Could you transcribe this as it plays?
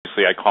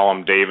obviously I call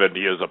him David.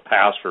 He is a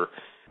pastor,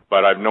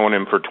 but I've known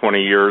him for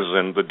 20 years,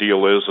 and the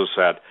deal is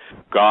that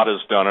God has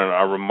done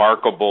a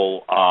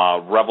remarkable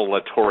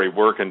revelatory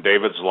work in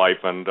David's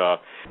life, and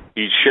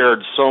he's shared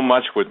so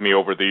much with me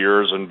over the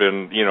years and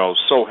been,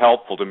 so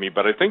helpful to me.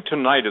 But I think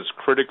tonight is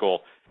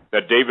critical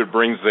that David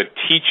brings the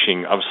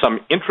teaching of some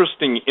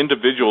interesting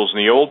individuals in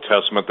the Old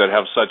Testament that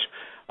have such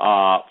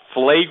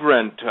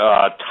flagrant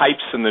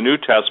types in the New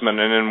Testament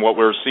and in what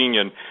we're seeing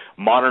in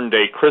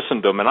modern-day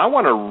Christendom. And I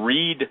want to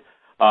read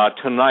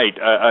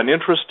tonight an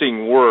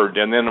interesting word,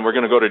 and then we're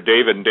going to go to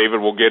David, and David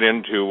will get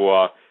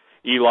into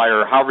Eli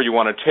or however you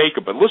want to take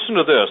it. But listen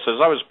to this. As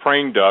I was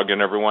praying, Doug,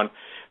 and everyone,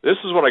 this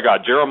is what I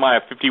got,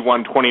 Jeremiah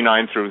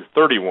 51:29 through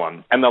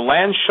 31. And the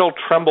land shall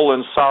tremble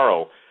in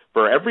sorrow,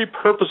 for every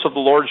purpose of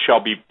the Lord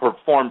shall be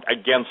performed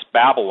against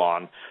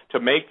Babylon, to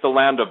make the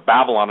land of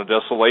Babylon a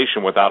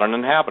desolation without an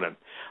inhabitant.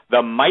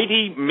 The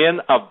mighty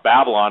men of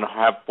Babylon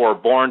have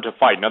forborne to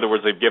fight. In other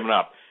words, they've given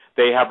up.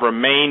 They have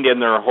remained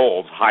in their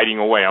holes, hiding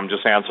away. I'm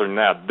just answering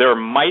that. Their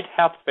might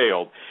hath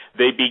failed.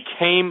 They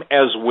became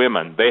as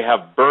women. They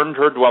have burned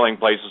her dwelling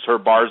places. Her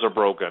bars are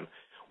broken.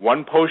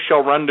 One post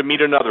shall run to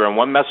meet another, and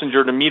one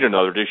messenger to meet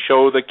another, to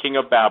show the king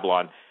of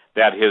Babylon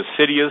that his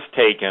city is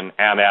taken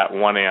and at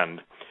one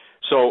end.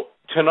 So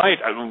tonight,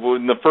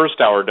 in the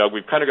first hour, Doug,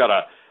 we've kind of got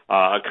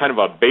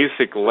a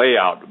basic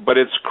layout, but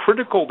it's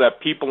critical that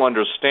people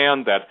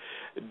understand that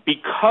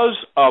because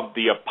of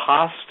the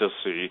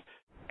apostasy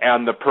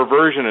and the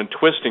perversion and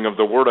twisting of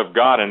the Word of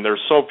God, and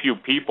there's so few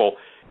people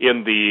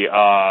in the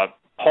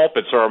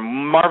pulpits. There are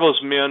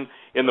marvelous men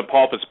in the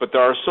pulpits, but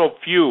there are so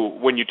few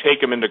when you take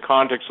them into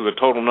context of the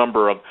total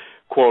number of,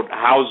 quote,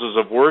 houses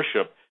of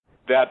worship,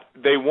 that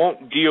they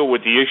won't deal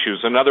with the issues.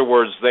 In other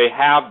words, they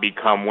have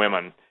become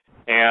women.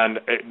 And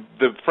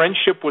the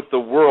friendship with the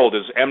world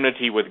is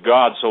enmity with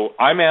God. So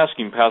I'm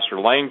asking Pastor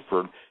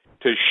Langford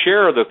to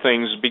share the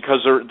things,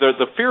 because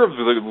the fear of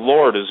the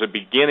Lord is a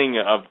beginning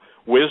of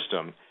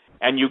wisdom.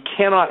 And you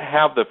cannot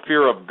have the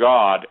fear of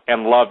God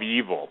and love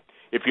evil.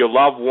 If you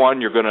love one,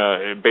 you're going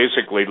to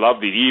basically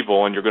love the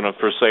evil, and you're going to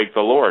forsake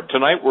the Lord.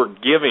 Tonight we're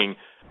giving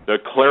the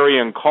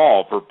clarion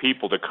call for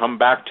people to come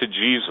back to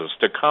Jesus,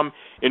 to come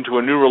into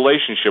a new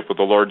relationship with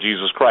the Lord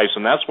Jesus Christ.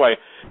 And that's why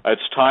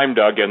it's time,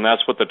 Doug, and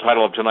that's what the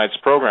title of tonight's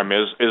program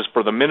is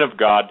for the men of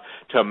God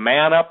to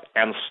man up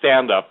and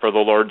stand up for the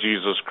Lord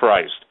Jesus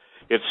Christ.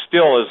 It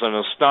still is an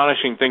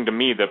astonishing thing to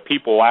me that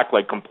people act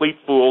like complete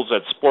fools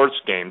at sports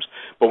games,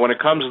 but when it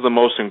comes to the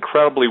most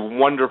incredibly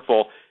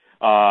wonderful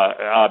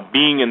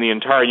being in the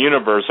entire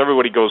universe,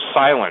 everybody goes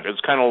silent.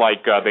 It's kind of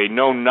like they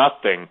know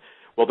nothing.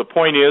 Well, the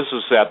point is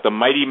that the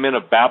mighty men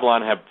of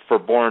Babylon have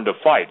forborne to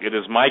fight. It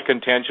is my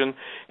contention,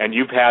 and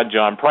you've had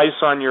John Price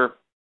on your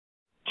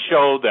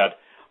show, that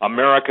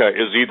America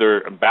is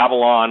either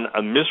Babylon,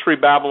 a mystery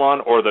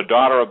Babylon, or the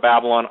daughter of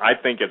Babylon. I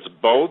think it's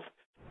both.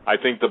 I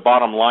think the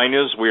bottom line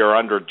is we are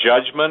under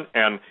judgment,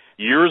 and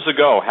years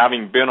ago,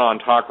 having been on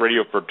talk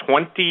radio for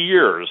 20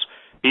 years,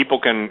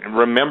 people can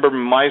remember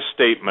my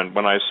statement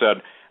when I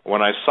said,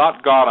 when I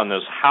sought God on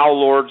this, how,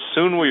 Lord,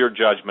 soon will your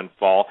judgment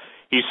fall?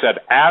 He said,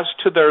 as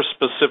to their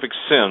specific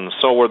sins,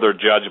 so will their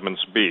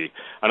judgments be.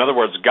 In other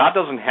words, God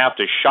doesn't have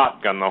to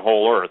shotgun the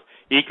whole earth.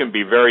 He can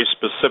be very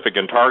specific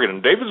and targeted.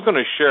 And David's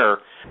going to share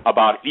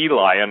about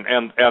Eli,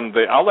 and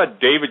I'll let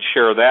David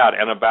share that,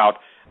 and about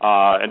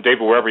and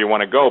David, wherever you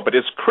want to go. But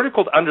it's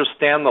critical to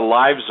understand the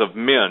lives of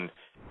men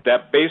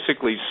that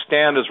basically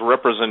stand as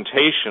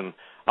representation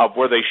of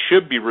where they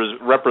should be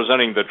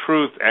representing the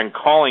truth and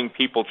calling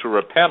people to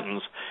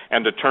repentance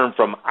and to turn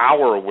from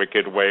our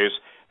wicked ways.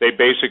 They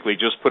basically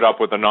just put up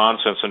with the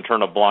nonsense and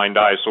turn a blind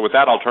eye. So with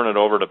that, I'll turn it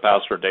over to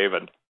Pastor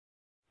David.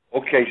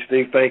 Okay,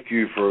 Steve, thank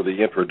you for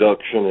the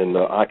introduction, and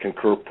I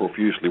concur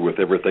profusely with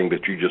everything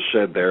that you just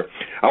said there.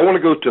 I want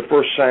to go to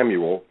 1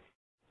 Samuel.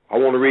 I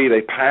want to read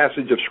a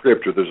passage of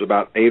Scripture. There's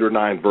about 8 or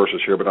 9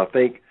 verses here, but I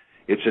think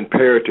it's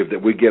imperative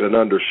that we get an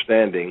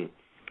understanding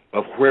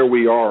of where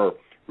we are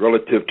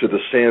relative to the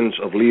sins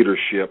of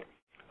leadership,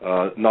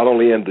 not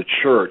only in the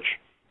church,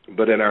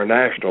 but in our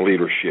national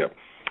leadership.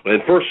 In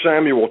 1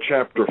 Samuel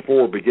chapter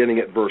 4, beginning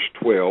at verse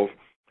 12,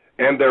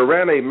 and there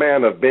ran a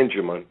man of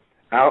Benjamin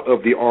out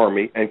of the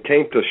army, and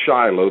came to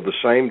Shiloh the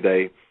same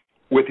day,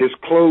 with his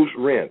clothes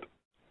rent,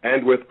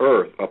 and with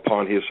earth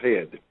upon his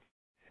head.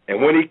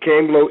 And when he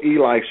came, lo,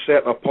 Eli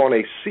sat upon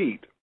a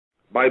seat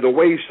by the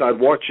wayside,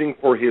 watching,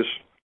 for his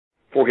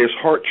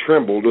heart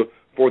trembled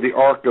for the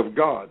ark of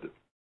God.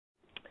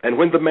 And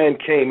when the man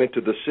came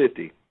into the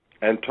city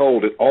and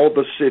told it, all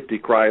the city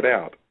cried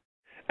out.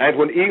 And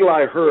when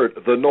Eli heard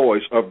the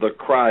noise of the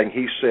crying,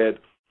 he said,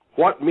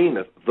 what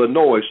meaneth the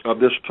noise of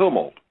this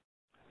tumult?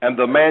 And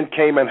the man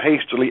came and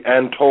hastily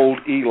and told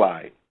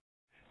Eli.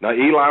 Now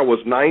Eli was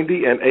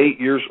 98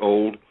 years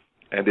old,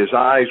 and his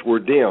eyes were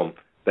dim,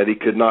 that he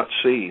could not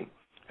see.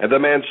 And the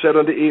man said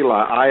unto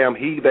Eli, I am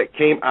he that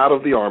came out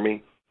of the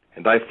army,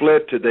 and I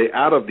fled today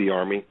out of the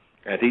army.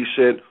 And he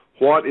said,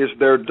 what is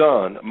there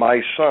done, my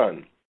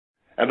son?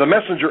 And the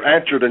messenger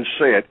answered and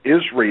said,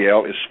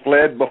 Israel is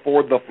fled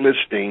before the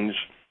Philistines,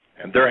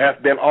 and there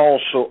hath been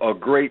also a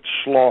great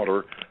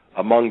slaughter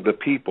among the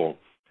people.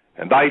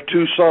 And thy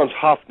 2 sons,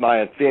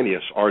 Hophni and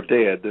Phinehas, are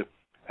dead,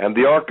 and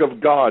the ark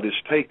of God is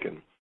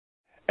taken.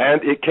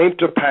 And it came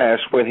to pass,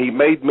 when he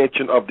made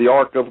mention of the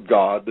ark of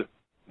God,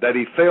 that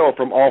he fell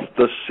from off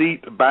the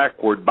seat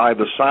backward by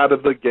the side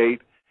of the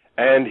gate,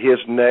 and his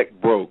neck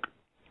broke,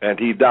 and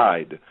he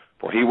died.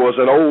 For he was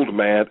an old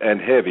man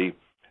and heavy,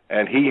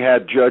 and he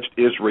had judged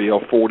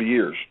Israel 40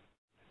 years.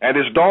 And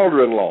his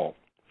daughter-in-law,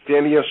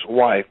 Phinehas'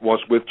 wife, was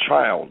with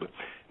child,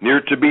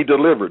 near to be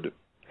delivered.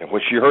 And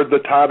when she heard the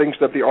tidings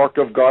that the ark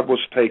of God was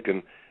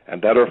taken,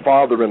 and that her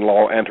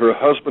father-in-law and her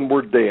husband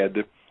were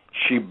dead,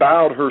 she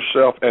bowed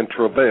herself and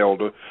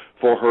travailed,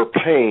 for her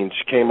pains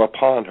came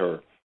upon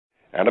her.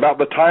 And about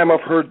the time of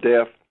her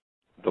death,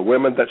 the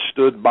women that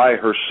stood by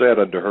her said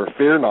unto her,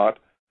 Fear not,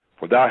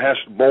 for thou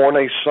hast borne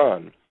a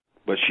son.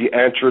 But she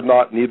answered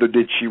not, neither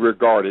did she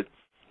regard it.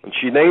 And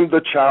she named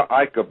the child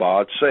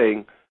Ichabod,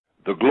 saying,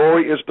 The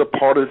glory is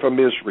departed from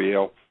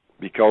Israel,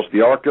 because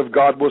the ark of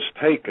God was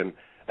taken,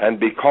 and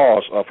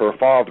because of her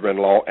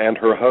father-in-law and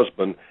her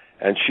husband.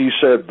 And she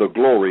said, The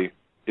glory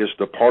is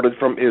departed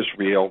from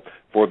Israel,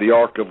 for the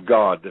ark of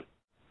God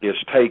is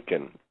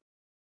taken.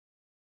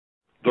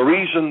 The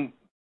reason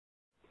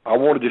I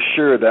wanted to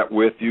share that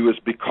with you is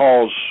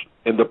because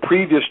in the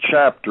previous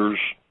chapters,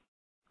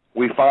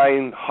 we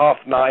find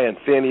Hophni and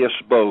Phinehas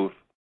both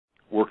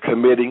were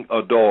committing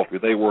adultery.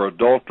 They were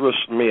adulterous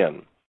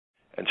men.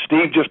 And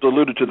Steve just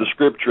alluded to the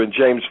scripture in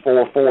James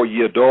 4:4,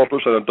 Ye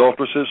adulterers and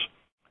adulteresses,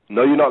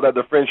 know you not that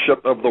the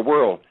friendship of the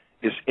world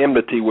is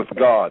enmity with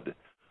God?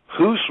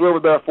 Whosoever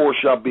therefore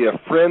shall be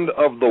a friend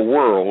of the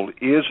world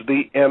is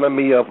the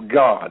enemy of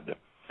God.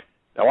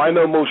 Now I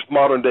know most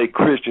modern day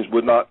Christians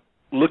would not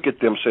look at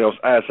themselves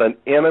as an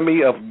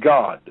enemy of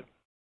God.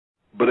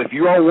 But if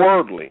you are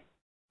worldly,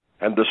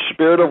 and the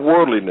spirit of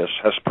worldliness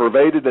has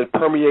pervaded and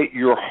permeated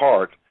your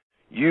heart,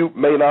 you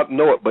may not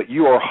know it, but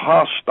you are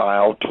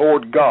hostile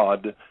toward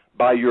God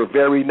by your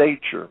very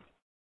nature.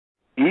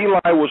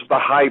 Eli was the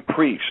high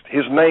priest.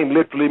 His name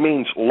literally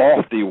means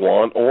lofty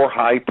one or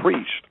high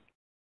priest.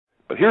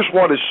 But here's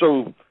what is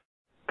so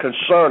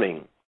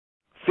concerning.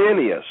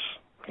 Phinehas,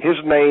 his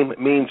name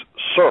means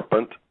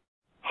serpent.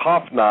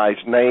 Hophni's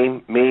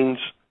name means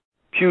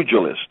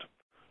pugilist.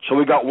 So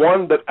we got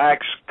one that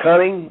acts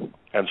cunning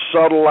and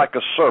subtle like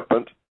a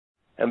serpent,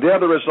 and the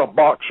other is a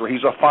boxer.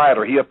 He's a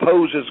fighter. He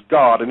opposes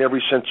God in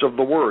every sense of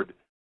the word.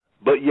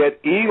 But yet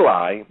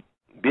Eli,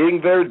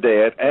 being their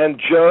dad and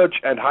judge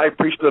and high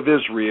priest of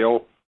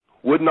Israel,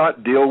 would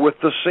not deal with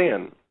the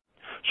sin.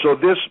 So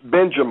this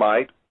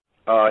Benjamite,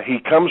 he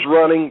comes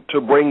running to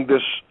bring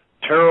this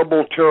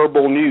terrible,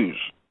 terrible news.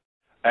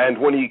 And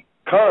when he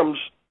comes,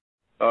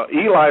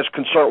 Eli is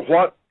concerned,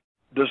 what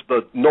does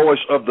the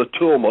noise of the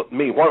tumult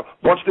mean?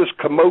 What's this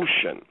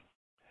commotion?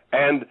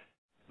 And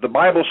the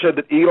Bible said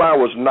that Eli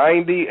was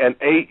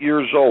 98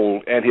 years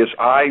old and his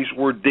eyes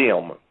were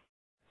dim.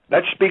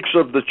 That speaks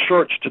of the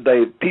church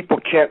today. People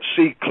can't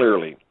see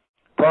clearly.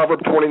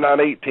 Proverbs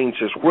 29:18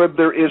 says, Where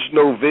there is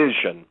no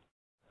vision,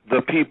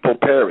 the people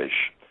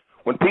perish.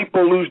 When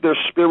people lose their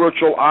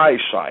spiritual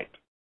eyesight,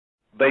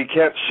 they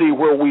can't see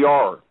where we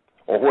are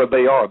or where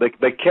they are.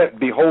 They can't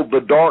behold the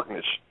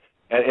darkness.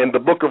 And in the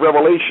book of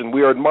Revelation,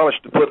 we are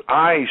admonished to put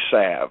eye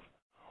salve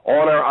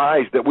on our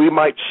eyes that we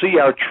might see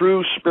our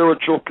true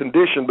spiritual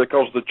condition,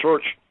 because the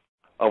church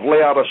of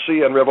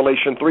Laodicea in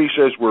Revelation 3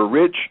 says we're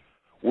rich,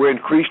 we're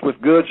increased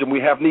with goods, and we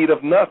have need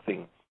of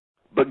nothing.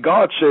 But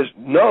God says,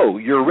 no,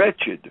 you're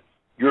wretched,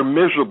 you're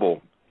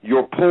miserable,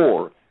 you're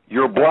poor,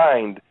 you're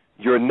blind,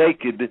 you're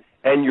naked,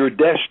 and you're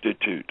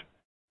destitute.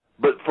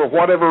 But for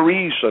whatever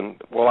reason,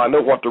 well, I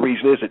know what the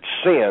reason is, it's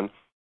sin.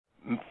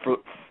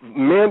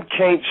 Men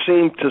can't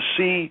seem to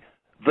see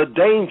the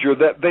danger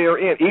that they are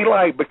in.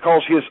 Eli,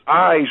 because his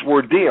eyes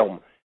were dim,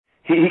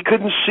 he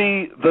couldn't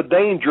see the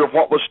danger of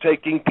what was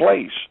taking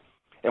place.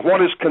 And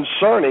what is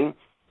concerning,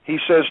 he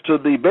says to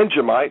the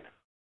Benjamite,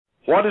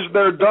 what is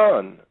there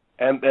done?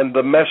 And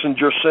the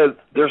messenger said,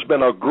 there's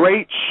been a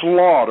great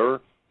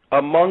slaughter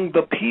among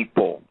the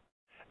people.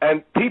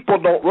 And people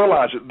don't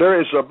realize it.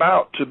 There is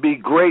about to be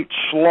great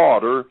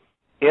slaughter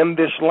in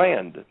this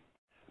land.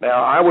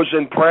 Now, I was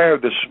in prayer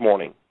this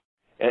morning,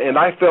 and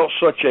I felt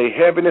such a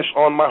heaviness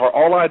on my heart.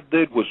 All I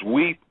did was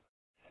weep,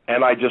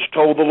 and I just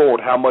told the Lord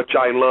how much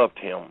I loved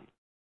him.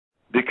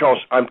 Because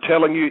I'm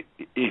telling you,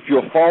 if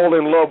you'll fall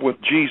in love with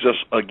Jesus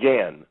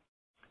again,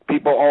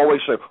 people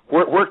always say,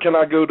 where can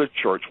I go to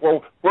church?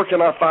 Well, where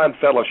can I find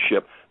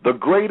fellowship? The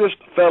greatest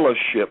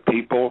fellowship,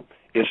 people,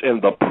 is in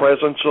the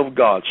presence of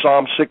God.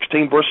 Psalm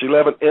 16, verse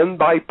 11, in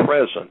thy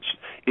presence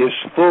is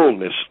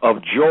fullness of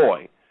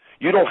joy.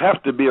 You don't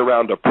have to be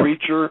around a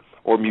preacher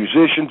or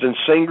musicians and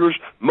singers.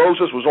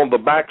 Moses was on the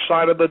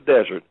backside of the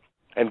desert,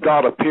 and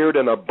God appeared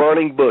in a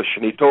burning bush,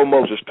 and he told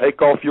Moses,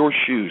 take off your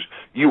shoes.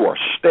 You are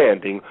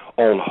standing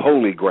on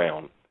holy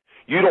ground.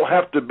 You don't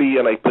have to be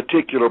in a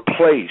particular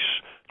place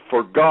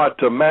for God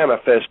to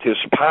manifest his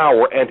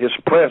power and his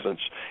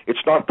presence.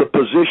 It's not the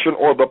position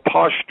or the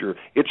posture.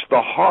 It's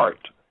the heart.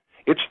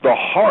 It's the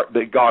heart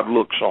that God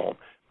looks on.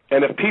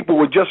 And if people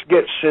would just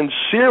get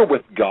sincere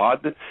with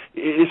God,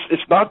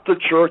 it's not the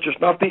church, it's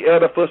not the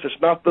edifice,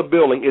 it's not the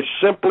building, it's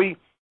simply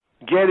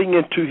getting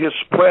into His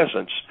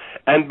presence.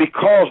 And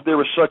because there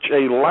is such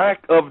a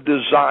lack of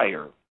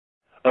desire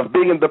of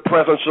being in the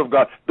presence of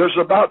God, there's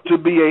about to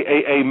be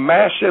a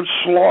massive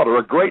slaughter,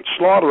 a great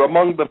slaughter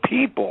among the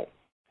people.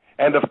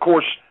 And of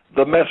course,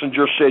 the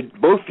messenger said,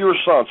 both your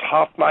sons,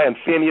 Hophni and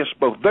Phinehas,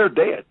 both, they're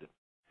dead.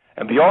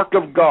 And the ark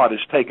of God is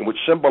taken, which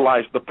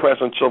symbolized the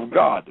presence of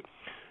God.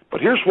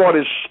 But here's what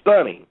is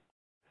stunning.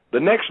 The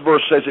next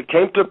verse says, it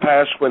came to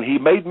pass when he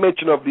made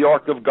mention of the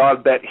ark of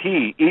God that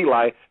he,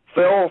 Eli,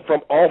 fell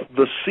from off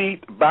the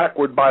seat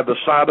backward by the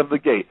side of the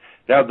gate.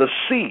 Now the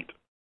seat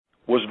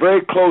was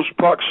very close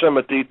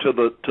proximity to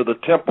the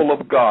temple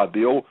of God,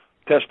 the Old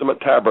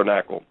Testament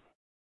tabernacle.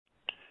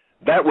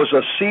 That was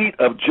a seat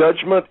of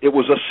judgment. It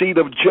was a seat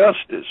of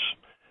justice,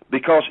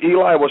 because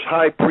Eli was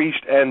high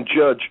priest and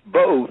judge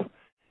both.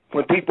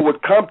 When people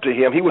would come to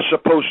him, he was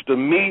supposed to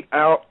mete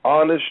out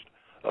honest,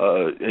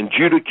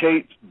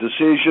 adjudicate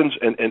decisions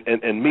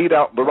and mete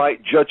out the right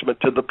judgment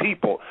to the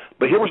people.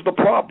 But here was the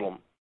problem.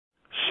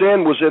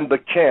 Sin was in the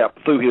camp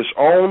through his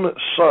own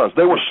sons.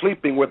 They were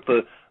sleeping with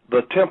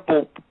the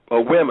temple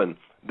women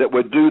that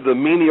would do the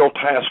menial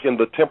task in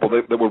the temple.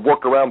 They would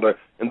work around there,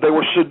 and they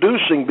were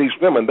seducing these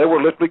women. They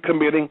were literally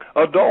committing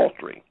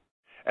adultery.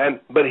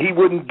 But he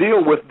wouldn't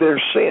deal with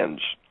their sins.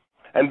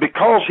 And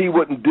because he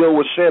wouldn't deal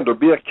with sin or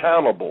be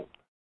accountable,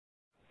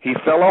 he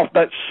fell off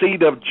that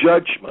seat of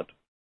judgment.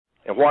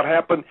 And what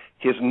happened?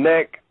 His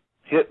neck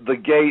hit the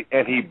gate,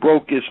 and he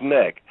broke his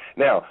neck.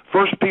 Now,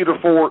 1 Peter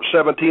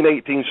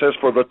 4:17-18 says,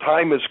 for the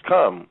time has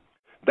come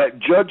that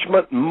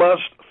judgment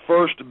must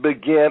first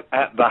begin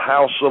at the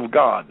house of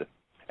God.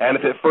 And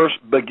if it first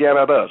began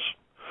at us,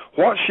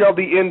 what shall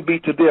the end be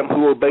to them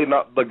who obey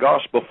not the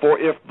gospel? For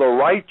if the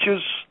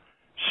righteous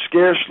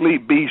scarcely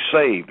be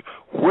saved,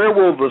 where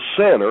will the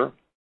sinner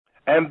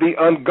and the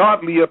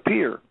ungodly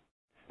appear?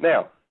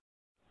 Now,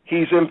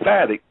 he's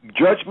emphatic.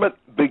 Judgment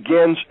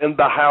begins in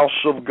the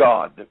house of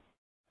God.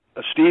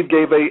 Steve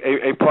gave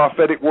a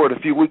prophetic word a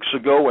few weeks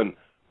ago, and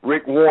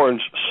Rick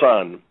Warren's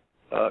son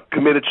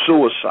committed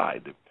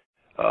suicide.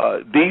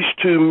 These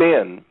two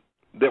men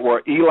that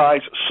were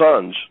Eli's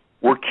sons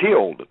were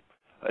killed.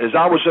 As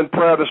I was in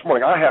prayer this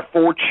morning, I have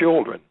 4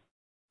 children,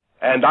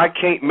 and I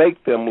can't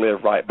make them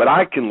live right, but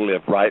I can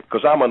live right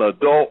because I'm an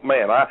adult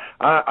man.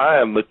 I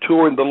am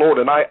mature in the Lord,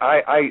 and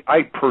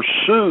I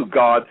pursue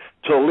God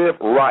to live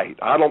right.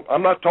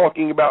 I'm not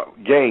talking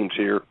about games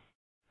here.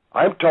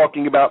 I'm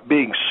talking about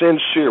being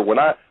sincere. When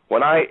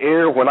I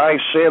err, when I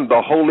sin,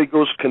 the Holy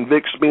Ghost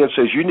convicts me and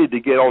says, you need to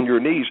get on your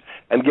knees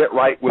and get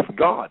right with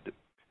God.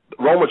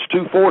 Romans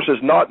 2:4 says,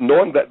 not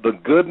knowing that the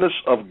goodness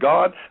of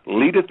God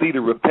leadeth thee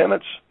to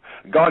repentance.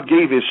 God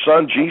gave his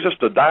son Jesus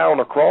to die on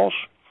a cross,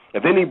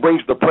 and then he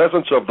brings the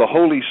presence of the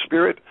Holy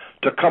Spirit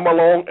to come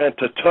along and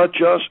to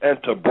touch us and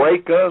to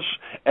break us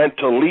and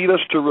to lead us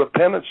to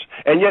repentance,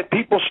 and yet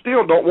people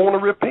still don't want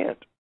to repent.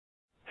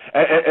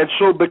 And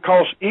so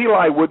because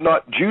Eli would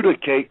not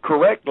judicate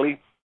correctly,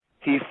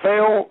 he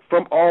fell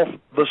from off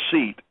the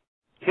seat,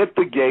 hit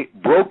the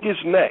gate, broke his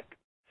neck.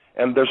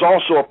 And there's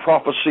also a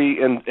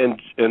prophecy in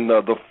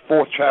the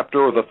 4th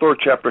chapter or the 3rd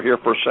chapter here,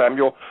 1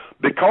 Samuel.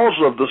 Because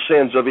of the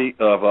sins of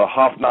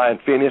Hophni and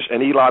Phinehas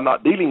and Eli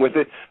not dealing with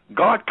it,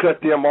 God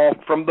cut them off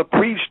from the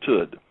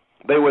priesthood.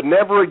 They would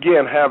never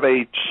again have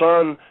a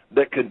son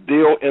that could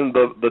deal in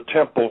the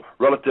temple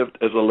relative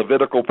as a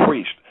Levitical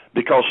priest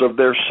because of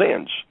their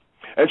sins.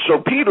 And so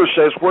Peter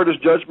says, where does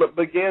judgment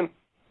begin?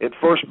 It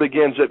first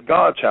begins at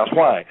God's house.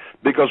 Why?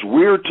 Because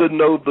we're to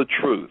know the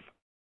truth.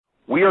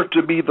 We are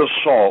to be the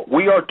salt.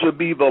 We are to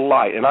be the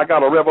light. And I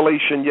got a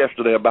revelation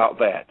yesterday about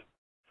that.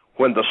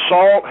 When the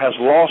salt has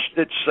lost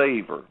its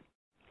savor,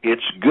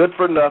 it's good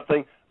for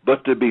nothing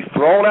but to be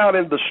thrown out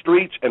in the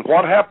streets. And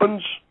what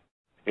happens?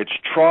 It's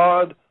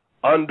trod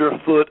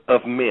underfoot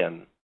of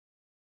men.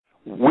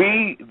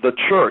 We, the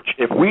church,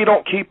 if we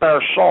don't keep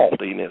our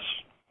saltiness,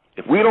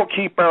 if we don't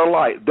keep our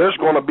light, there's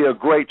going to be a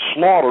great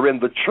slaughter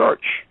in the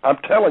church. I'm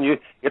telling you,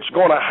 it's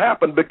going to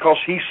happen because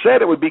he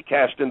said it would be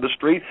cast in the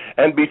street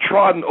and be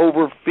trodden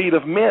over feet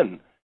of men.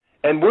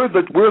 And we're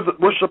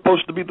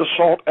supposed to be the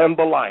salt and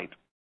the light.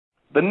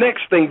 The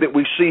next thing that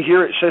we see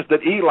here, it says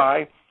that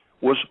Eli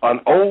was an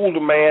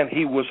old man.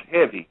 He was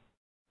heavy.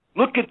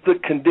 Look at the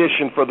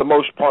condition for the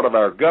most part of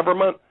our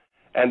government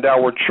and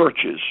our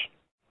churches.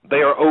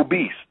 They are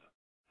obese.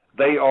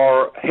 They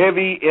are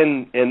heavy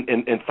in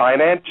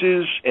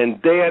finances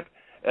and debt.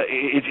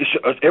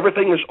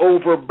 Everything is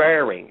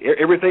overbearing.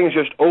 Everything is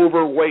just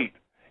overweight.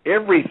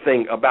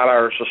 Everything about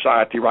our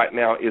society right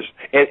now is,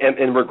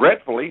 and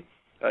regretfully,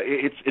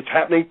 it's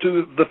happening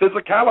to the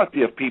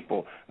physicality of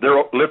people.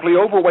 They're literally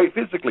overweight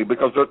physically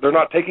because they're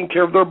not taking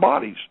care of their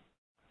bodies.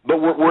 But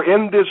we're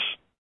in this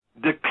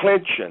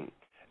declension,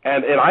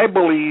 and I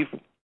believe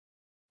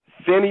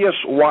Phinehas'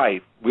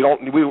 wife, we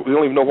don't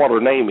even know what her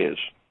name is,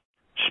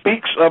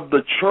 speaks of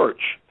the church.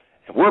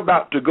 We're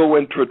about to go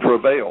into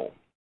travail.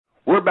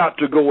 We're about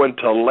to go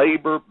into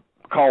labor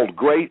called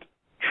great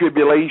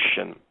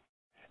tribulation.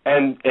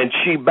 And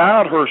she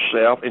bowed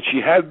herself, and she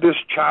had this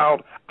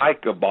child,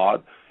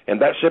 Ichabod,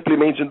 and that simply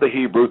means in the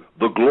Hebrew,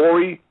 the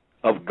glory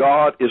of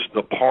God is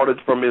departed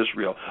from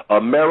Israel.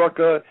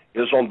 America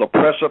is on the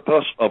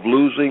precipice of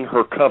losing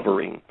her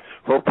covering,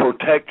 her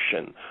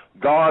protection.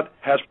 God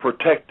has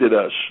protected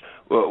us.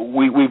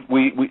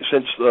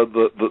 Since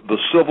the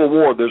Civil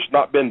War, there's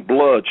not been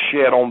blood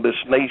shed on this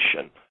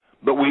nation.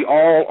 But we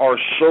all are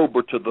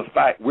sober to the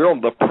fact we're on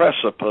the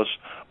precipice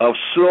of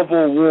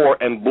civil war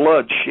and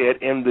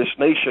bloodshed in this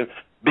nation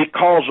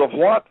because of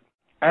what?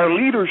 Our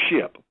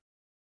leadership.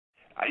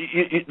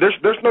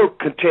 There's no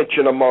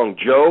contention among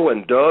Joe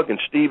and Doug and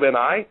Steve and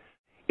I.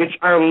 It's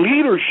our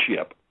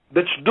leadership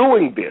that's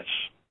doing this.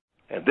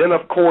 And then,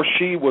 of course,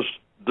 she was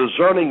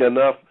discerning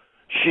enough.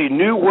 She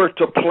knew where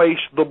to place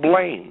the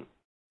blame.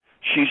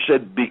 She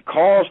said,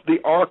 because the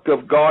ark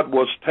of God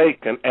was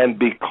taken and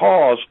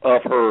because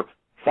of her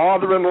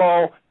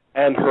father-in-law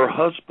and her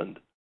husband.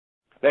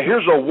 Now,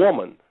 here's a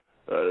woman,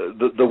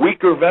 the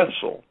weaker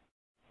vessel,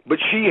 but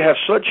she has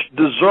such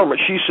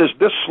discernment. She says,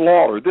 this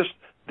slaughter,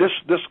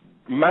 this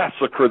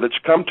massacre that's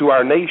come to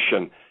our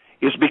nation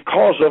is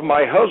because of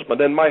my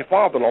husband and my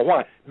father-in-law.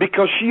 Why?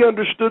 Because she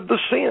understood the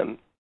sin.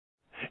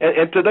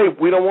 And today,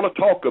 we don't want to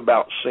talk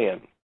about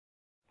sin.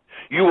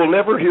 You will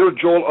never hear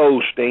Joel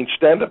Osteen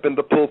stand up in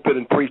the pulpit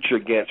and preach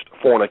against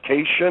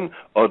fornication,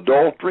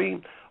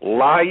 adultery,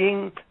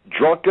 lying,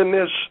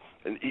 drunkenness.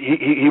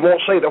 He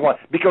won't say that. Why?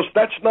 Because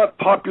that's not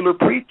popular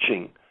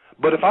preaching.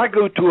 But if I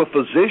go to a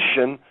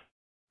physician,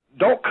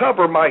 don't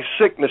cover my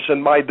sickness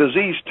and my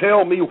disease.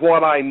 Tell me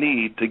what I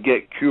need to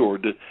get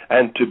cured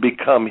and to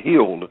become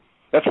healed.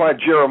 That's why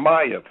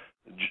Jeremiah,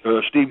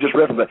 Steve just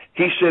read from that.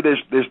 He said,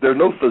 is there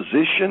no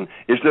physician?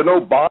 Is there no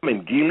balm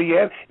in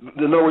Gilead?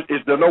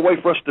 Is there no way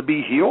for us to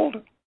be healed?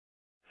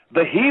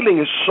 The healing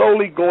is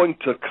solely going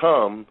to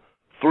come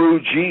through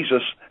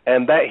Jesus,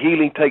 and that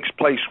healing takes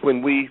place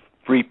when we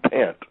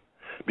repent.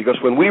 Because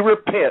when we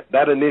repent,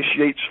 that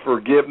initiates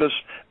forgiveness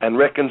and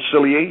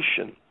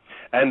reconciliation.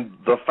 And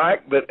the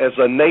fact that as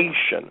a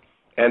nation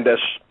and as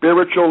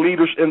spiritual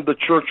leaders in the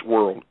church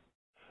world,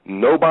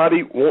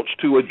 nobody wants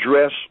to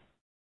address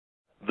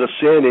the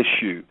sin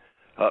issue.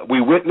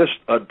 We witnessed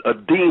a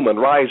demon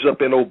rise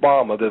up in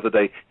Obama the other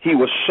day. He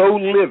was so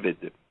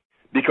livid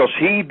because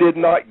he did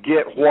not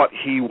get what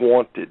he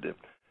wanted.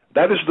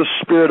 That is the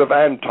spirit of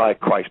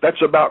Antichrist.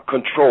 That's about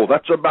control.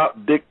 That's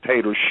about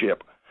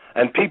dictatorship.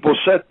 And people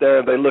sit there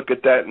and they look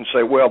at that and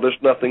say, well, there's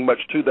nothing much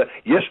to that.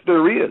 Yes,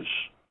 there is.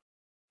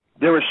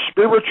 There is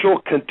spiritual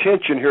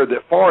contention here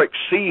that far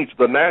exceeds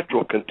the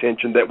natural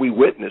contention that we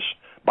witness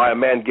by a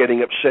man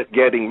getting upset,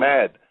 getting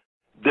mad.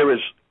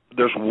 There's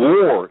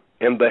war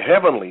in the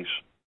heavenlies,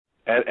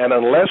 and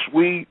unless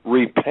we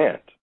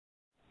repent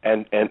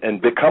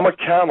and become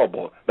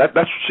accountable,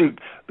 see,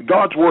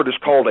 God's word is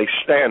called a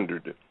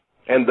standard,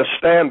 and the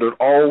standard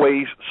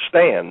always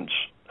stands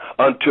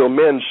until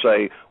men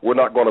say we're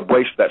not going to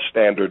brace that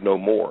standard no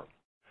more.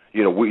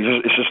 You know,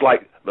 it's just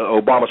like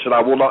Obama said,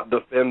 I will not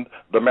defend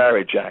the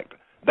Marriage Act.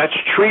 That's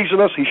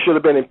treasonous. He should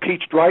have been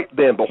impeached right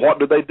then. But what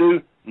do they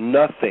do?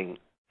 Nothing.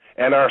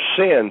 And our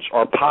sins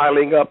are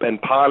piling up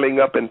and piling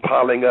up and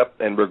piling up,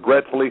 and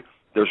regretfully,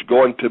 there's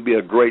going to be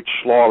a great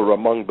slaughter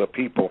among the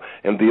people.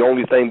 And the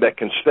only thing that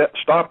can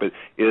stop it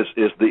is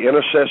the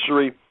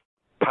intercessory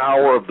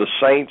power of the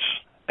saints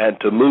and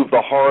to move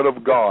the heart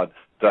of God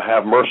to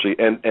have mercy.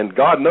 And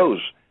God knows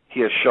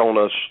He has shown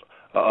us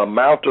a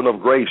mountain of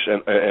grace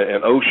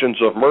and oceans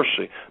of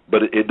mercy,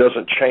 but it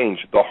doesn't change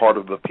the heart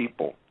of the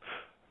people.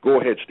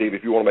 Go ahead, Steve,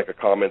 if you want to make a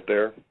comment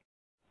there.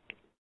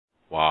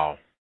 Wow.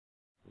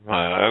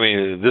 I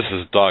mean, this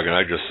is Doug, and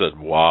I just said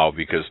wow,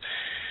 because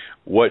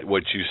what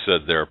you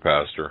said there,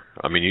 Pastor,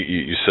 I mean,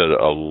 you said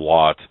a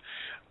lot.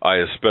 I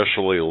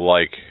especially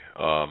like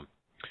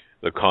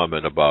the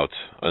comment about,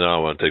 and I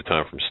don't want to take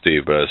time from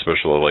Steve, but I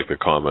especially like the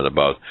comment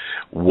about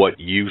what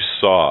you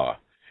saw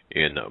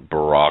in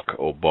Barack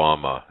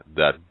Obama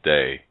that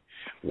day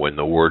when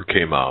the word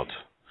came out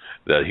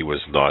that he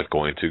was not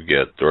going to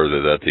get, or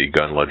that the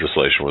gun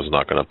legislation was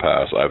not going to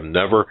pass. I've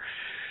never...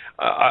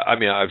 I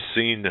mean, I've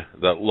seen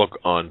that look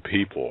on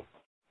people,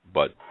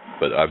 but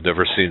I've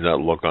never seen that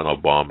look on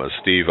Obama.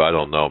 Steve, I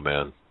don't know,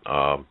 man.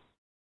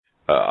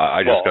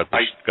 I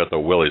just got the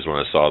willies when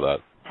I saw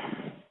that.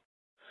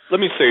 Let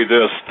me say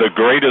this, the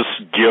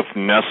greatest gift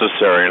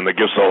necessary, and the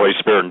gifts of the Holy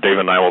Spirit, and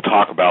David and I will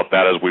talk about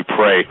that as we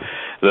pray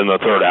in the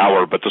third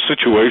hour, but the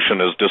situation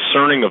is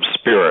discerning of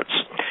spirits.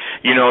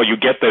 You know, you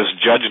get this,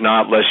 judge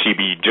not lest ye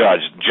be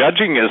judged.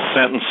 Judging is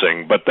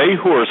sentencing, but they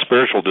who are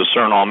spiritual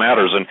discern all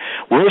matters, and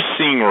we're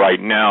seeing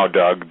right now,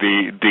 Doug,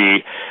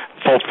 the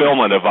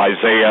fulfillment of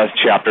Isaiah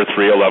chapter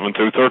 3:11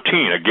 through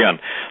 13.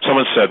 Again,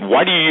 someone said,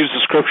 why do you use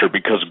the scripture?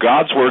 Because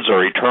God's words are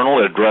eternal.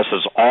 It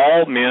addresses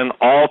all men,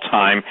 all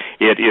time.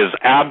 It is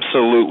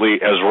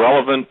absolutely as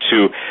relevant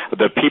to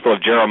the people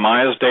of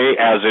Jeremiah's day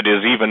as it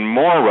is even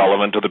more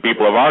relevant to the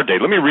people of our day.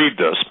 Let me read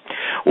this.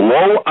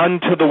 Woe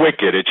unto the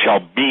wicked, it shall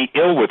be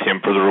ill with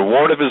him, for the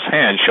reward of his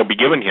hand shall be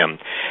given him.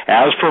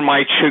 As for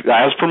my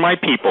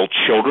people,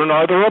 children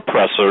are their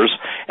oppressors,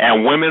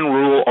 and women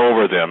rule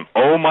over them.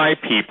 O my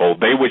people,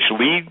 they which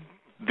lead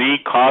thee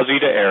cause thee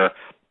to err,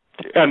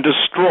 and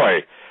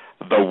destroy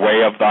the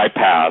way of thy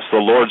paths. The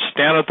Lord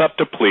standeth up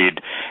to plead,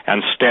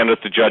 and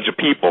standeth to judge a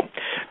people.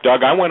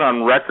 Doug, I went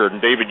on record,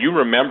 and David, you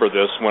remember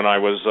this when I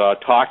was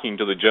talking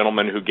to the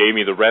gentleman who gave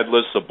me the red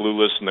list, the blue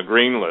list, and the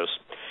green list.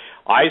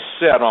 I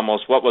said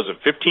almost,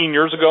 15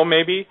 years ago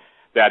maybe,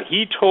 that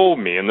he told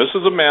me, and this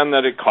is a man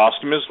that it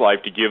cost him his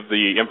life to give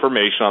the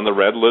information on the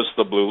red list,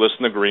 the blue list,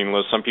 and the green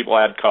list. Some people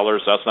had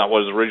colors. That's not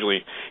what was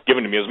originally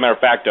given to me. As a matter of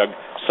fact, Doug,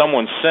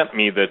 someone sent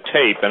me the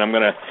tape, and I'm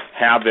going to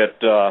have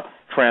it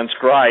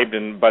transcribed,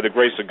 and by the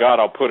grace of God,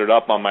 I'll put it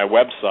up on my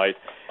website.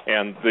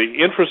 And the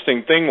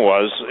interesting thing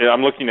was,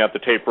 I'm looking at the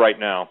tape right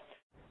now,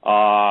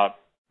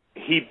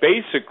 he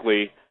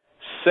basically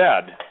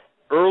said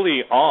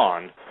early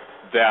on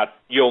that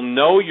you'll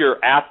know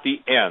you're at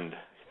the end.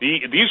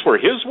 These were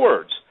his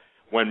words,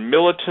 when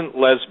militant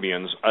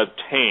lesbians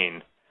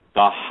attain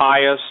the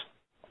highest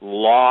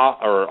law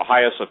or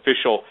highest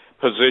official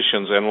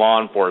positions in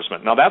law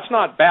enforcement. Now, that's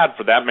not bad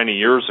for that many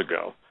years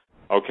ago.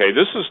 Okay,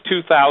 this is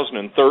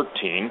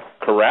 2013,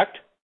 correct?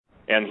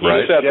 And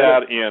he said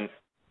that in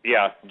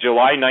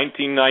July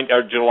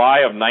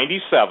of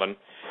 '97,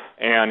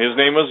 and his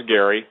name was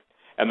Gary.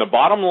 And the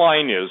bottom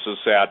line is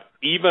that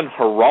even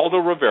Geraldo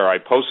Rivera, I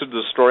posted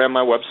this story on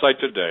my website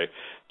today,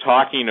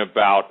 talking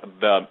about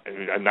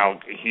now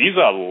he's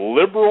a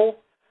liberal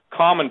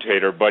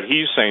commentator, but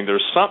he's saying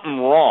there's something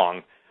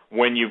wrong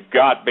when you've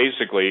got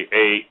basically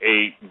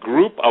a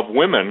group of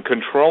women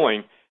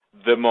controlling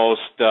the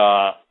most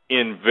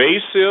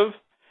invasive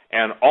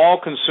and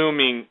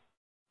all-consuming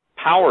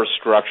power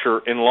structure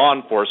in law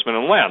enforcement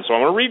and land. So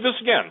I'm going to read this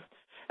again.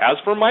 As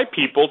for my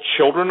people,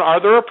 children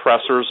are their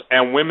oppressors,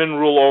 and women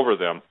rule over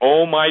them.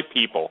 O my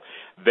people,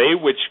 they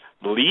which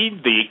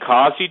lead thee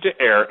cause thee to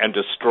err, and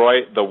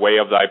destroy the way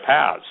of thy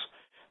paths.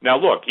 Now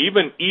look,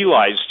 even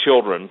Eli's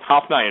children,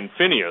 Hophni and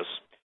Phinehas,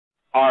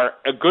 are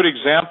good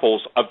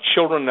examples of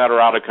children that are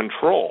out of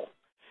control.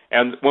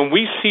 And when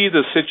we see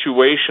the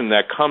situation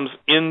that comes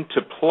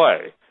into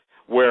play,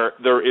 where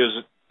there is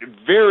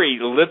very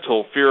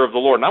little fear of the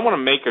Lord, and I want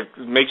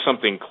to make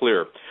something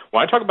clear.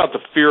 When I talk about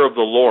the fear of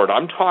the Lord,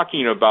 I'm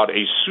talking about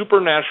a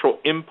supernatural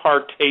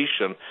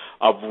impartation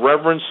of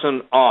reverence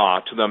and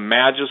awe to the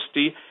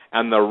majesty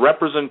and the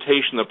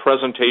representation, the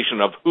presentation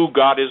of who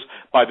God is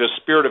by the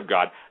Spirit of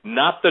God,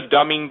 not the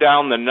dumbing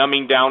down, the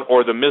numbing down,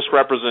 or the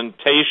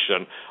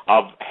misrepresentation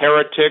of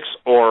heretics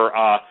or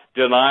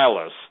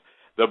denialists.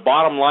 The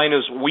bottom line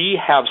is we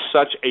have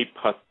such a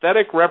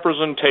pathetic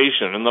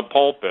representation in the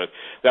pulpit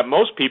that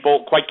most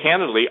people, quite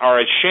candidly, are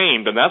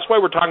ashamed, and that's why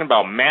we're talking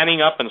about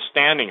manning up and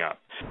standing up.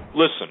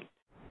 Listen,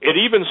 it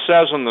even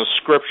says in the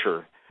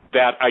Scripture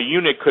that a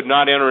eunuch could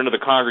not enter into the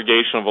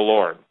congregation of the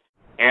Lord.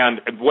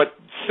 And what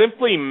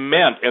simply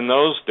meant in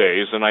those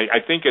days, and I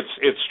think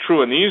it's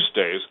true in these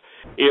days,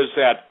 is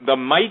that the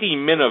mighty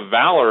men of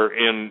valor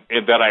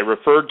that I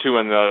referred to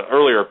in the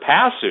earlier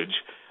passage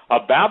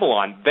of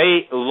Babylon,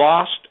 they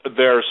lost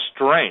their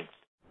strength.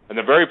 And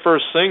the very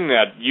first thing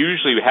that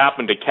usually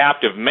happened to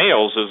captive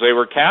males is they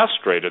were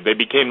castrated. They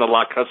became the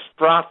la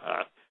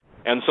castrata.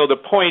 And so the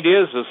point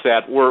is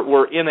that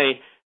we're in a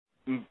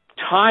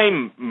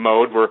time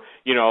mode where,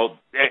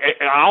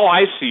 all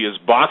I see is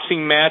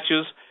boxing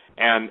matches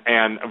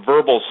and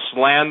verbal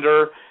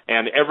slander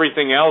and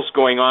everything else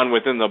going on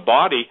within the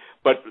body.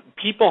 But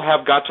people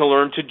have got to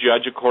learn to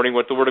judge according to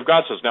what the Word of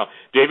God says. Now,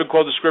 David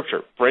quoted the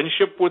Scripture,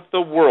 friendship with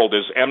the world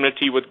is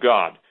enmity with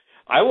God.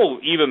 I will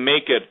even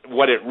make it,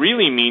 what it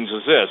really means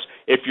is this: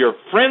 if you're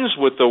friends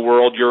with the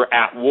world, you're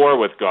at war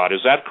with God.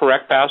 Is that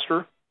correct,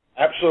 Pastor?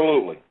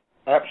 Absolutely.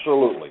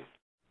 Absolutely.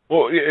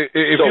 Well, if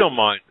you don't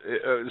mind,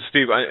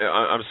 Steve,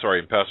 I'm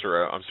sorry,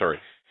 Pastor, I'm sorry.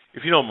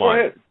 If you don't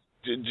mind,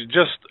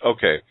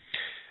 okay,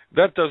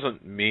 that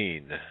doesn't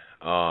mean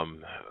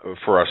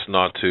for us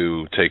not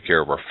to take care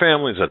of our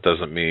families. That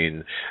doesn't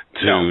mean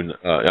to,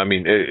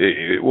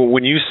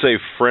 when you say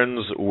friends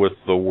with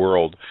the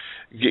world,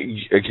 can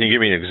you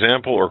give me an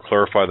example or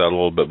clarify that a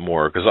little bit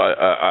more? Because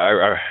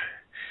I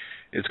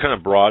it's kind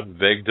of broad and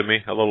vague to me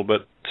a little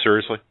bit,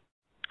 seriously.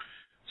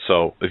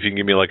 So if you can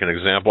give me like an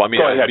example.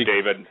 Go ahead,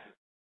 David.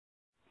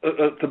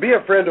 To be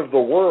a friend of the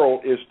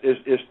world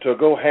is to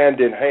go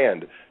hand in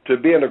hand, to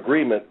be in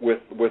agreement with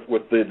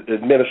the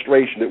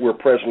administration that we're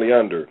presently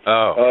under.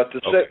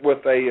 Sit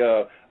with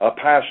a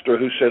pastor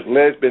who says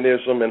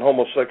lesbianism and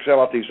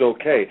homosexuality is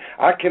okay.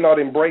 I cannot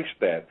embrace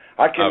that.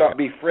 I cannot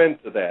be friend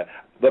to that.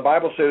 The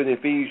Bible said in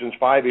Ephesians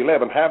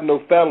 5:11, have no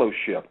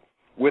fellowship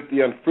with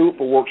the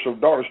unfruitful works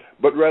of darkness,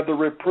 but rather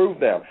reprove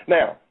them.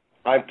 Now,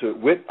 I'm to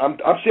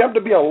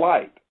be a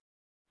light.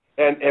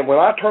 And when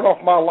I turn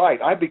off my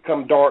light, I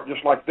become dark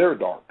just like they're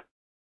dark.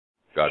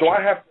 Gotcha. So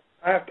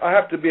I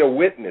have to be a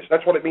witness.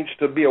 That's what it means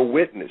to be a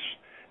witness.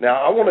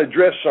 Now, I want to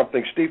address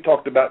something. Steve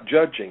talked about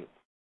judging.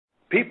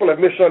 People have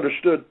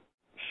misunderstood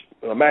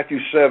Matthew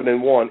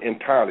 7:1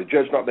 entirely.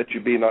 Judge not that you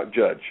be not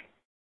judged.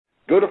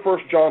 Go to 1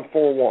 John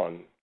 4:1.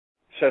 It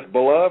says,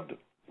 Beloved,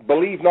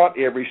 believe not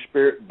every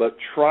spirit, but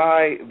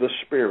try the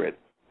spirit,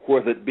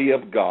 whether it be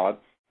of God.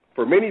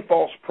 For many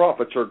false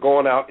prophets are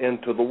going out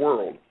into the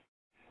world.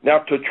 Now,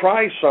 to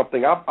try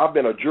something, I've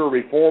been a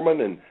jury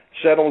foreman and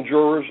sat on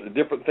jurors,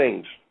 different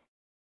things.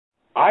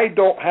 I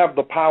don't have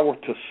the power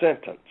to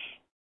sentence,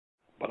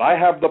 but I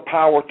have the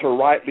power to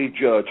rightly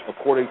judge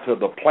according to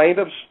the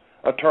plaintiff's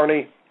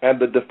attorney and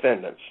the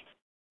defendants.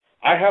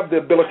 I have the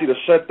ability to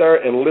sit there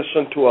and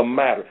listen to a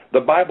matter.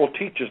 The Bible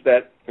teaches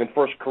that in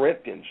 1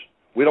 Corinthians.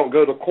 We don't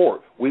go to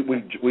court. We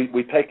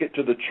take it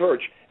to the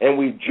church, and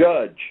we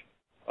judge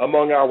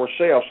among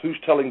ourselves who's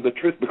telling the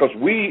truth, because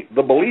we,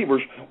 the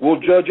believers, will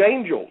judge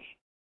angels.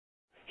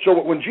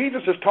 So when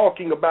Jesus is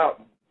talking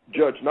about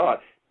judge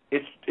not,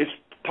 it's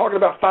talking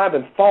about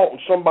finding fault in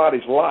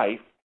somebody's life,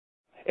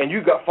 and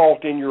you got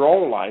fault in your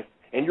own life,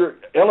 and you're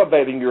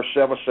elevating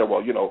yourself and say,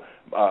 well,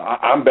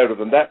 I'm better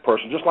than that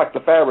person. Just like the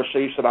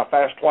Pharisees said, I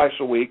fast twice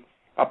a week,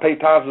 I pay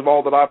tithes of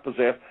all that I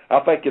possess, I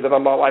thank you that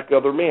I'm not like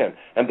other men.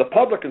 And the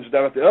publican's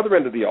down at the other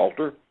end of the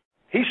altar,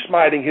 he's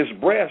smiting his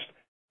breast,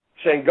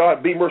 saying,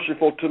 God, be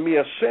merciful to me,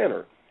 a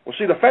sinner. Well,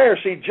 see, the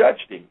Pharisee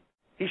judged him.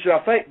 He said,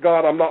 I thank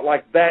God I'm not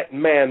like that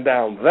man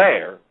down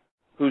there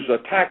who's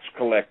a tax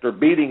collector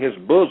beating his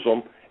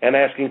bosom and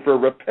asking for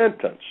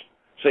repentance.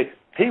 See,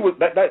 he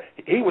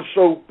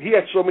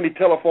had so many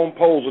telephone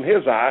poles in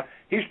his eye,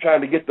 he's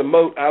trying to get the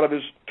mote out of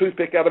his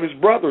toothpick out of his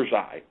brother's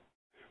eye.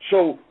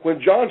 So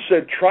when John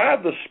said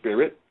try the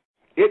Spirit,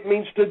 it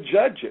means to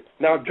judge it.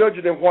 Now, judge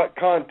it in what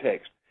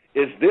context?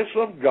 Is this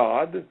of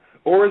God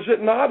or is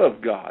it not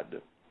of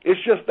God? It's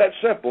just that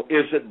simple.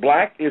 Is it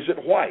black? Is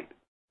it white?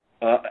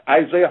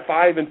 Isaiah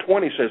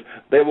 5:20 says,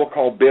 they will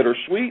call bitter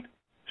sweet,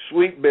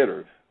 sweet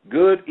bitter,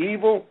 good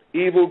evil,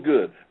 evil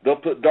good. They'll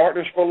put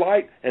darkness for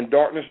light and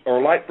darkness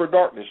or light for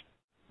darkness.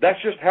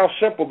 That's just how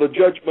simple the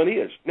judgment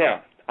is.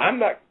 Now, I'm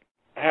not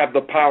have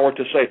the power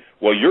to say,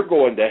 well, you're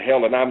going to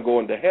hell and I'm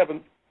going to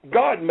heaven.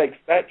 God makes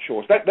that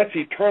choice. That's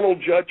eternal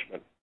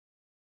judgment.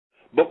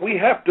 But we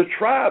have to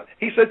try.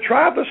 He said,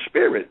 try the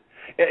Spirit.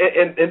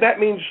 And that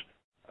means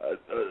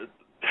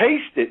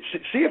taste it.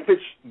 See if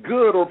it's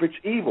good or if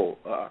it's evil.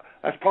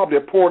 That's probably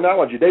a poor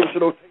analogy. David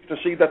said, oh, taste and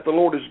see that the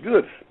Lord is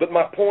good. But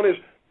my point is,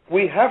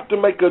 we have to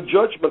make a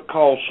judgment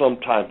call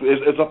sometimes.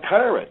 As a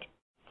parent,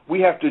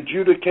 we have to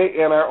adjudicate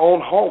in our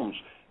own homes.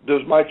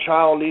 Does my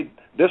child need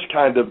this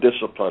kind of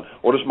discipline?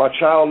 Or does my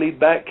child need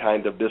that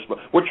kind of discipline?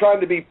 We're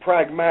trying to be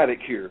pragmatic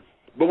here.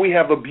 But we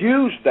have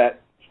abused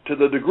that to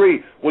the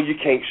degree, well, you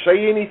can't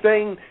say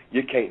anything,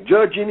 you can't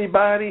judge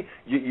anybody,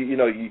 you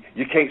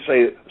can't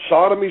say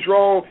sodomy's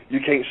wrong, you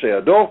can't say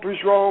adultery's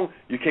wrong,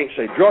 you can't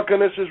say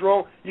drunkenness is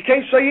wrong, you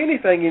can't say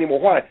anything anymore.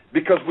 Why?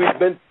 Because we've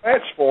been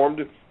transformed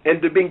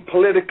into being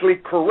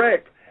politically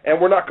correct, and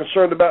we're not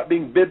concerned about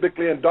being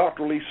biblically and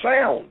doctrinally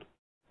sound.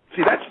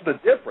 See, that's the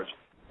difference.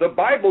 The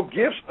Bible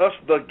gives us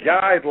the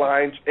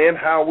guidelines and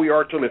how we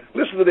are to live.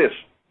 Listen to this,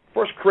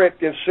 1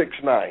 Corinthians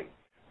 6:9.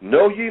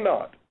 Know ye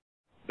not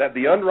that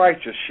the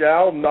unrighteous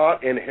shall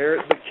not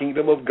inherit the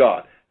kingdom of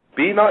God?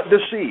 Be not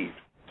deceived,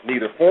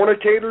 neither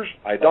fornicators,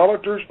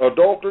 idolaters,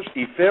 adulterers,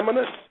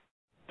 effeminate,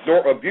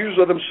 nor abusers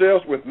of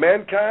themselves with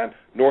mankind,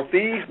 nor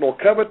thieves, nor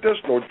covetous,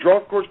 nor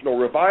drunkards, nor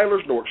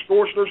revilers, nor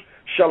extortioners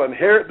shall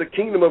inherit the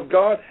kingdom of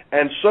God.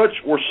 And such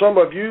were some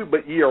of you,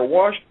 but ye are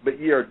washed, but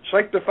ye are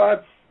sanctified,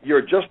 ye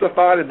are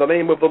justified in the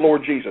name of the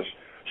Lord Jesus.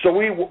 So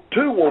we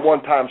too were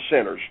one time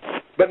sinners,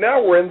 but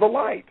now we're in the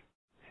light.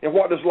 And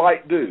what does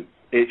light do?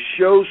 It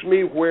shows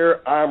me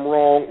where I'm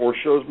wrong or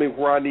shows me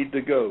where I need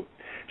to go.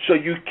 So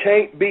you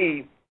can't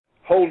be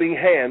holding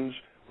hands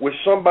with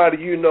somebody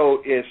you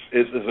know is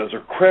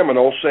a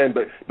criminal saying,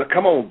 but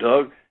come on,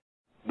 Doug,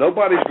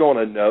 nobody's going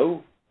to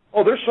know.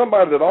 Oh, there's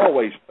somebody that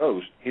always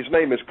knows. His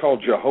name is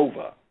called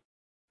Jehovah.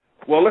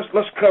 Well,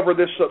 let's cover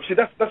this up. See,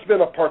 that's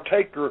been a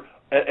partaker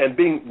and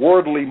being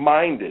worldly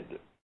minded.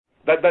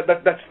 That's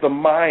the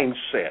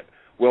mindset.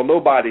 Well,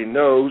 nobody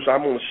knows.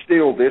 I'm going to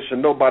steal this,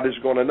 and nobody's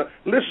going to know.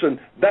 Listen,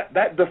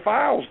 that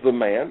defiles the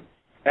man,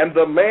 and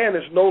the man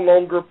is no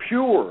longer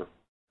pure.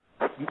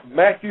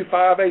 Matthew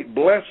 5:8,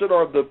 blessed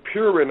are the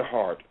pure in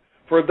heart,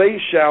 for they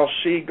shall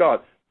see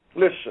God.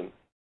 Listen,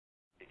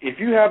 if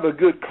you have a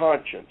good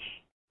conscience,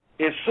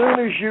 as soon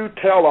as you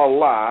tell a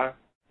lie,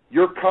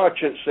 your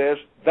conscience says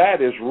that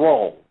is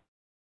wrong.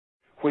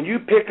 When you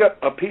pick up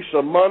a piece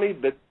of money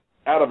that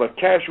out of a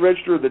cash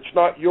register that's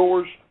not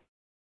yours,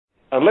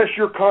 unless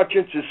your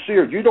conscience is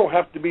seared, you don't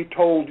have to be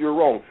told you're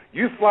wrong.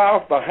 You fly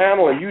off the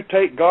handle and you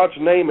take God's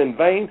name in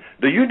vain,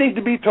 do you need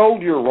to be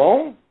told you're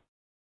wrong?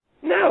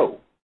 No.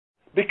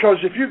 Because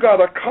if you got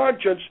a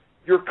conscience,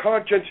 your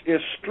conscience is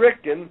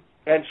stricken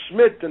and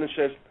smitten and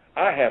says,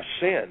 I have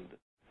sinned.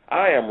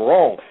 I am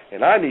wrong,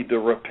 and I need to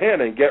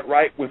repent and get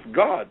right with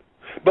God.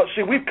 But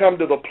see, we've come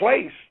to the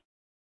place,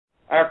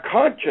 our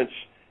conscience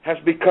has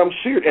become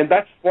seared, and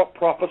that's what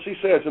prophecy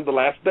says in the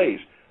last days.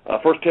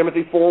 1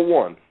 Timothy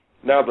 4:1.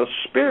 Now the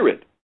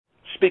Spirit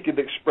speaketh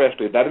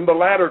expressly that in the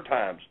latter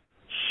times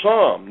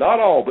some, not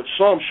all, but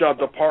some shall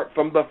depart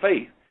from the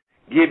faith,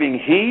 giving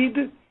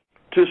heed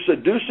to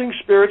seducing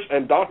spirits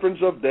and doctrines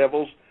of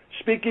devils,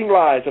 speaking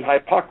lies and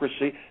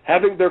hypocrisy,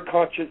 having their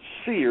conscience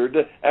seared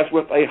as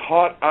with a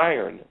hot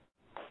iron.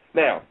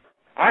 Now,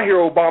 I hear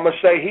Obama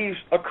say he's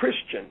a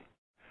Christian.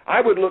 I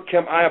would look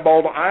him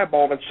eyeball to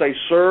eyeball and say,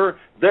 sir,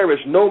 there is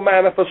no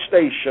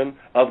manifestation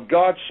of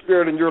God's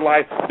Spirit in your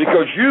life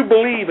because you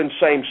believe in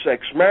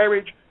same-sex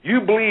marriage,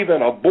 you believe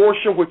in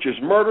abortion, which is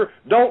murder.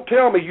 Don't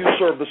tell me you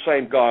serve the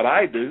same God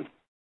I do.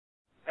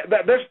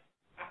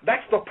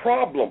 That's the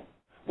problem.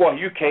 Well,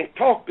 you can't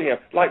talk to him,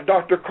 like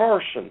Dr.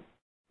 Carson.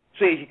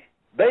 See,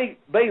 they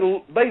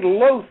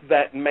loathe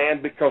that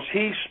man because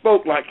he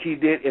spoke like he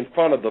did in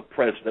front of the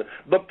president.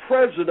 The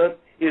president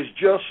is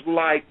just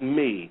like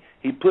me.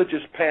 He puts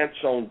his pants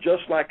on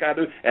just like I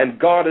do, and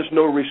God is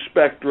no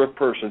respecter of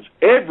persons.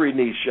 Every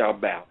knee shall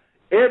bow,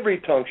 every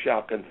tongue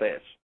shall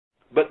confess.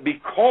 But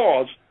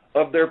because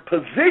of their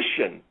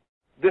position,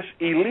 this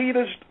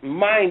elitist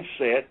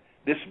mindset,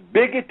 this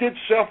bigoted,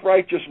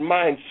 self-righteous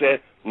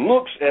mindset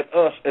looks at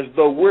us as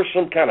though we're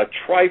some kind of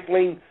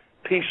trifling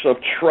piece of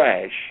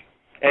trash.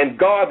 And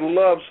God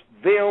loves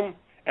them,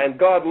 and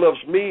God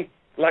loves me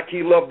like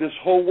he loved this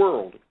whole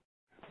world.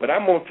 But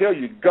I'm going to tell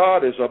you,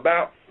 God is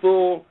about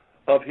full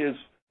of his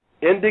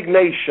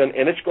indignation,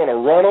 and it's going to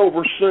run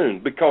over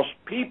soon because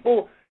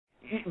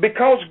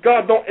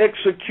God don't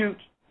execute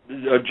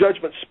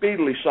judgment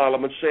speedily,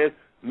 Solomon said,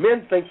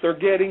 men think they're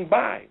getting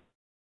by.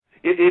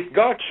 If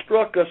God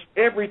struck us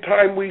every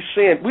time we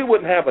sinned, we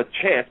wouldn't have a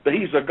chance, but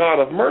he's a God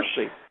of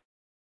mercy.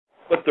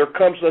 But there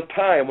comes a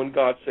time when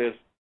God says,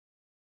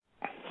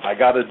 I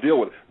got to deal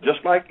with it.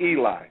 Just like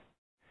Eli.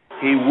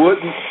 He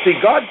wouldn't. See,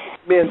 God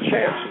gives men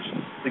chances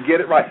to get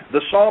it right.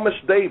 The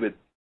psalmist David,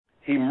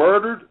 he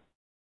murdered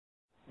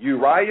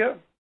Uriah.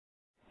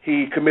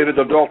 He committed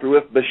adultery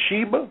with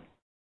Bathsheba.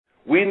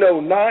 We know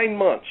 9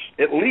 months,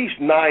 at least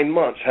 9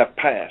 months have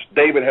passed.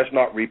 David has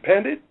not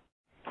repented.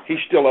 He's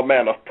still a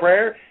man of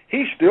prayer.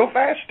 He's still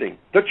fasting.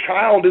 The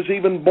child is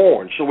even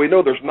born. So we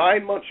know there's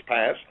 9 months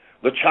past.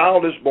 The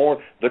child is born.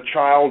 The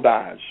child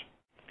dies.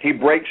 He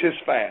breaks his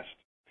fast.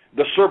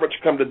 The servants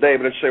come to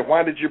David and say,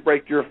 why did you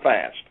break your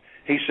fast?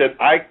 He said,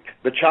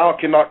 the child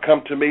cannot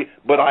come to me,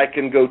 but I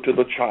can go to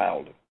the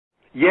child.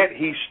 Yet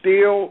he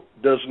still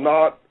does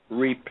not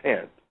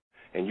repent.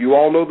 And you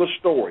all know the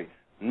story.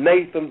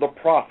 Nathan the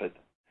prophet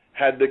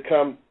had to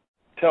come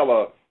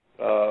tell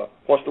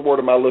what's the word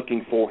am I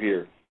looking for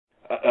here?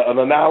 An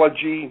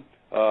analogy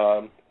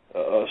about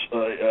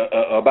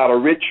a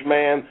rich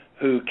man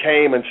who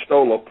came and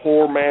stole a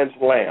poor man's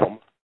lamb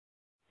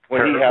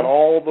when he had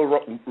all the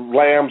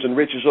lambs and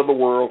riches of the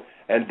world,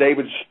 and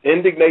David's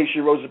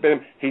indignation rose up in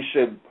him. He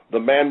said, the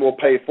man will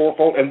pay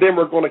fourfold, and then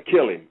we're going to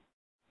kill him.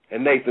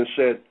 And Nathan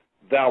said,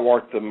 thou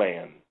art the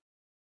man.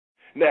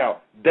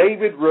 Now,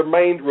 David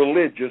remained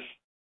religious,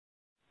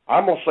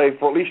 I'm going to say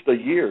for at least a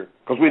year,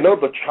 because we know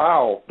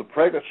the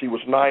pregnancy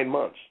was 9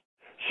 months.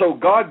 So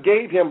God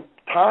gave him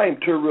time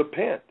to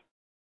repent.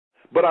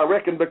 But I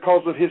reckon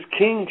because of his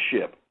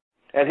kingship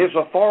and his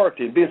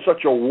authority and being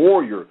such a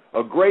warrior,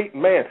 a great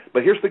man.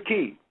 But here's the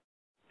key.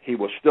 He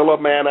was still a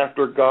man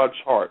after God's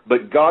heart.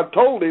 But God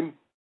told him,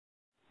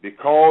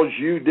 because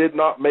you did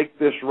not make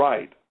this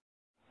right,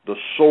 the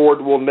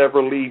sword will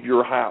never leave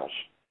your house.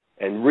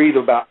 And read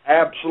about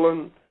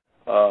Absalom,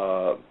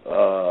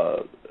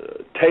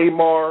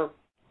 Tamar,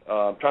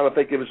 I'm trying to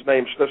think of his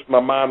name, it slips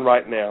my mind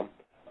right now,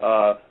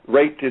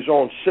 raped his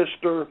own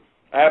sister.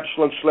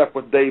 Absalom slept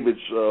with David's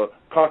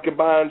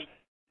concubines.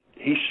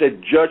 He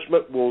said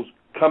judgment was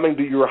coming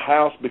to your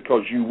house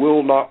because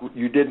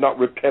you did not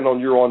repent on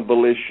your own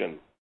volition.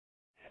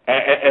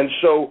 And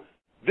so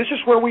this is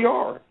where we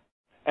are.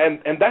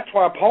 And that's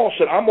why Paul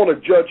said, I'm going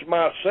to judge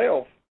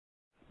myself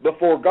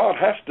before God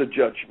has to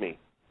judge me.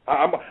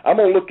 I'm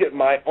going to look at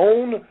my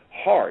own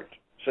heart.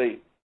 I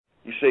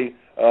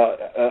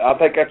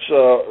think that's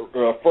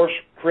 1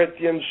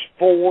 Corinthians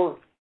 4.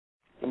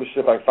 Let me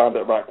see if I can find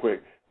that right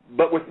quick.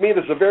 But with me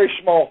there's a very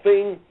small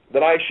thing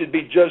that I should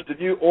be judged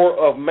of you or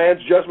of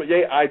man's judgment.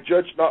 Yea, I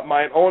judge not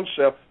mine own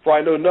self, for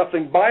I know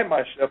nothing by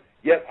myself,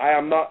 yet I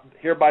am not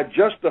hereby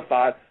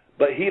justified,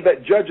 but he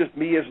that judgeth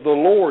me is the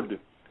Lord. In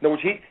other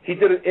words, he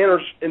did an inner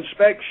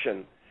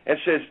inspection and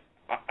says,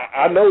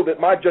 I know that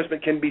my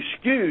judgment can be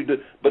skewed,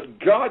 but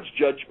God's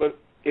judgment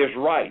is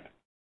right.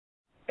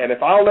 And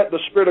if I'll let the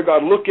Spirit of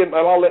God look in, and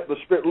I'll let the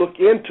Spirit look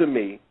into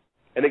me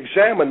and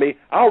examine me,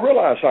 I'll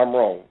realize I'm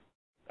wrong.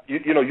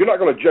 You're not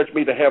going to judge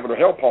me to heaven or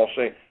hell, Paul's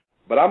saying,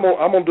 but I'm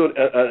going to do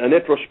an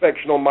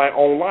introspection on my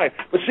own life.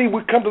 But see,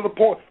 we come to the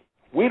point,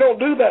 we don't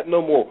do that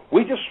no more.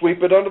 We just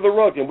sweep it under the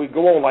rug and we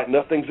go on like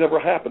nothing's ever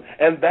happened.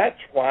 And that's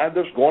why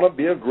there's going to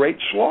be a great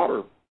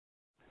slaughter,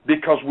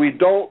 because we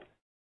don't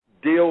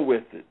deal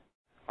with it.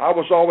 I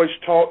was always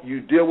taught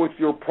you deal with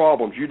your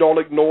problems. You don't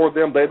ignore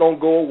them. They don't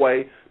go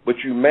away. But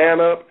you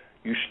man up,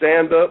 you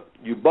stand up,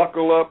 you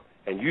buckle up,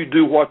 and you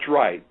do what's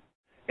right.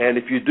 And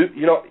if you do,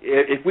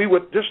 if we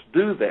would just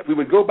do that, we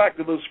would go back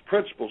to those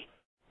principles.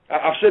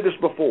 I've said this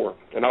before,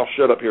 and I'll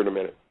shut up here in a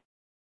minute.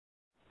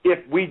 if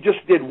we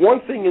just did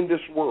one thing in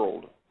this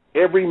world,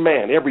 every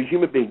man, every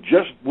human being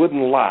just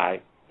wouldn't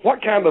lie,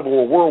 what kind of a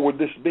world would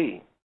this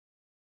be?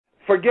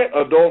 Forget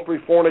adultery,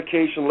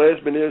 fornication,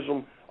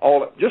 lesbianism,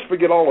 all that. Just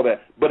forget all of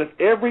that. But if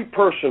every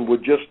person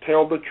would just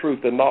tell the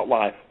truth and not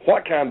lie,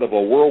 what kind of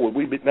a world would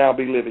we now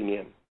be living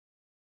in?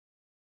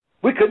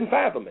 We couldn't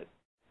fathom it.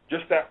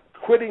 Just that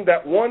quitting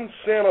that one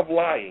sin of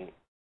lying,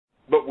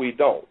 but we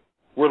don't.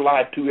 We're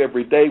lied to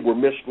every day. We're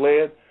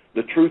misled.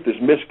 The truth is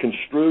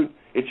misconstrued.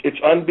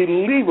 It's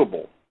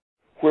unbelievable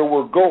where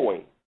we're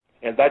going,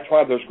 and that's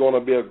why there's going to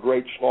be a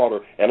great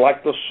slaughter. And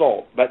like the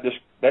salt, that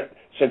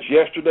since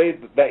yesterday,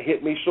 that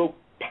hit me so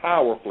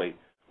powerfully.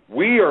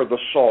 We are the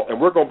salt,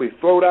 and we're going to be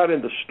thrown out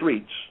in the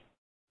streets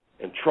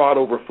and trod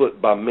overfoot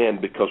by men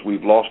because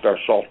we've lost our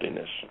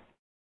saltiness.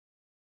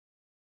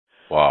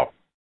 Wow.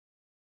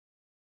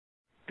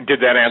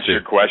 Did that answer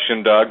your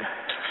question, Doug?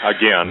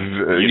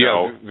 Again,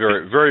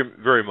 very, very,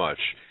 very much.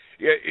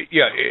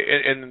 Yeah,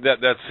 and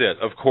that's it.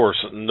 Of course,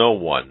 no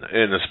one,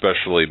 and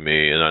especially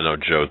me, and I know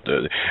Joe,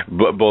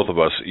 both of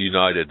us,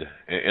 united,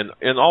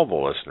 and all the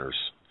listeners,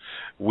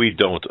 we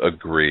don't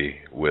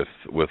agree with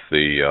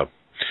the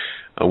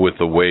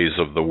ways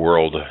of the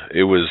world.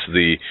 It was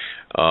the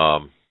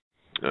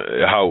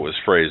how it was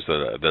phrased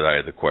that I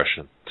had the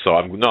question. So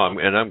I'm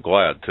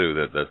glad too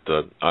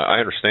that I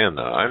understand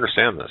that. I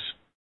understand this.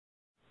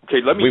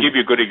 Okay, let me give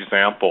you a good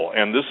example,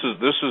 and this is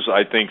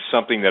I think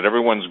something that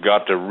everyone's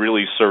got to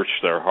really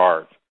search their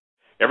heart.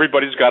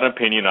 Everybody's got an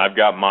opinion. I've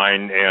got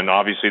mine, and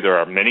obviously there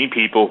are many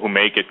people who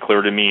make it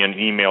clear to me in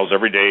emails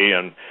every day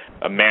and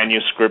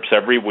manuscripts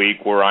every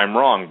week where I'm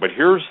wrong. But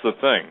here's the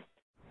thing.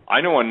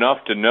 I know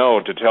enough to know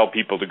to tell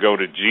people to go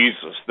to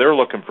Jesus. They're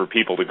looking for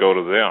people to go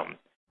to them.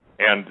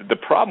 And the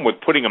problem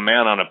with putting a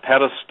man on a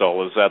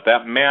pedestal is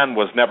that man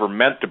was never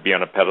meant to be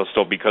on a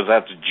pedestal because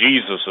that's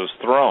Jesus'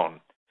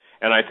 throne.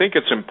 And I think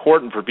it's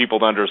important for people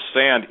to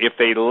understand if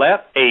they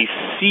let a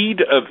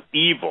seed of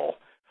evil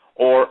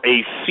or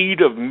a seed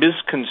of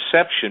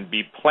misconception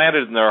be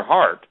planted in their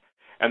heart,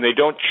 and they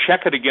don't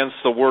check it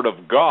against the Word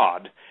of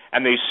God,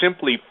 and they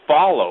simply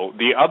follow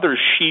the other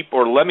sheep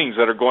or lemmings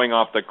that are going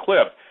off the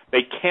cliff,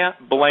 they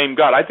can't blame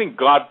God. I think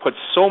God puts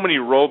so many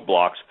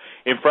roadblocks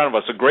in front of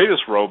us. The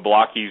greatest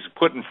roadblock He's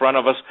put in front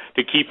of us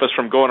to keep us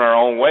from going our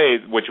own way,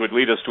 which would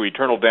lead us to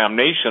eternal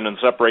damnation and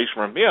separation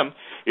from Him,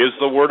 is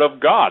the Word of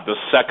God. The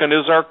second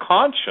is our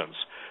conscience.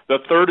 The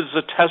third is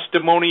the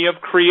testimony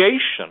of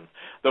creation.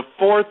 The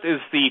fourth is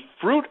the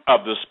fruit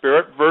of the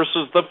Spirit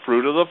versus the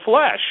fruit of the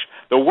flesh,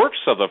 the works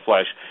of the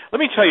flesh. Let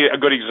me tell you a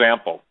good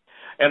example.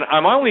 And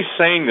I'm only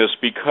saying this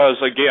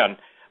because, again,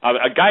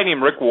 a guy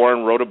named Rick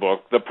Warren wrote a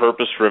book, The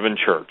Purpose-Driven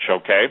Church,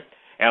 okay?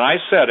 And I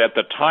said at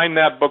the time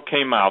that book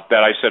came out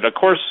that I said, of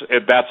course,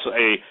 that's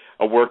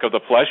a work of the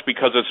flesh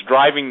because it's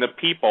driving the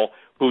people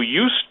who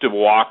used to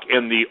walk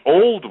in the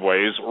old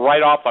ways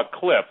right off a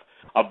cliff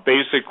of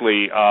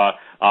basically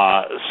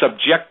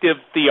subjective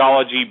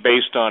theology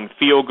based on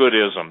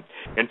feel-goodism.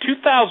 In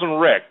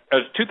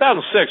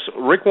 2006,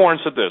 Rick Warren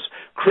said this: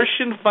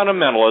 Christian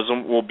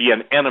fundamentalism will be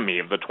an enemy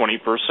of the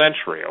 21st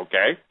century,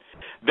 okay?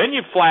 Then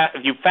you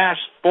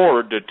fast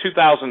forward to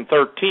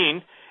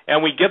 2013,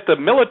 and we get the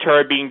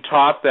military being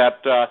taught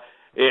that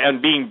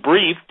and being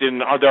briefed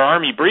in their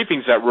army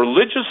briefings that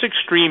religious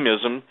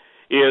extremism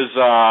is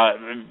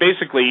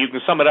basically, you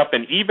can sum it up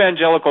in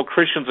evangelical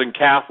Christians and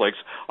Catholics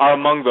are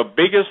among the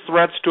biggest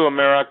threats to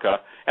America.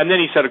 And then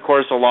he said, of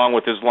course, along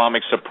with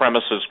Islamic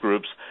supremacist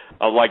groups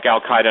like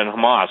Al-Qaeda and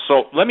Hamas.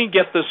 So let me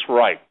get this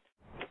right.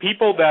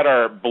 People that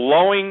are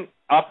blowing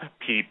up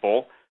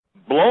people,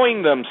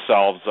 blowing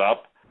themselves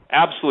up,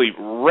 absolutely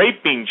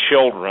raping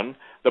children.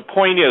 The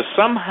point is,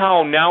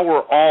 somehow now we're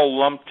all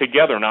lumped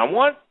together. Now, I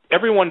want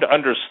everyone to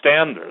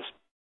understand this.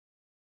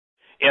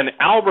 In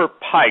Albert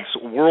Pike's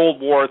World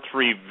War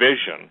III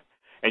vision,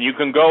 and you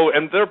can go,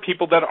 and there are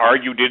people that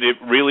argue,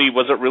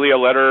 was it really a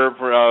letter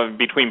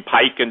between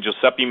Pike and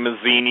Giuseppe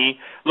Mazzini?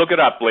 Look it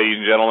up, ladies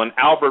and gentlemen.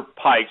 Albert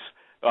Pike's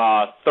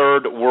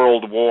Third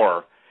World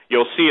War.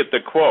 You'll see it, the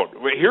quote.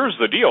 Here's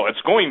the deal.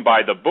 It's going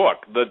by the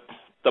book.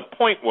 The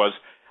point was,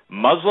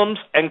 Muslims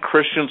and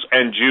Christians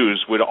and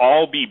Jews would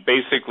all be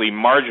basically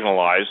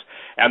marginalized,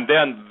 and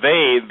then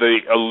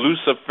the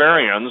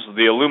Luciferians,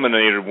 the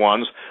illuminated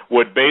ones,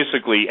 would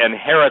basically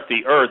inherit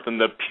the earth, and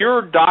the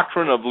pure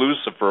doctrine of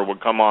Lucifer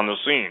would come on the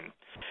scene.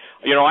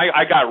 You know,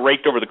 I got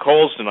raked over the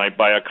coals tonight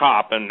by a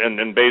cop and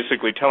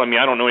basically telling me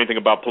I don't know anything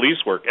about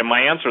police work, and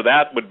my answer to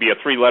that would be a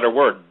three-letter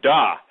word,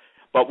 duh.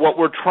 But what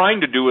we're trying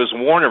to do is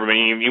warn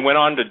everybody. He went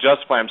on to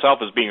justify himself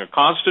as being a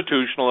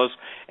constitutionalist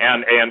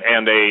and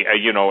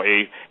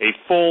a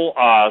full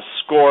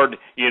scored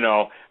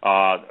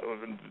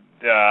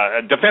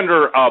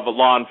defender of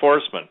law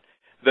enforcement.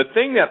 The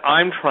thing that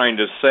I'm trying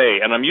to say,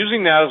 and I'm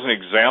using that as an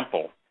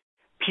example,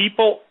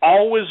 people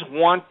always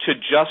want to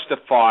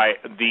justify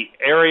the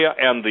area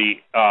and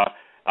the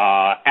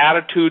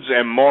attitudes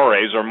and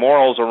mores or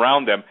morals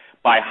around them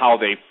by how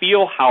they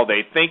feel, how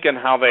they think, and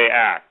how they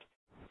act.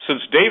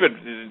 Since David,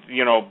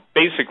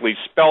 basically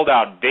spelled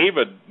out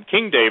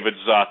King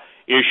David's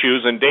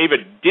issues, and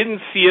David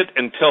didn't see it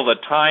until the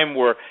time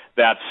where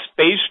that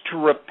space to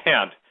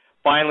repent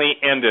finally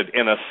ended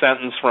in a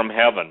sentence from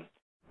heaven.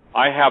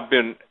 I have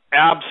been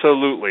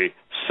absolutely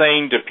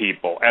saying to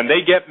people, and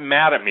they get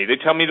mad at me. They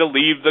tell me to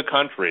leave the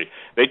country.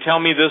 They tell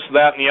me this,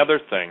 that, and the other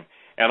thing.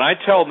 And I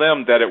tell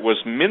them that it was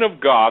men of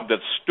God that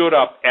stood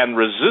up and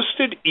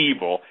resisted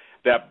evil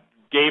that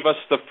gave us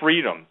the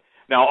freedom.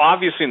 Now,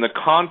 obviously, in the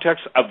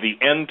context of the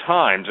end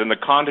times, in the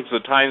context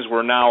of the times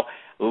we're now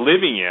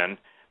living in,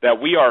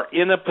 that we are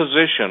in a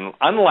position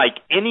unlike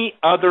any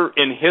other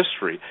in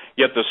history.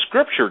 Yet the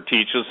Scripture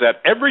teaches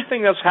that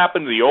everything that's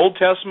happened in the Old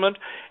Testament,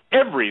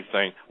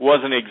 everything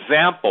was an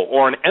example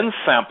or an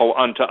ensample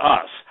unto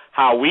us,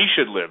 how we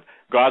should live.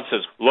 God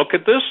says, look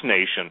at this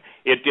nation.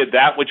 It did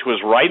that which was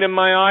right in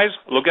my eyes.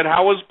 Look at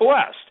how it was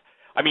blessed.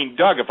 I mean,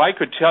 Doug, if I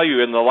could tell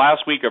you in the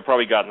last week I've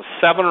probably gotten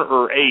 7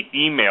 or 8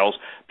 emails,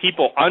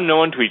 people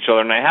unknown to each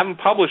other, and I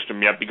haven't published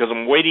them yet because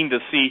I'm waiting to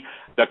see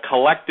the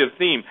collective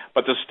theme,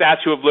 but the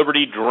Statue of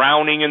Liberty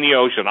drowning in the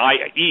ocean.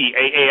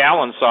 A.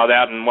 Allen saw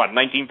that in,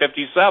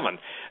 1957.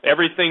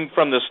 Everything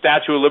from the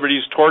Statue of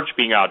Liberty's torch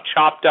being out,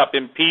 chopped up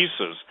in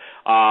pieces,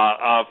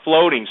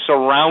 floating,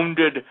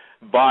 surrounded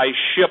by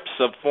ships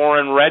of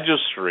foreign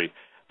registry.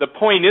 The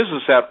point is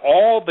that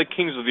all the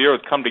kings of the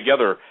earth come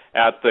together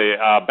at the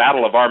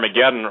Battle of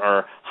Armageddon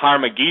or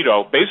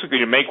Harmageddo, basically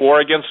to make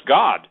war against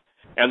God.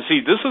 And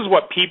see, this is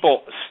what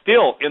people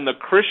still in the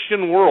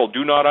Christian world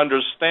do not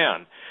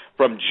understand.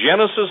 From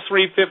Genesis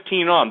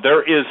 3:15 on,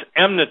 there is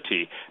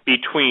enmity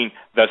between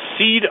the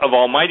seed of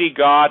Almighty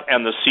God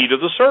and the seed of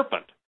the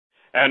serpent.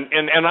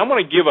 And I want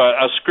to give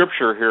a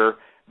scripture here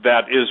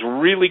that is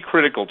really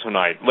critical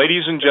tonight.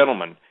 Ladies and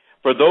gentlemen,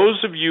 for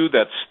those of you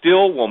that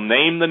still will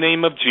name the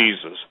name of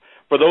Jesus,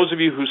 for those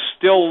of you who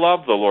still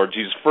love the Lord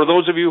Jesus, for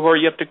those of you who are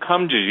yet to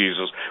come to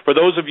Jesus, for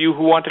those of you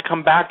who want to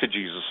come back to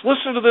Jesus,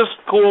 listen to this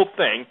cool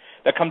thing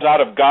that comes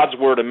out of God's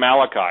Word in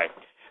Malachi.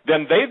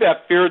 Then they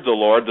that feared the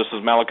Lord, this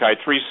is Malachi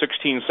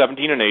 3:16,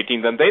 17, and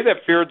 18, then they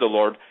that feared the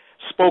Lord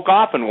spoke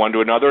often one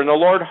to another, and the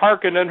Lord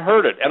hearkened and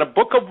heard it. And a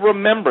book of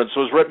remembrance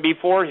was written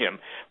before him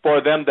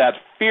for them that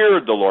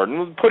feared the Lord,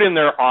 and put in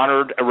there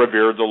honored and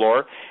revered the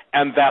Lord,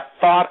 and that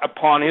thought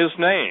upon his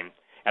name.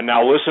 And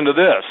now listen to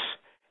this.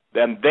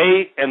 Then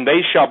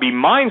they shall be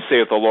mine,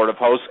 saith the Lord of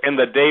hosts, in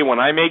the day when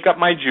I make up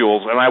my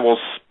jewels, and I will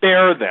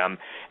spare them,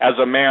 as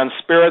a man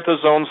spareth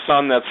his own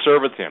son that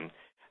serveth him.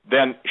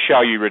 Then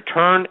shall ye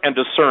return and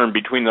discern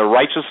between the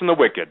righteous and the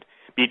wicked,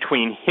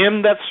 between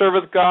him that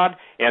serveth God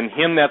and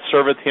him that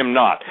serveth him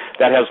not.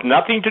 That has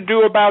nothing to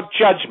do about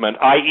judgment,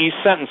 i.e.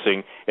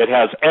 sentencing. It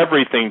has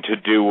everything to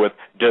do with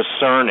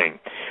discerning.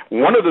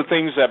 One of the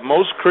things that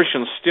most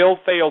Christians still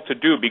fail to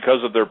do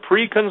because of their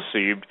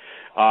preconceived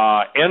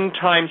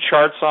end-time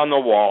charts on the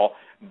wall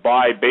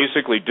by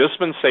basically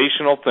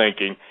dispensational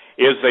thinking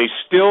is they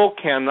still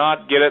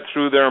cannot get it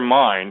through their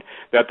mind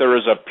that there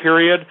is a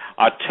period,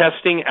 a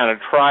testing and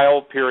a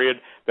trial period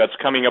that's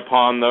coming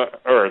upon the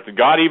earth.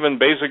 God even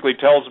basically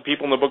tells the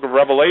people in the book of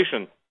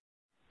Revelation,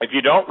 if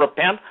you don't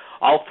repent,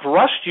 I'll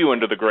thrust you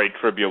into the great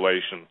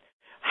tribulation.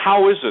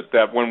 How is it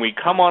that when we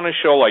come on a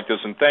show like this,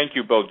 and thank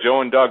you both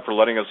Joe and Doug for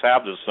letting us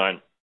have this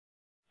time,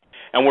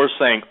 and we're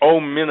saying, oh,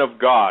 men of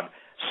God,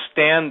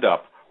 stand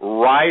up,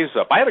 rise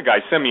up. I had a guy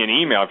send me an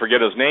email, I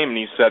forget his name, and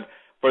he said,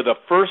 for the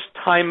first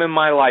time in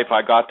my life,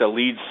 I got to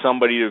lead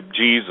somebody to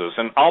Jesus.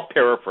 And I'll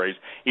paraphrase.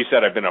 He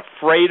said, I've been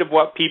afraid of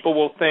what people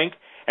will think.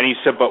 And he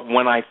said, but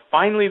when I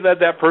finally led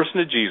that person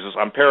to Jesus,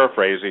 I'm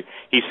paraphrasing,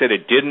 he said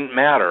it didn't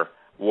matter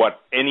what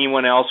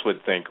anyone else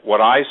would think.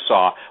 What I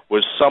saw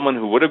was someone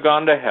who would have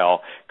gone to hell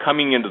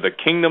coming into the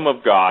kingdom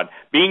of God,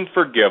 being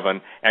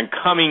forgiven, and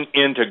coming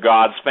into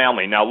God's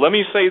family. Now, let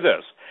me say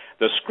this.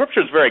 The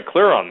Scripture is very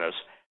clear on this.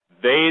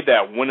 They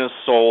that winneth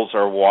souls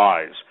are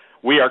wise.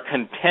 We are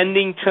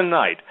contending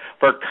tonight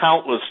for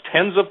countless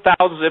tens of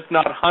thousands, if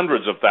not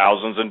hundreds of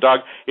thousands. And,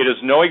 Doug, it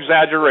is no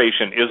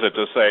exaggeration, is it,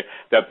 to say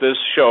that this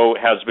show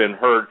has been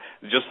heard,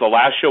 just the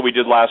last show we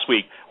did last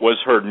week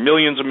was heard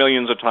millions and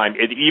millions of times.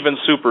 It even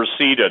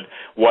superseded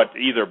what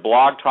either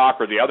Blog Talk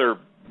or the other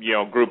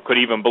group could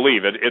even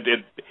believe.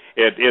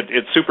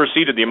 It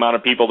superseded the amount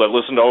of people that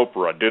listened to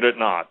Oprah, did it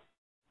not?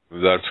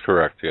 That's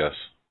correct, yes.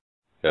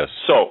 Yes.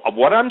 So,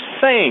 what I'm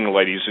saying,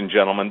 ladies and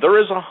gentlemen,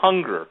 there is a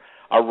hunger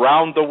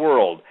around the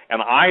world,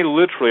 and I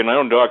literally, and I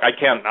don't know,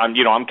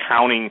 I'm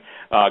counting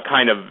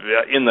kind of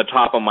in the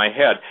top of my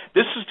head.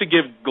 This is to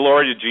give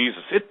glory to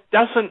Jesus. It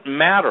doesn't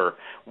matter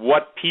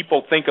what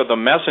people think of the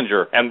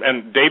messenger.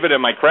 And David,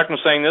 am I correct in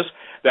saying this?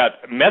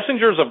 That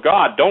messengers of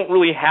God don't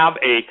really have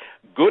a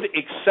good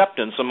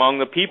acceptance among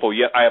the people.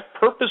 Yet I have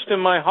purposed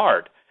in my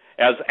heart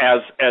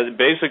as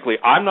basically,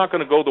 I'm not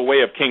going to go the way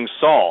of King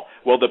Saul.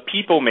 Well, the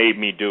people made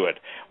me do it.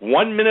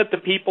 1 minute the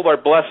people are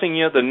blessing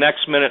you, the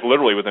next minute,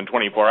 literally within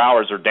 24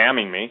 hours, are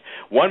damning me.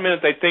 1 minute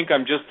they think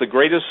I'm just the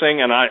greatest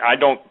thing, and I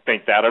don't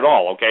think that at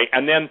all, okay?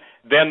 And then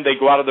they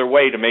go out of their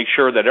way to make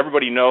sure that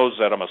everybody knows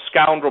that I'm a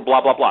scoundrel,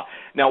 blah, blah, blah.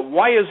 Now,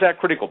 why is that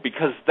critical?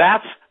 Because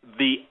that's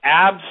the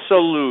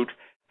absolute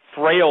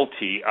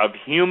frailty of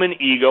human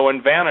ego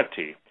and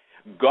vanity.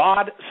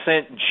 God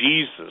sent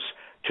Jesus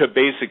to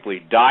basically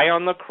die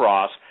on the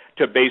cross,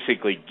 to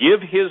basically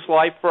give his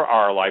life for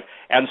our life,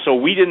 and so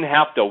we didn't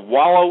have to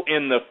wallow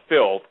in the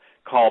filth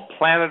called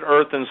planet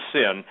Earth and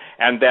sin,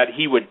 and that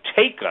he would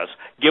take us,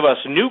 give us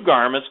new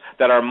garments,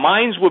 that our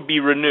minds would be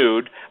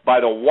renewed by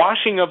the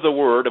washing of the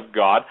Word of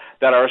God,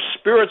 that our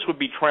spirits would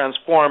be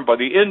transformed by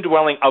the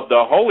indwelling of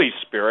the Holy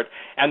Spirit,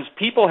 and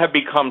people have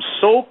become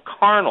so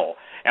carnal.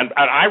 And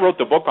I wrote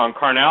the book on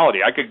carnality.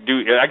 I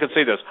could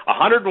say this,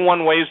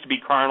 101 ways to be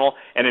carnal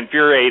and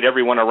infuriate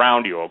everyone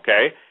around you,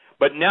 okay?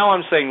 But now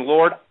I'm saying,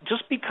 Lord,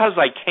 just because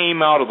I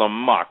came out of the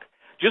muck,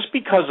 just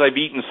because I've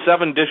eaten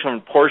 7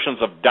 different portions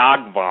of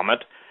dog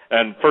vomit,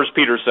 and 1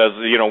 Peter says,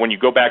 when you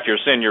go back to your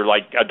sin, you're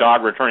like a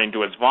dog returning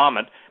to its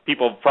vomit.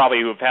 People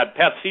probably who have had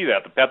pets see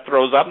that. The pet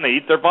throws up and they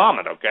eat their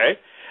vomit, okay?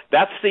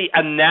 That's the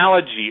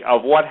analogy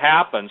of what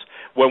happens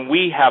when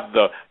we have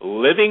the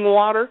living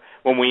water,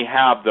 when we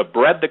have the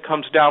bread that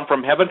comes down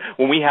from heaven,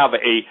 when we have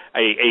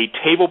a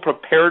table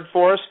prepared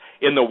for us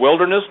in the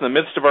wilderness, in the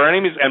midst of our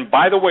enemies. And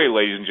by the way,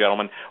 ladies and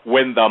gentlemen,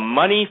 when the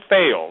money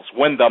fails,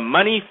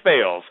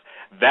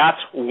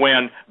 that's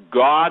when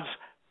God's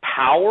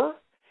power,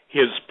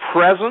 his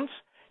presence,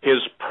 his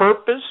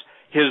purpose,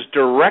 his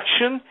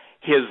direction,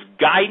 his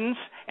guidance,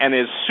 and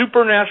his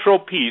supernatural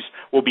peace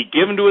will be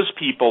given to his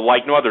people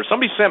like no other.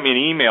 Somebody sent me an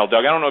email,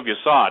 Doug. I don't know if you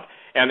saw it,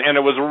 and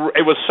it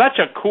was such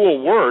a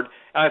cool word,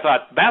 and I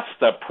thought, that's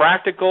the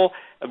practical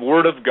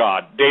word of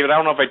God. David, I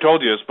don't know if I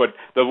told you this, but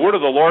the word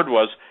of the Lord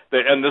was,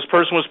 and this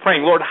person was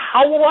praying, Lord,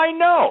 how will I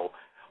know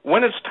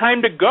when it's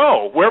time to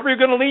go, wherever you're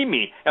going to lead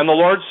me? And the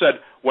Lord said,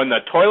 when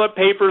the toilet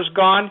paper's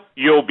gone,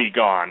 you'll be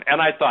gone.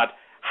 And I thought,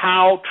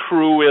 how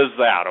true is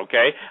that,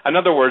 okay? In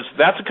other words,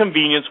 that's a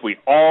convenience we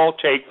all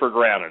take for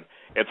granted.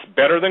 It's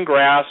better than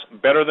grass,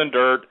 better than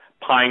dirt,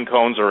 pine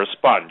cones, or a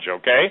sponge,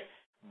 okay?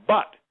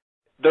 But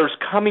there's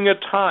coming a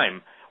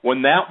time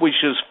when that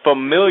which is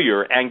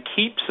familiar and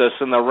keeps us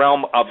in the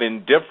realm of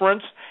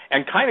indifference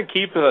and kind of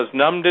keeps us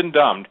numbed and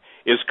dumbed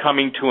is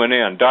coming to an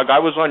end. Doug, I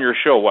was on your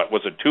show, what,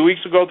 was it 2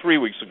 weeks ago, 3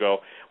 weeks ago,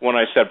 when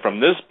I said from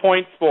this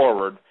point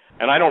forward,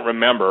 and I don't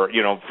remember,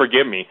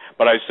 forgive me,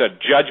 but I said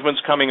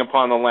judgment's coming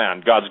upon the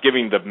land. God's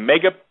giving the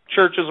mega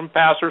churches and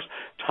pastors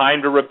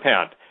time to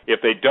repent. If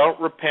they don't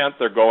repent,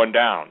 they're going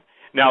down.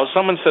 Now,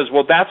 someone says,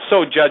 well, that's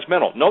so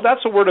judgmental. No,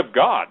 that's the word of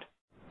God.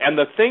 And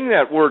the thing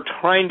that we're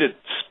trying to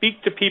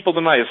speak to people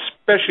tonight,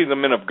 especially the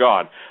men of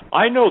God,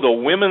 I know the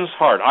women's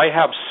heart. I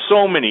have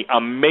so many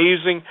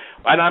amazing,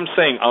 and I'm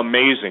saying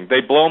amazing, they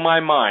blow my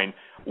mind,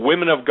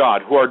 women of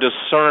God who are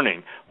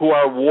discerning, who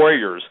are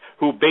warriors,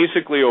 who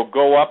basically will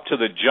go up to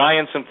the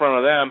giants in front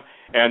of them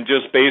and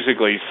just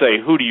basically say,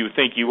 who do you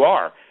think you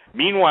are?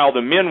 Meanwhile,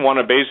 the men want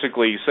to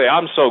basically say,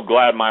 I'm so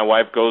glad my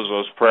wife goes to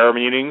those prayer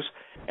meetings.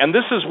 And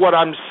this is what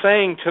I'm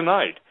saying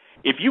tonight.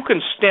 If you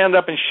can stand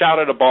up and shout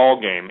at a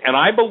ball game, and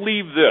I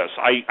believe this,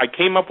 I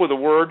came up with a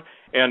word,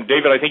 and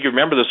David, I think you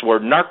remember this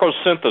word,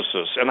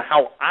 narcosynthesis, and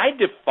how I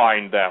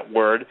define that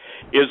word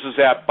is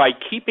that by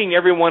keeping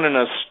everyone in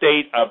a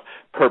state of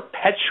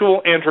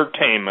perpetual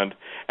entertainment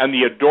and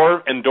the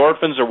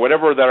endorphins or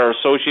whatever that are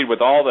associated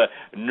with all the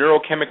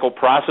neurochemical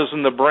process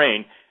in the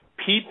brain,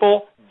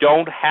 people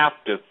don't have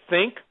to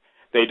think,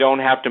 they don't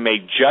have to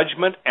make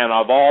judgment, and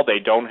of all, they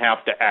don't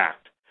have to act.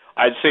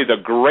 I'd say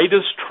the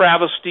greatest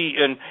travesty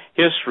in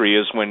history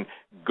is when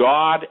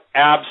God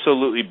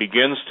absolutely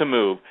begins to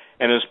move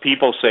and his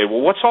people say,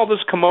 well, what's all this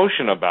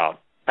commotion about,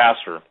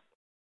 Pastor?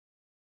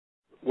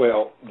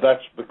 Well,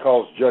 that's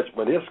because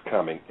judgment is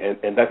coming,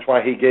 and that's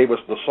why he gave us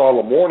the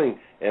solemn warning,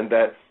 and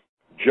that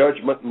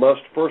judgment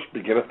must first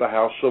begin at the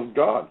house of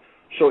God.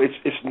 So it's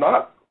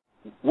not,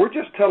 we're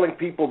just telling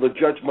people the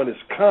judgment is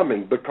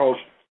coming because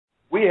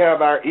we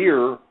have our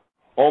ear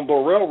on the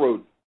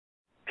railroad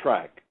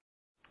track.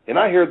 And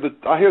I hear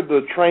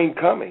the train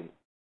coming.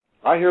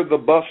 I hear the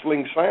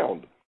bustling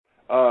sound.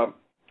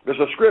 There's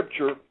a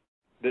scripture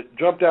that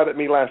jumped out at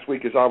me last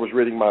week as I was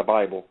reading my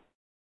Bible.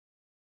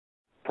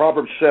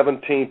 Proverbs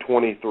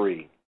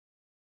 17:23.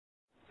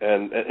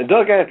 And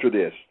Doug, answer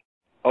this.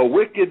 A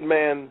wicked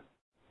man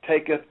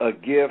taketh a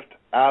gift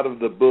out of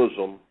the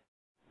bosom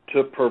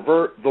to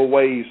pervert the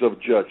ways of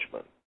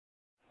judgment.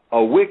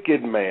 A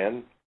wicked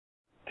man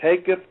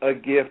taketh a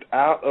gift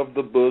out of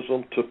the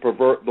bosom to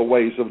pervert the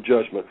ways of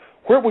judgment.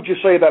 Where would you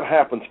say that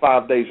happens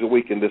 5 days a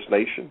week in this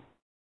nation?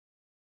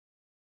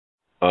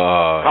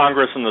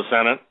 Congress and the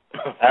Senate.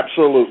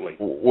 Absolutely.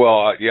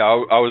 Well, yeah,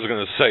 I was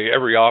going to say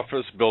every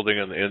office building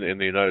in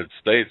the United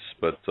States,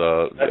 but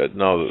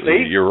no,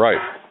 see? You're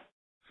right.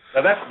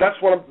 Now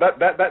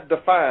that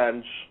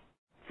defines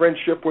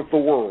friendship with the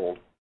world.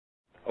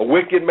 A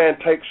wicked man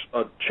takes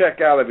a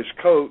check out of his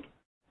coat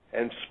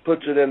and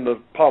puts it in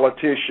the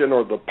politician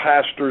or the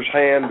pastor's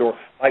hand, or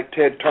like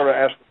Ted Turner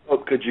asked,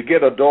 could you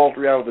get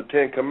adultery out of the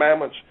Ten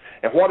Commandments?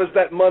 And what does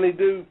that money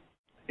do?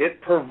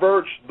 It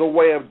perverts the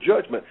way of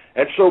judgment.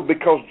 And so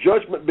because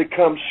judgment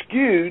becomes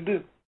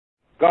skewed,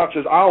 God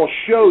says, I'll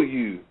show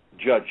you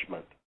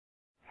judgment.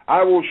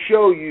 I will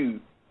show you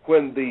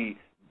when the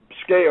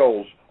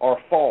scales are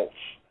false.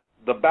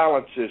 the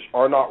balances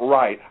are not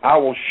right. I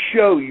will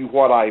show you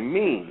what I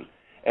mean.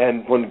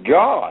 And when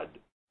God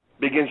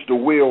begins to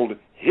wield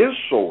his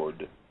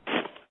sword,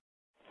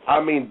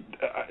 I mean,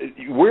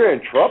 we're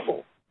in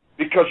trouble.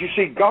 Because you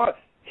see, God,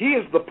 he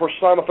is the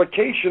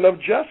personification of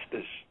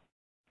justice.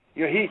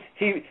 You know, he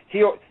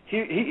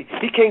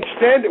can't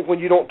stand it when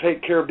you don't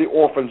take care of the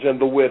orphans and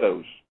the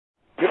widows.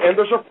 And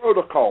there's a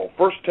protocol.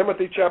 1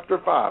 Timothy chapter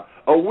 5.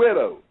 A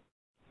widow,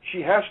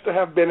 she has to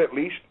have been at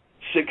least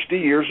 60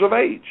 years of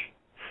age.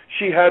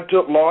 She had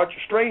to lodge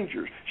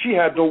strangers. She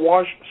had to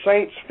wash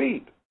saints'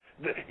 feet.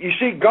 You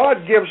see,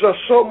 God gives us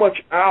so much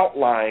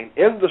outline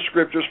in the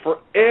Scriptures for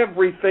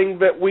everything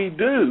that we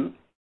do,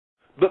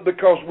 but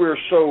because we're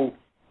so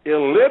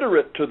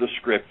illiterate to the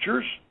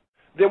Scriptures,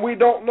 then we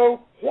don't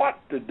know what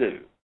to do.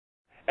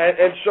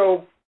 And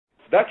so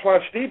that's why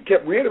Steve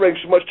kept reiterating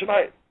so much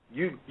tonight.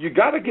 You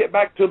got to get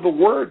back to the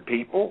Word,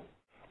 people.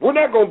 We're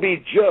not going to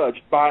be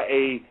judged by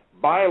a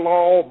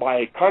bylaw, by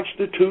a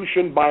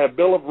constitution, by a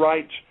Bill of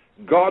Rights.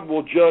 God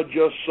will judge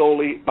us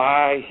solely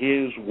by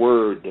His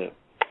Word.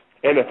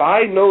 And if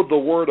I know the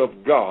Word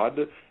of God,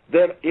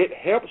 then it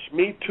helps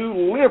me to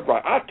live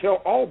right. I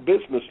tell all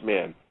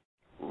businessmen,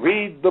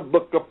 read the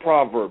book of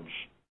Proverbs.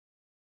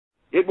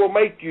 It will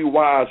make you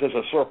wise as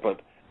a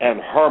serpent and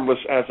harmless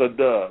as a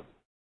dove.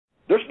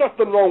 There's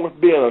nothing wrong with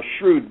being a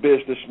shrewd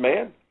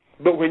businessman,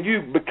 but when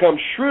you become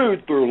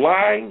shrewd through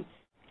lying,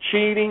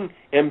 cheating,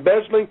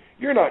 embezzling,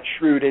 you're not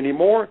shrewd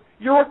anymore.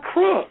 You're a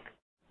crook.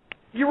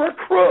 You're a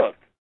crook.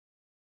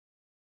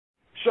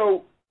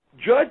 So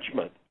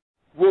judgment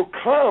will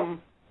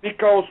come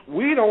because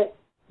we don't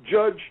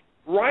judge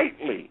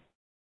rightly.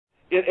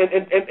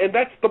 And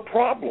that's the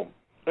problem.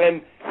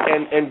 And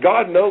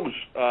God knows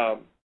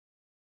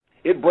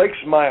it breaks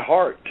my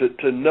heart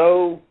to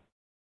know.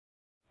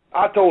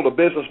 I told a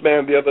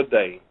businessman the other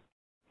day,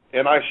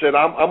 and I said,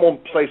 I'm going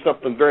to say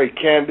something very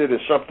candid and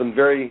something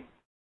very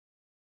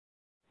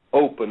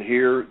open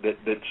here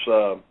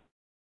that's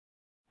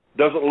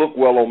doesn't look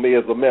well on me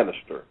as a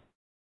minister.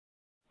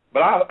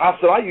 But I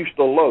said I used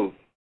to loathe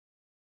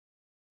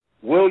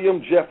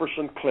William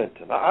Jefferson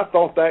Clinton. I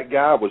thought that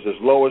guy was as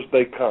low as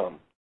they come.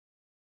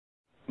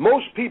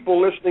 Most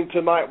people listening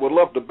tonight would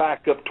love to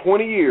back up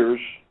 20 years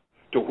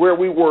to where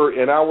we were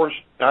in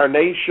our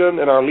nation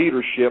and our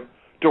leadership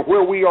to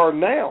where we are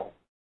now.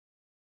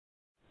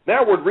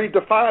 Now we're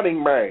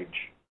redefining marriage.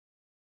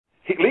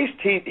 At least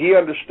he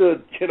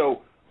understood,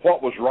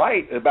 what was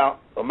right about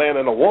a man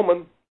and a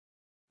woman.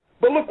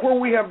 But look where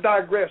we have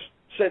digressed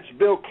since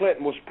Bill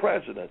Clinton was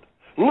president.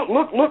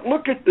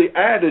 Look at the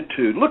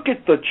attitude. Look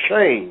at the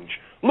change.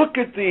 Look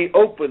at the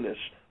openness.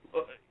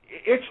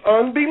 It's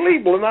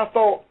unbelievable. And I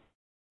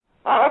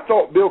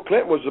thought Bill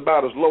Clinton was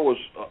about as low as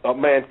a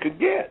man could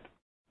get.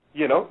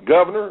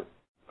 Governor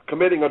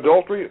committing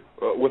adultery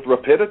with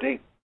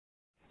rapidity.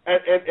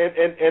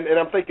 And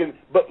I'm thinking,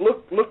 but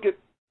look at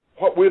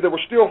there were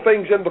still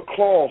things in the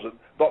closet.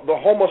 The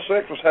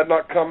homosexuals had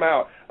not come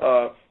out.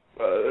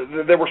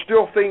 There were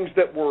still things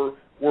that were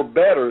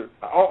better.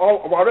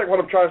 I think what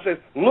I'm trying to say is,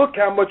 look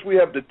how much we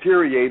have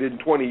deteriorated in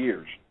 20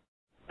 years.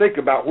 Think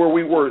about where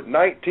we were in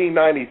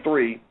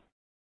 1993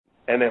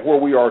 and then where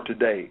we are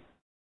today.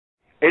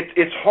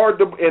 It's hard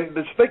to, and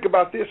just think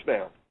about this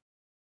now.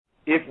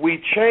 If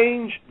we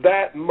change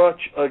that much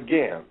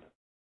again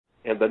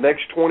in the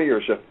next 20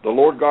 years, if the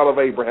Lord God of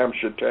Abraham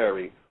should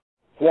tarry,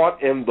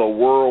 what in the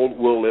world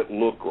will it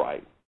look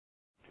like?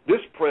 This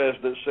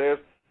president says,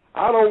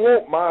 I don't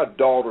want my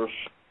daughter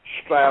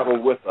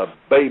straddled with a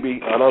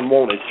baby, an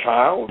unwanted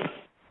child.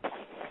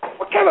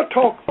 What kind of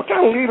talk, what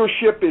kind of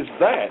leadership is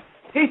that?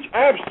 Teach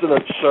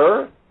abstinence,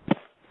 sir.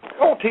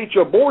 Don't teach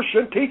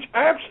abortion, teach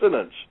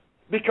abstinence.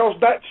 Because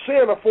that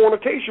sin of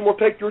fornication will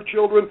take your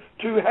children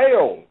to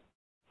hell.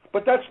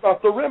 But that's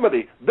not the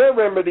remedy. Their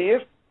remedy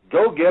is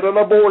go get an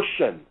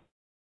abortion.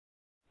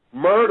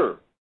 Murder.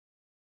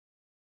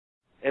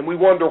 And we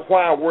wonder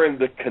why we're in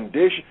the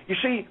condition. You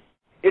see,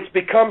 it's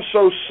become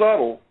so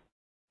subtle.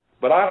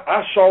 But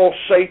I saw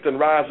Satan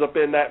rise up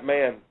in that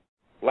man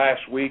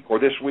last week or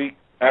this week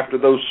after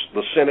the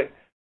Senate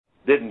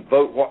didn't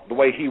vote the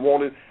way he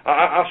wanted.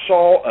 I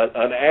saw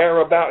an air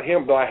about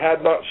him that I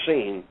had not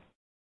seen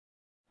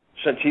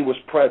since he was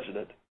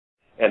president.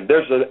 And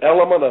there's an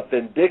element of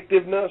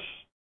vindictiveness,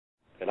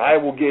 and I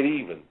will get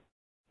even.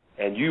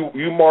 And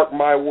you mark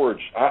my words,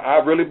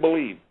 I really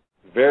believe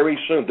very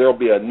soon there'll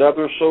be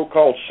another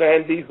so-called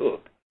Sandy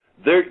Hook.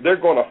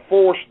 They're going to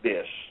force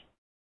this.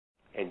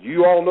 And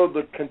you all know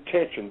the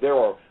contention. There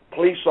are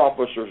police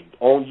officers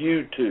on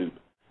YouTube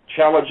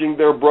challenging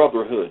their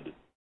brotherhood.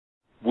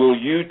 Will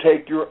you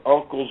take your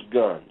uncle's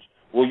guns?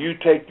 Will you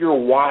take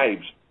your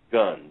wife's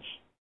guns?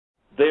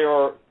 There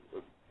are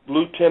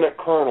lieutenant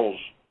colonels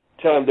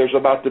telling there's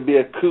about to be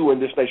a coup in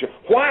this nation.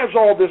 Why is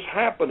all this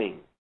happening?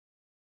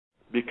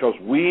 Because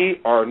we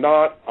are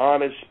not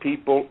honest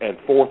people and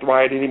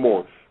forthright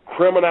anymore.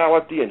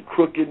 Criminality and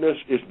crookedness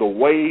is the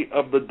way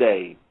of the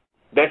day.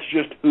 That's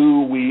just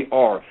who we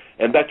are.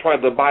 And that's why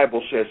the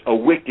Bible says a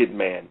wicked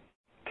man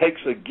takes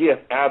a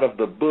gift out of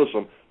the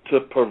bosom to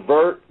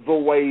pervert the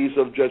ways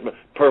of judgment.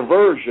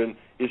 Perversion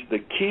is the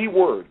key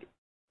word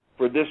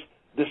for this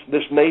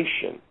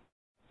nation.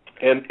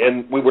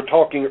 And we were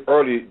talking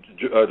earlier,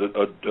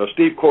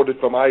 Steve quoted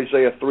from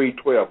Isaiah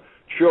 3:12,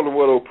 children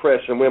would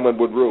oppress and women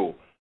would rule.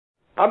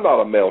 I'm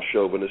not a male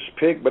chauvinist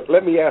pig, but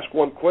let me ask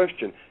one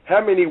question.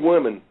 How many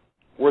women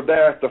were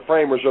there at the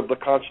framers of the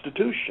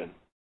Constitution?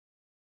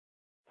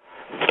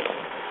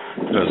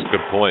 That's a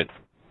good point.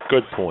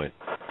 Good point.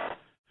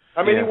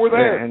 How many were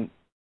there? And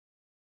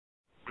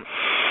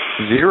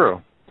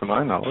zero, to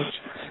my knowledge.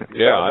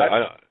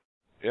 Yeah,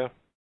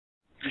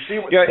 You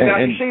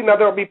see, now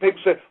there'll be people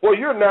say, well,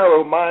 you're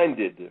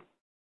narrow-minded.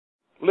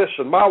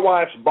 Listen, my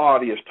wife's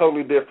body is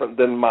totally different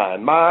than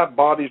mine. My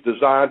body's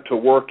designed to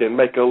work and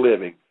make a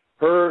living.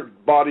 Her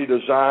body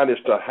design is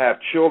to have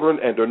children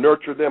and to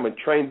nurture them and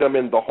train them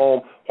in the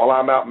home while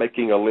I'm out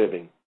making a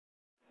living.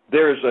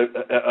 There's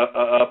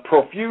a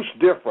profuse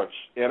difference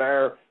in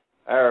our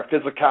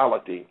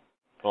physicality.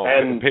 Oh,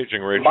 and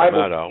paging Rachel the Bible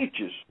Maddow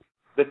teaches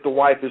that the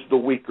wife is the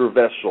weaker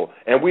vessel,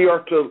 and we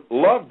are to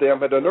love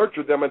them and to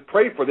nurture them and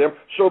pray for them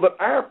so that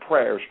our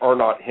prayers are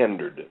not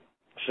hindered.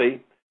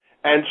 See?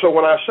 And so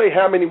when I say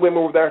how many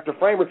women were there at the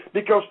framer,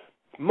 because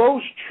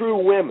most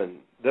true women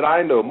that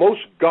I know,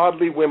 most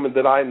godly women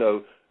that I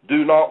know,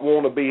 do not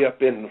want to be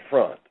up in the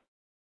front.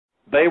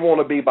 They want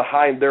to be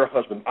behind their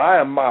husband. I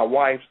am my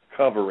wife's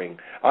covering.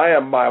 I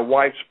am my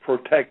wife's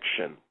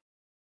protection.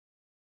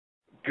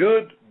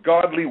 Good,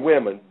 godly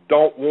women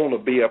don't want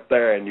to be up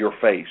there in your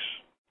face.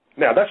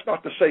 Now, that's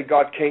not to say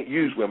God can't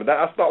use women.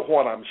 That's not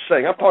what I'm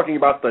saying. I'm talking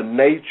about the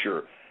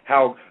nature.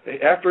 How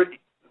after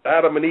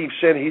Adam and Eve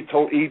sinned, he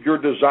told Eve, your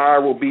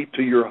desire will be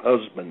to your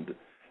husband.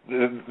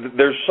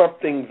 There's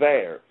something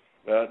there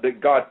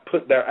that God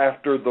put there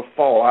after the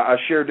fall. I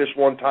shared this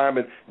one time,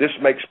 and this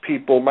makes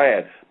people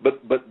mad.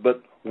 But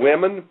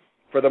women,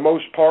 for the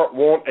most part,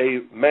 want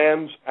a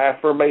man's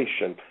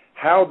affirmation.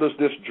 How does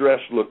this dress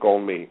look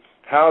on me?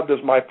 How does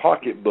my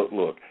pocketbook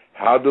look?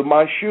 How do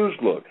my shoes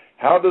look?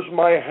 How does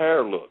my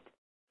hair look?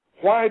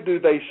 Why do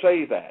they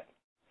say that?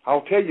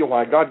 I'll tell you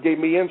why. God gave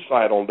me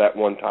insight on that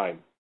one time.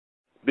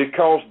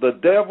 Because the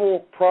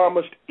devil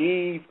promised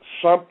Eve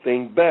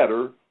something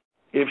better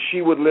if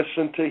she would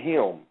listen to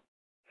him.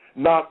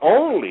 Not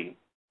only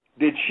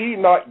did she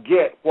not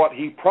get what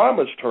he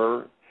promised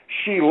her,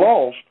 she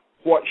lost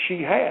what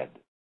she had.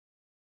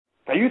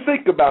 Now you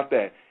think about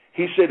that.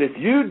 He said, if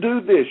you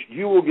do this,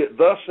 you will get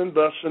thus and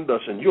thus and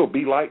thus, and you'll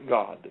be like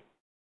God.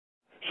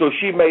 So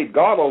she made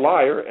God a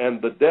liar and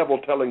the devil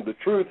telling the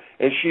truth,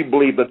 and she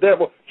believed the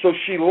devil. So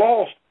she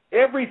lost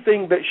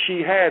everything that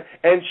she had,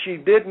 and she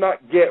did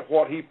not get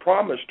what he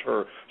promised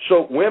her.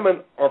 So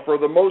women are, for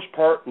the most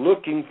part,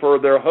 looking for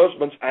their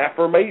husband's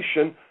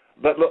affirmation.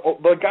 But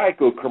the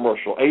Geico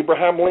commercial,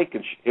 Abraham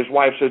Lincoln, his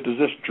wife says, does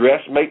this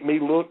dress make me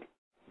look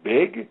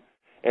big?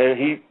 And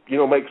he,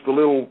 makes the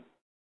little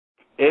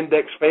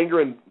index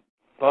finger and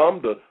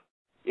thumb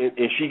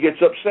and she gets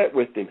upset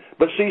with him.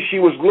 But see, she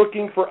was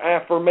looking for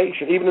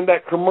affirmation, even in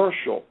that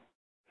commercial.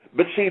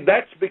 But see,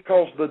 that's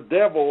because the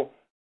devil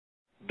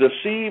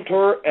deceived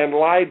her and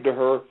lied to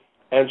her,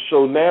 and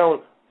so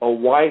now a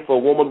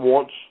woman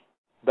wants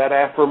that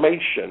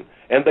affirmation,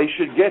 and they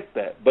should get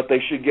that, but they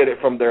should get it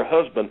from their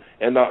husband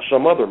and not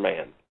some other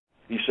man.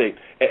 You see,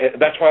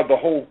 that's why the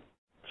whole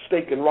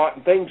stink and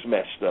rotten thing's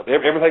messed up.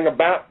 Everything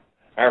about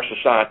our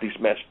society's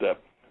messed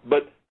up.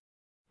 But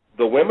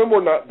the women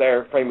were not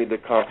there framing the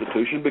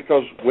Constitution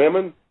because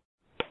women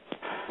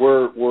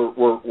were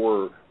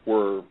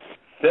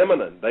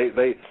feminine.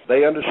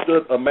 They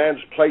understood a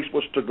man's place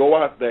was to go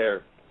out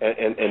there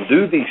and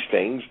do these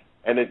things,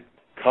 and then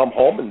come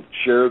home and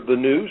share the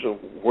news of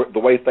the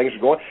way things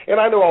are going. And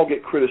I know I'll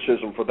get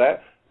criticism for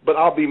that, but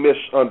I'll be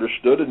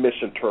misunderstood and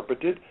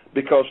misinterpreted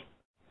because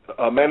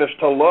a man is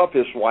to love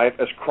his wife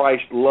as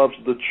Christ loves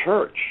the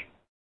church.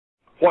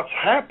 What's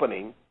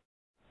happening,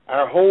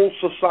 our whole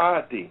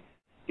society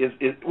is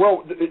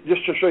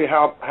just to show you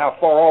how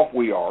far off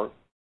we are,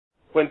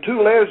 when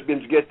two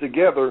lesbians get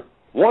together,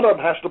 one of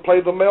them has to play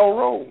the male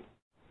role.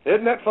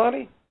 Isn't that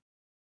funny?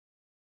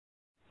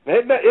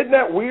 Isn't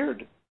that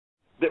weird?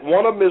 That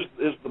one of them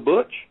is the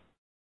butch?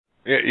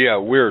 Yeah,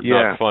 weird,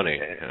 not funny.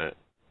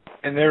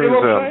 And there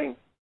was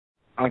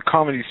on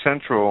Comedy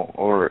Central,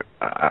 or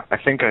I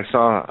think I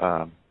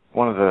saw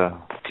one of the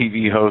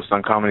TV hosts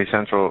on Comedy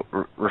Central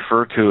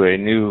refer to a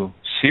new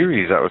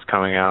series that was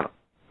coming out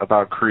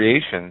about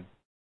creation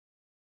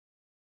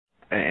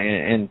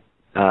and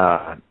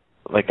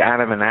like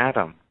Adam and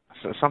Adam,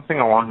 so something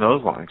along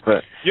those lines.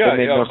 But it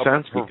made no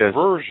sense because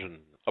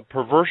a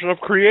perversion of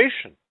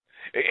creation.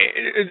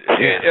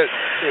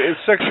 It's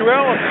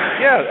sexuality.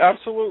 Yeah,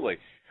 absolutely.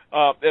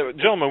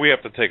 Gentlemen, we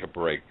have to take a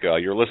break.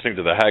 You're listening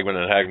to the Hagman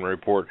and Hagman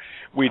Report.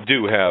 We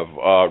do have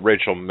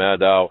Rachel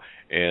Maddow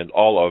and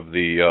all of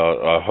the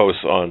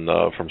hosts on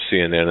from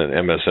CNN and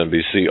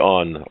MSNBC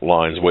on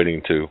lines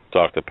waiting to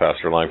talk to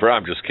Pastor Langford.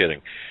 I'm just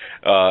kidding.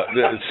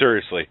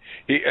 Seriously.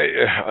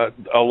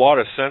 A lot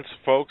of sense,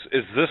 folks.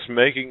 Is this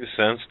making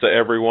sense to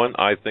everyone?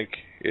 I think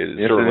it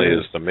certainly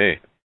is to me.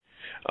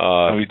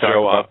 we talk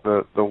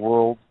about the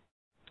world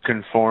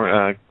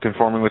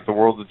conforming with the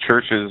world. The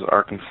churches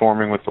are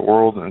conforming with the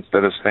world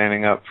instead of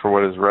standing up for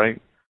what is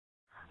right,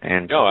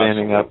 and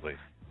standing absolutely. up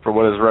for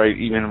what is right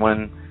even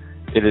when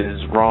it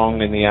is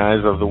wrong in the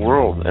eyes of the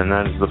world, and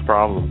that is the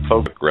problem.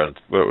 Folks,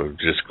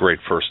 just great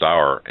first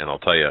hour, and I'll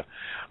tell you,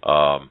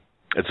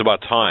 it's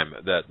about time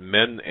that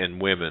men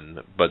and women,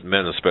 but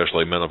men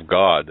especially, men of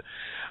God,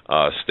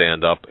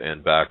 stand up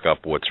and back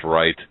up what's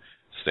right,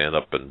 stand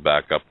up and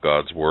back up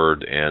God's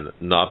word, and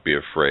not be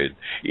afraid.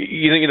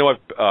 You know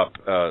what,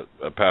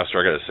 Pastor,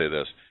 I got to say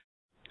this.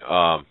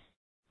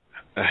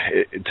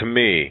 To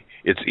me,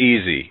 it's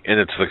easy, and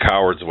it's the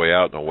coward's way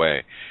out in a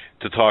way,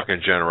 to talk in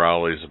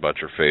generalities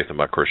about your faith and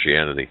about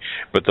Christianity.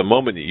 But the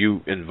moment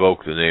you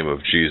invoke the name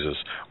of Jesus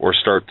or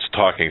start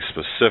talking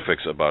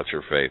specifics about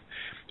your faith,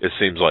 it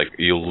seems like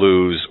you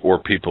lose, or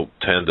people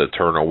tend to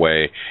turn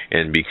away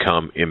and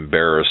become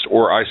embarrassed,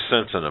 or I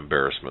sense an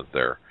embarrassment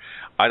there.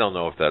 I don't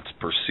know if that's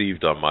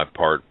perceived on my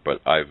part, but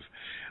I've,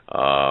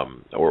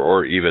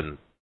 or even,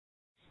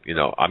 you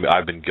know,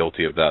 I've been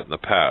guilty of that in the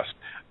past.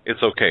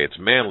 It's okay. It's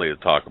manly to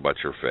talk about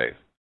your faith,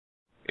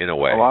 in a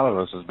way. A lot of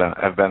us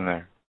have been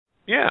there.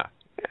 Yeah,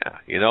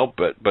 you know,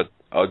 but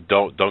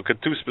don't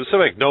get too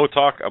specific. Don't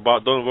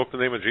invoke the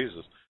name of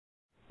Jesus,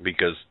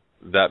 because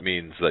that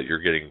means that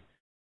you're getting,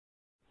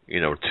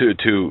 you know,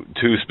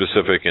 too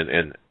specific,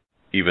 and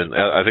even,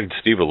 I think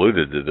Steve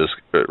alluded to this,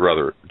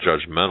 rather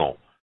judgmental,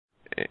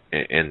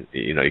 and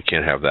you know, you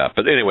can't have that.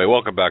 But anyway,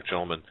 welcome back,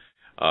 gentlemen.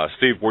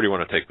 Steve, where do you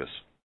want to take this?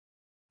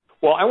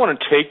 Well, I want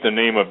to take the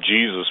name of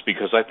Jesus,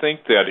 because I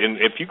think that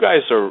if you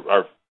guys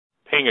are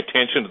paying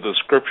attention to the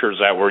scriptures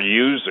that we're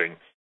using,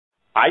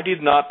 I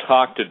did not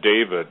talk to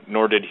David,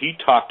 nor did he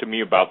talk to me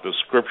about the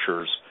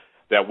scriptures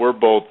that we're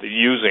both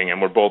using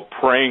and we're both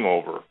praying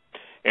over.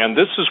 And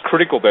this is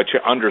critical that you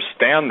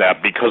understand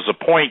that, because the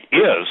point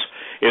is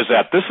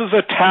that this is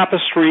a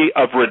tapestry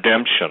of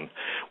redemption.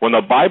 When the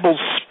Bible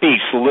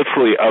speaks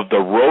literally of the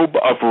robe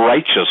of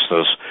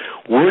righteousness,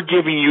 we're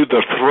giving you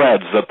the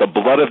threads that the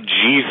blood of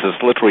Jesus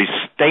literally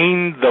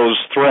stained those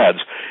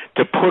threads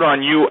to put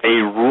on you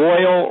a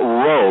royal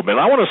robe. And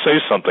I want to say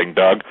something,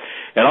 Doug,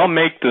 and I'll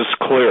make this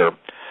clear.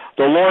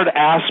 The Lord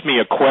asked me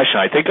a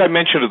question. I think I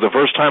mentioned it the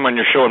first time on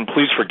your show, and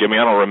please forgive me,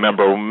 I don't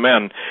remember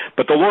when,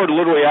 but the Lord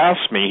literally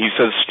asked me, he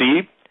says,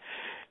 Steve,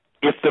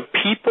 if the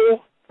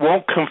people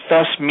won't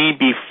confess me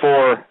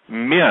before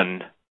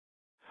men,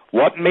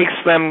 what makes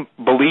them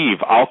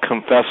believe I'll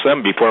confess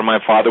them before my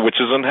Father which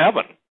is in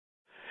heaven?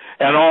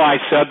 And I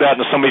said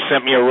that, and somebody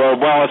sent me a robe.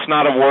 Well, it's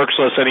not of works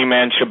lest any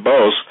man should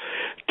boast.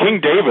 King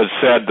David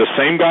said the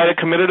same guy that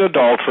committed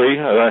adultery,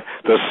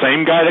 the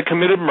same guy that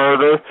committed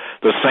murder,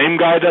 the same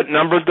guy that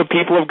numbered the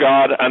people of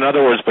God, in other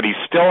words, but he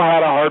still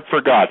had a heart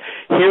for God.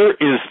 Here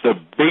is the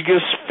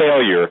biggest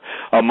failure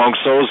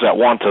amongst those that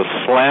want to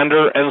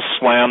slander and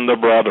slam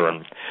the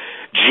brethren.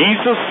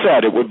 Jesus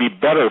said it would be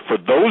better for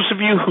those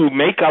of you who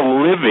make a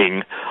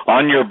living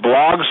on your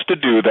blogs to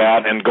do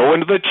that and go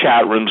into the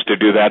chat rooms to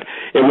do that,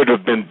 it would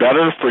have been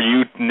better for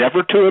you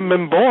never to have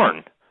been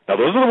born. Now,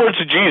 those are the words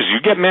of Jesus.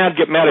 You get mad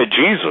at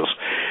Jesus,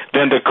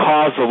 than to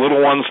cause the little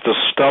ones to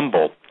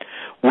stumble.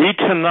 We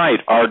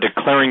tonight are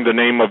declaring the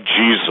name of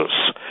Jesus.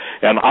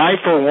 And I,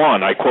 for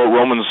one, I quote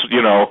Romans,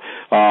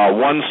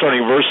 1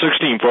 starting verse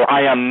 16, for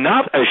I am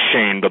not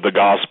ashamed of the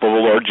gospel of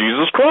the Lord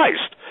Jesus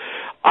Christ.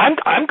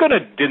 I'm going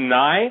to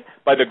deny,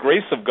 by the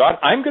grace of God,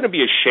 I'm going to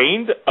be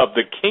ashamed of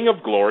the King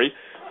of Glory,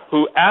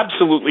 who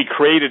absolutely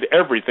created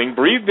everything,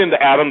 breathed into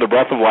Adam the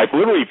breath of life,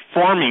 literally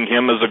forming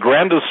him as the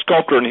grandest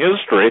sculptor in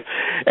history.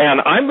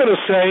 And I'm going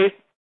to say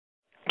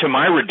to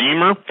my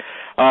Redeemer,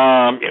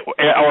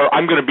 or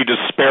I'm going to be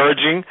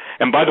disparaging.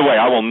 And by the way,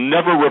 I will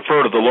never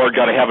refer to the Lord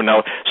God of heaven.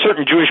 Now,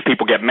 certain Jewish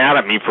people get mad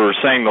at me for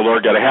saying the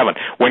Lord God of heaven.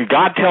 When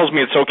God tells me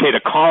it's okay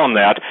to call him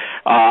that,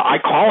 I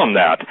call him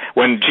that.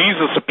 When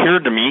Jesus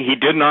appeared to me, he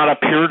did not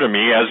appear to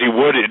me as he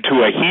would to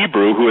a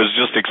Hebrew who has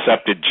just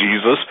accepted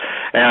Jesus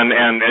and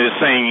is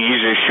saying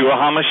he's Yeshua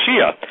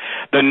HaMashiach.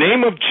 The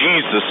name of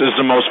Jesus is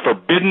the most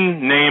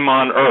forbidden name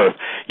on earth.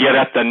 Yet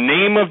at the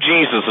name of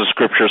Jesus, the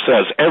scripture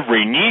says,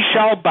 every knee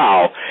shall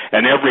bow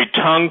and every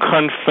tongue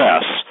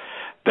confess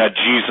that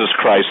Jesus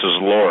Christ is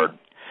Lord.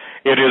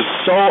 It is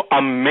so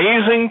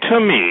amazing to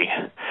me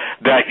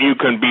that you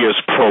can be as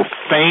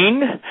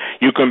profane,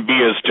 you can be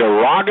as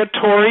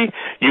derogatory,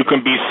 you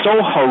can be so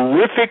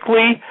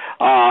horrifically,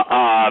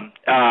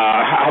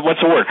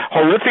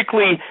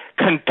 horrifically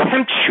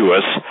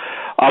contemptuous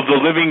of the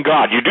living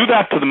God. You do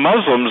that to the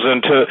Muslims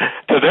and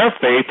to their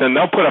faith, and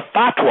they'll put a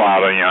fatwa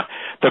out on you.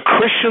 The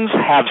Christians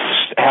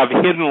have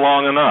hidden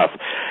long enough.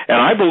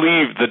 And I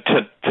believe that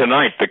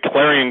tonight the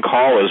clarion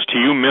call is to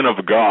you men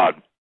of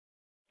God.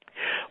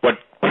 What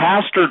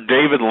Pastor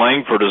David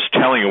Langford is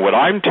telling you, what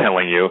I'm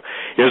telling you,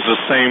 is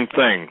the same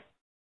thing.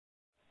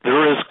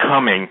 There is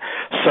coming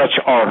such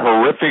a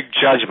horrific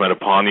judgment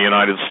upon the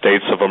United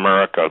States of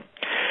America.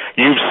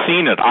 You've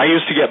seen it. I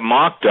used to get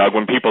mocked, Doug,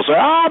 when people say,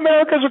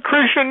 America's a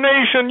Christian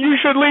nation, you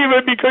should leave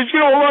it because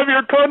you don't love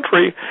your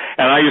country.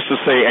 And I used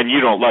to say, and you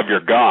don't love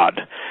your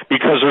God,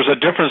 because there's a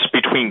difference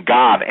between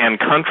God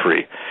and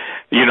country.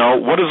 You know,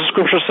 what does the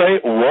Scripture say?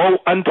 Woe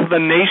unto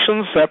the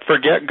nations that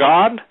forget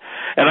God.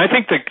 And I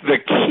think the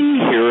key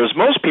here is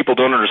most people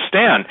don't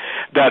understand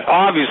that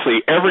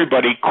obviously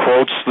everybody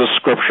quotes the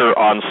Scripture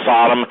on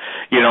Sodom,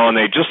 you know, and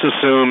they just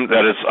assume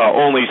that it's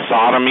only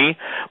sodomy.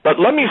 But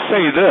let me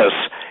say this,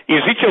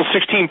 Ezekiel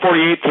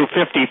 16:48 through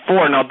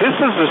 54. Now, this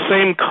is the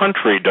same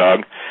country,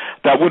 Doug,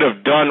 that would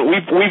have done.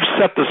 We've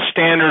set the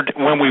standard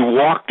when we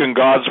walked in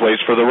God's ways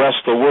for the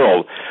rest of the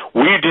world.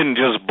 We didn't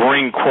just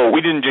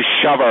we didn't just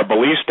shove our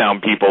beliefs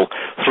down people's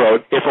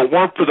throat. If it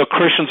weren't for the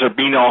Christians, there'd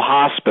be no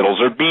hospitals.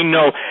 There'd be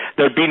no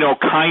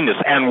kindness.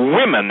 And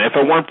women, if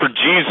it weren't for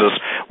Jesus,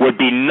 would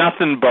be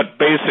nothing but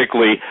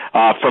basically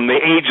from the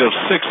age of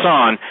 6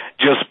 on,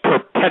 just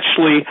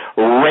perpetually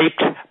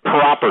raped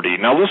property.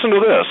 Now listen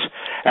to this.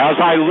 As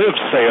I live,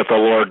 saith the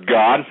Lord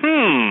God.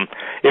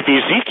 If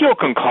Ezekiel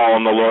can call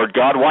him the Lord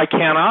God, why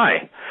can't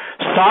I?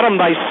 Sodom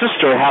thy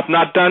sister hath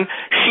not done,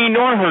 she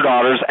nor her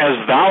daughters, as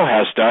thou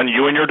hast done,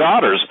 you and your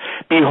daughters.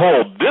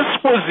 Behold, this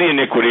was the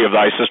iniquity of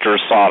thy sister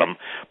Sodom.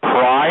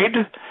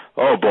 Pride,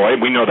 oh boy,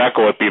 we know that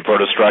goeth before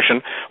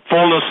destruction.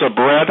 Fullness of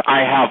bread,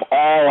 I have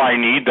all I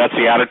need, that's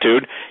the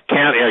attitude.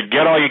 Can't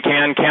get all you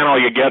can all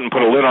you get, and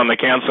put a lid on the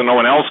can so no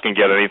one else can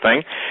get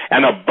anything.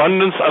 And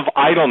abundance of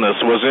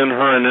idleness was in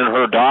her and in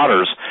her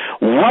daughters.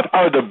 What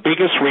are the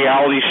biggest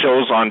reality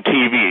shows on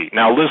TV?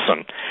 Now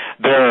listen,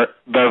 they're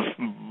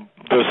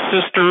the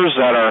sisters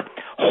that are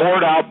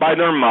whored out by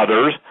their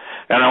mothers,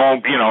 and I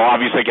won't, you know,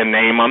 obviously I can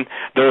name them.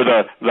 They're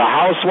the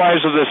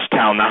housewives of this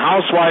town, the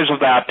housewives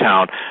of that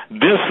town,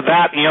 this,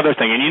 that, and the other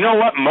thing. And you know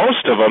what?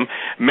 Most of them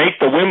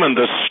make the women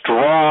the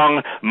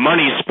strong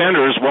money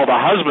spenders, while the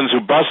husbands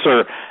who bust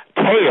their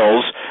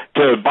tails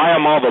to buy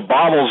them all the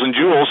baubles and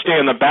jewels stay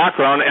in the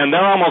background, and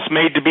they're almost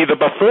made to be the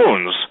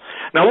buffoons.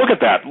 Now look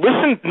at that.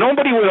 Listen,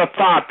 nobody would have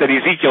thought that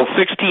Ezekiel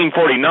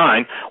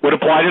 16:49 would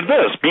apply to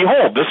this.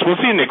 Behold, this was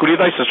the iniquity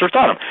of thy sister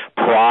Sodom.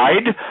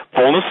 Pride,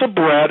 fullness of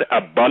bread,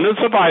 abundance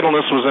of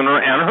idleness was in her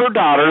and her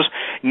daughters,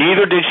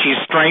 neither did she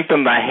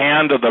strengthen the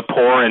hand of the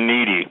poor and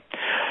needy.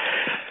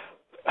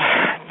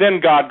 Then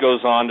God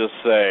goes on to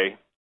say,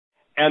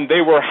 and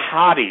they were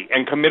haughty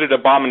and committed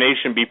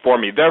abomination before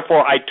me.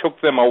 Therefore I took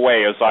them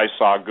away as I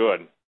saw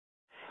good.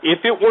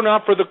 If it were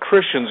not for the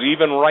Christians,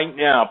 even right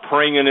now,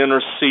 praying and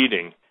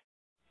interceding,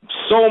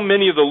 so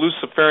many of the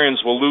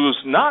Luciferians will lose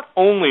not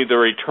only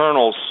their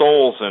eternal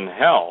souls in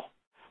hell,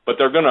 but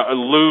they're going to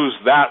lose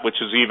that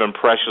which is even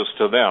precious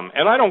to them.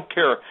 And I don't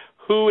care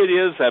who it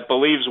is that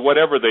believes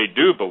whatever they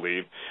do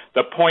believe.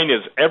 The point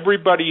is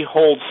everybody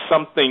holds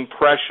something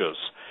precious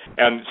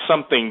and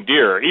something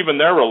dear. Even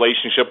their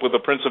relationship with the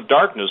Prince of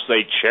Darkness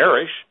they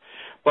cherish.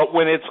 But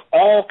when it's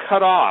all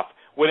cut off,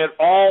 when it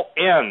all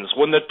ends,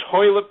 when the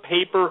toilet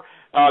paper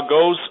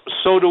goes,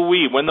 so do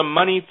we. When the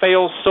money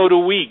fails, so do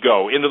we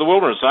go into the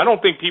wilderness. I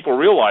don't think people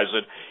realize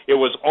it. It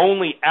was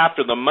only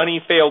after the money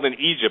failed in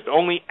Egypt,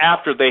 only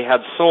after they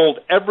had sold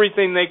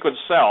everything they could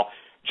sell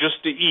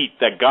just to eat,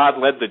 that God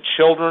led the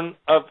children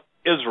of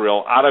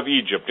Israel out of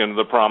Egypt into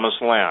the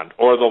promised land,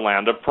 or the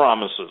land of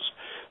promises.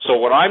 So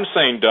what I'm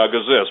saying, Doug,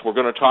 is this. We're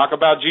going to talk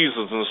about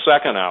Jesus in the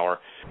second hour.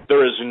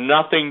 There is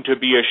nothing to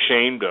be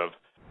ashamed of.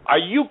 Are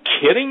you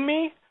kidding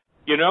me?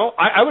 You know,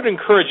 I would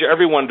encourage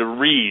everyone to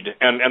read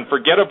and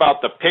forget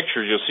about the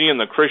pictures you see in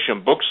the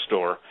Christian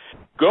bookstore.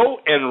 Go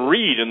and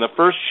read in the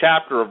first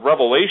chapter of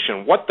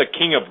Revelation what the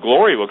King of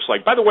Glory looks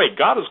like. By the way,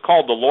 God is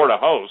called the Lord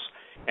of Hosts.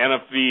 And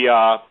if the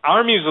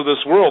armies of this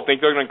world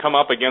think they're going to come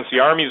up against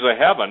the armies of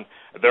heaven,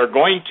 they're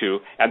going to,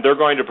 and they're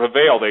going to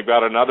prevail. They've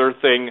got another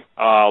thing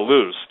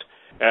loosed.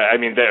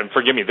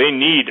 Forgive me, they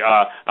need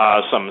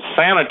some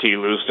sanity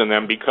loosed in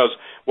them, because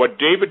what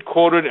David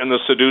quoted in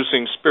the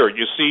seducing spirit,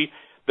 you see,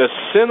 the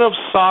sin of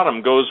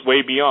Sodom goes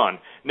way beyond.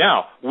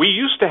 Now, we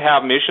used to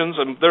have missions,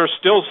 and there are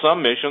still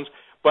some missions,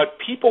 but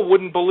people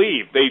wouldn't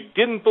believe. They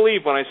didn't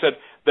believe when I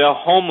said the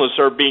homeless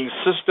are being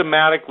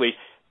systematically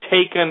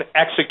taken,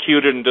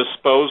 executed, and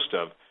disposed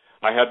of.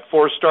 I had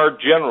 4-star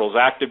generals,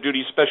 active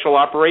duty special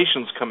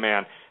operations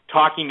command,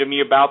 talking to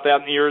me about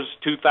that in the years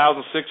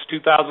 2006,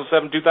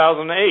 2007,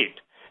 2008.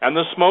 And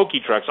the smoky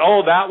trucks.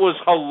 Oh, that was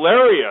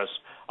hilarious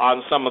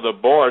on some of the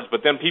boards.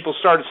 But then people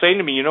started saying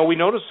to me, you know, we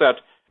noticed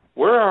that,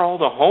 where are all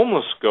the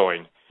homeless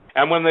going?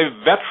 And when the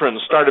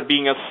veterans started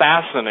being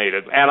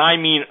assassinated, and I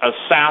mean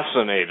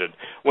assassinated,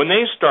 when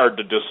they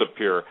started to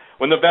disappear,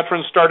 when the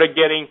veterans started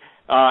getting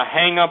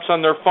hang-ups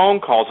on their phone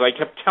calls, I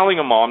kept telling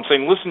them all, I'm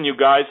saying, listen, you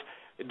guys,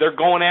 they're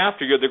going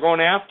after you, they're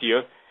going after you.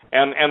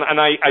 And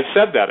I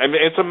said that. I mean,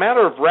 it's a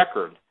matter of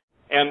record.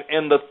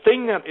 And the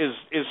thing that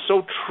is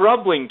so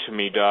troubling to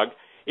me, Doug,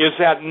 is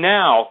that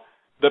now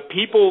the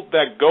people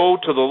that go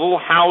to the little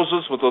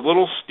houses with the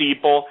little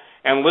steeple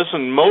and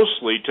listen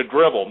mostly to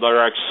drivel. There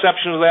are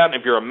exceptions to that, and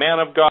if you're a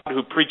man of God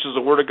who preaches the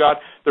Word of God,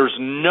 there's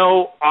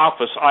no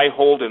office I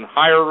hold in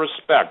higher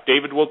respect.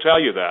 David will tell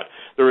you that.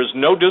 There is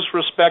no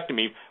disrespect to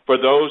me for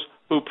those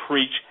who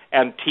preach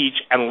and teach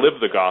and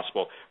live the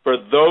gospel. For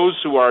those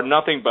who are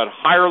nothing but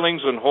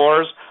hirelings and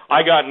whores,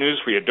 I got news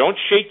for you. Don't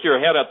shake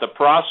your head at the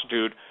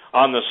prostitute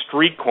on the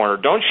street corner.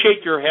 Don't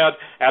shake your head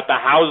at the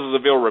houses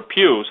of ill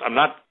repute. I'm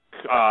not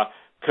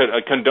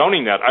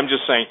condoning that. I'm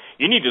just saying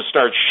you need to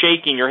start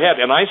shaking your head.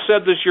 And I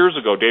said this years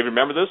ago, David,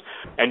 remember this?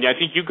 And I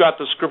think you got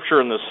the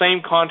scripture in the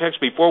same context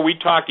before we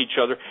talked to each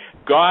other.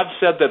 God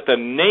said that the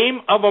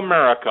name of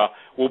America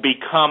will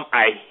become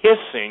a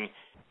hissing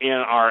in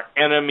our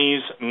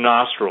enemies'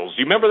 nostrils.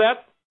 Do you remember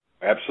that?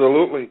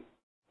 Absolutely.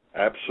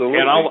 Absolutely.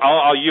 And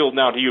I'll yield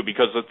now to you,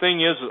 because the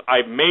thing is,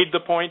 I've made the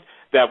point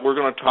that we're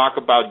going to talk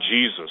about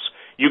Jesus.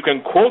 You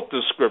can quote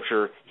the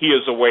scripture, He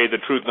is the way, the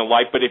truth, and the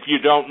life, but if you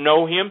don't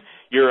know Him,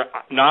 you're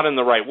not in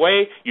the right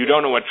way, you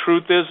don't know what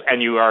truth is,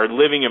 and you are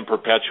living in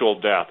perpetual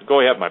death. Go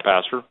ahead, my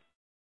pastor.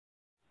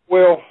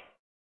 Well,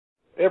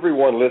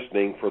 everyone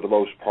listening, for the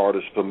most part,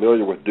 is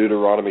familiar with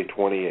Deuteronomy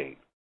 28.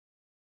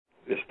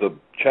 It's the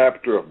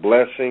chapter of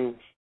blessings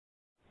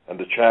and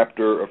the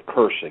chapter of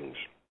cursings.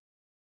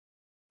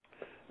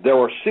 There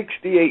are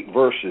 68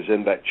 verses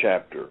in that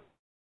chapter.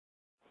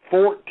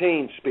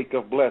 14 speak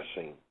of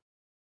blessing.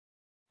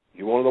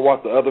 You want to know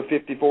what the other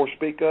 54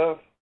 speak of?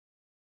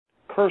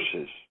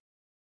 Curses.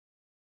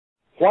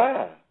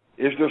 Why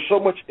is there so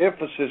much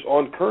emphasis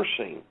on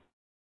cursing?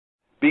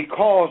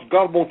 Because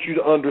God wants you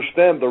to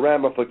understand the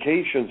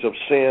ramifications of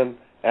sin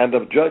and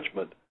of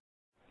judgment.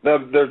 Now,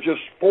 there are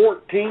just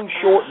 14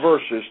 short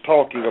verses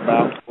talking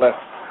about blessing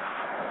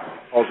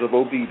because of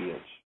obedience.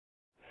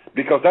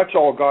 Because that's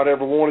all God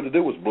ever wanted to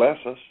do, was bless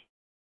us.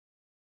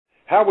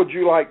 How would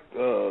you like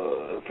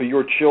for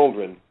your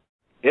children,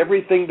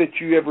 everything that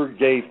you ever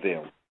gave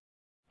them,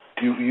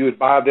 you would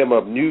buy them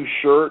a new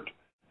shirt,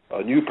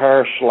 a new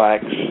pair of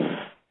slacks.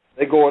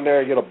 They go in there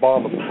and get a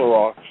bomb of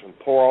Clorox and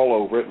pour all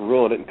over it and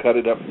ruin it and cut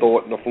it up, throw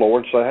it on the floor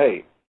and say,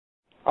 hey,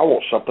 I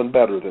want something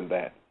better than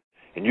that.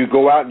 And you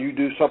go out and you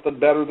do something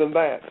better than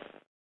that.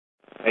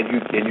 And you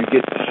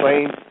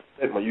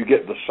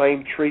get the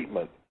same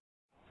treatment.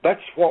 That's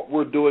what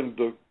we're doing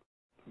to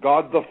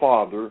God the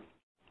Father,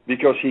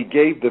 because He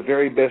gave the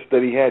very best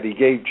that He had. He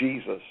gave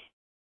Jesus.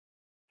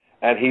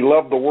 And He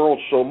loved the world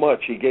so much,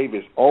 He gave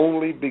His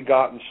only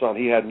begotten Son.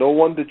 He had no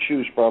one to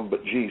choose from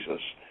but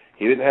Jesus.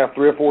 He didn't have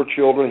 3 or 4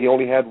 children. He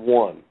only had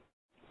one,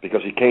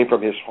 because He came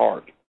from His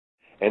heart.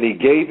 And He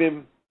gave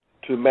Him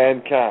to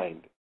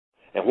mankind.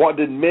 And what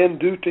did men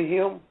do to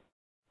Him?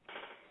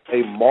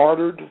 They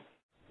martyred,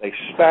 they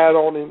spat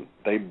on Him,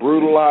 they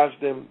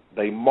brutalized Him,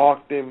 they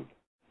mocked Him,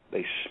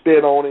 they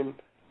spit on Him,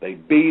 they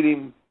beat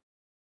Him.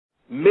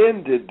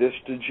 Men did this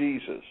to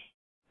Jesus.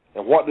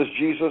 And what does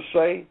Jesus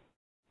say?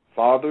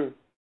 Father,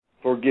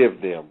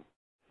 forgive them,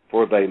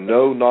 for they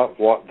know not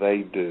what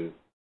they do.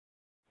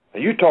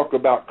 And you talk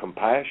about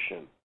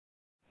compassion.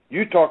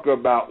 You talk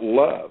about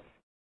love.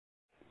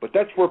 But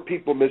that's where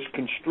people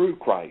misconstrue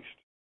Christ.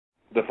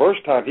 The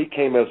first time He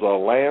came as a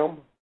lamb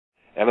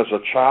and as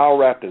a child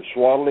wrapped in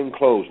swaddling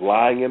clothes,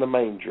 lying in a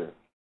manger.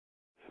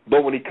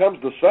 But when He comes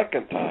the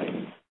second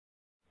time,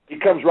 He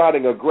comes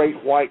riding a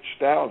great white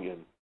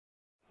stallion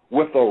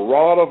with a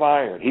rod of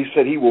iron. He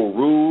said He will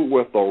rule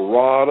with a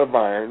rod of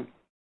iron,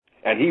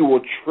 and He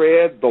will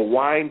tread the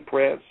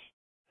winepress,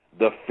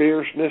 the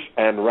fierceness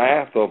and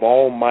wrath of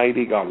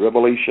Almighty God.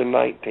 Revelation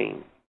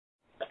 19.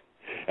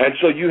 And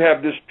so you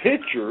have this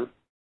picture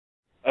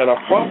and a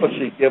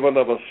prophecy given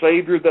of a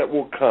Savior that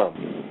will come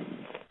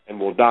and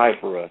will die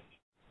for us,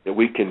 that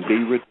we can be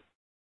redeemed.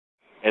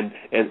 And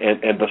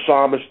the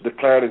psalmist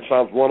declared in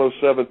Psalms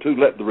 107:2,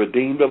 let the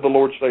redeemed of the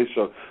Lord say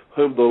so,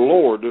 whom the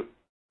Lord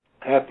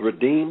hath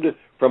redeemed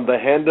from the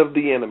hand of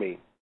the enemy.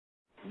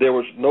 There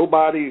was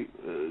nobody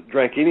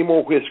drank any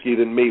more whiskey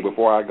than me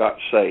before I got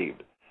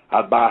saved.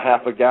 I'd buy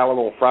half a gallon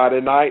on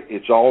Friday night.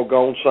 It's all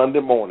gone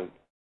Sunday morning.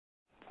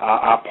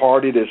 I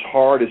partied as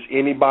hard as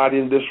anybody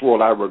in this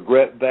world. I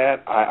regret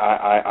that.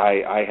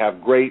 I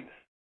have great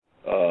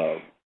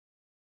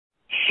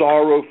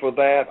sorrow for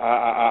that.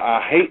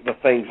 I hate the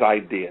things I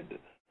did.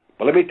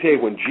 But let me tell you,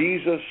 when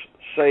Jesus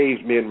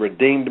saved me and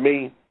redeemed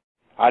me,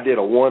 I did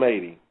a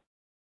 180.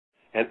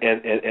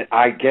 And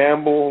I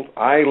gambled,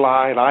 I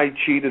lied, I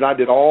cheated, I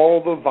did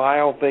all the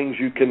vile things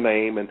you can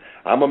name, and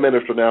I'm a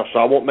minister now, so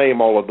I won't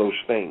name all of those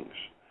things.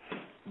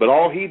 But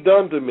all He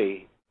done to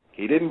me,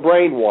 He didn't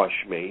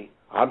brainwash me.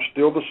 I'm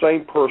still the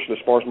same person as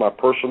far as my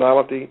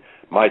personality,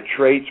 my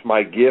traits,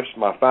 my gifts,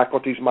 my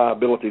faculties, my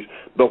abilities.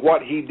 But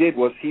what He did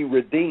was He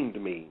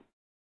redeemed me.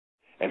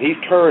 And He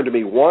turned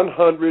me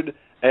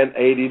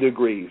 180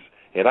 degrees.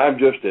 And I'm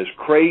just as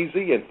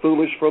crazy and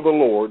foolish for the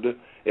Lord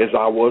as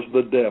I was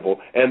the devil.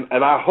 And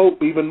I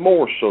hope even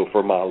more so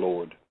for my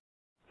Lord.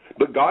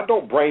 But God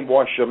don't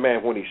brainwash a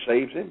man when He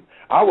saves him.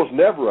 I was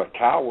never a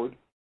coward.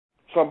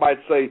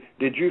 Somebody'd say,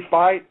 did you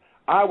fight?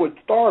 I would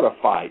start a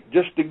fight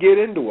just to get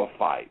into a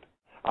fight.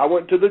 I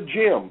went to the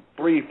gym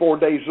 3-4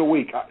 days a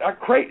week.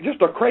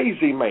 Just a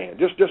crazy man,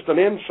 just an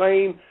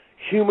insane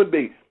human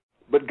being.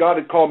 But God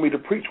had called me to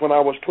preach when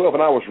I was 12,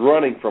 and I was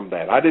running from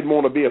that. I didn't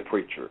want to be a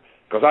preacher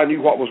because I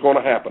knew what was going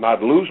to happen.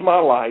 I'd lose my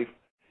life.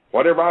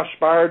 Whatever I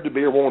aspired to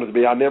be or wanted to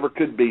be, I never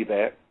could be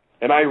that.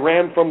 And I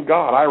ran from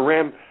God.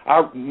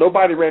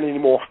 Nobody ran any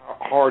more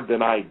hard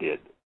than I did.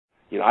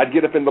 I'd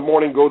get up in the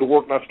morning, go to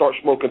work, and I'd start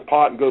smoking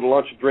pot and go to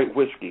lunch and drink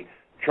whiskey,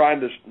 trying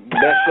to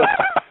mess up.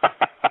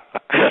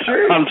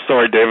 I'm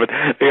sorry, David.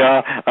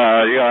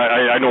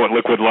 I know what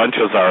liquid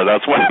lunches are.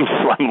 That's why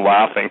I'm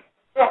laughing.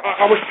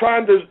 I was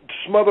trying to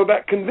smother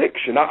that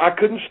conviction. I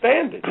couldn't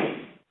stand it.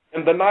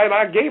 And the night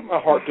I gave my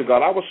heart to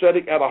God, I was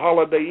sitting at a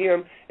Holiday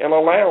Inn in a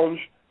lounge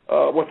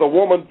with a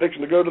woman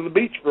fixing to go to the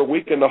beach for a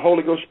week, and the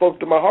Holy Ghost spoke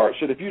to my heart,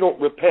 said, if you don't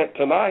repent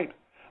tonight,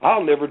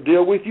 I'll never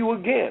deal with you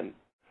again.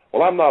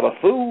 Well, I'm not a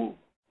fool.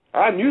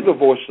 I knew the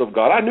voice of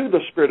God. I knew the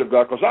Spirit of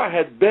God because I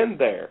had been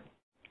there.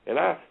 And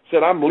I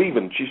said, I'm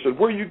leaving. She said,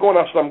 where are you going?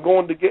 I said, I'm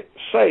going to get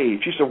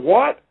saved. She said,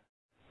 what?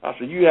 I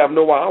said, you have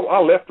no idea. I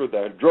left her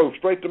there and drove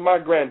straight to my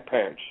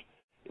grandparents.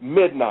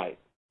 Midnight.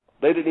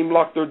 They didn't even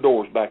lock their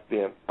doors back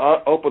then. I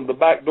opened the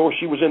back door.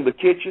 She was in the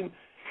kitchen,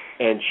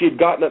 and she had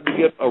gotten up to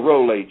get a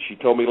Rolade, she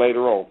told me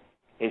later on.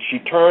 And she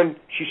turned.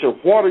 She said,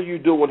 what are you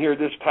doing here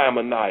this time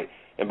of night?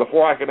 And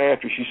before I could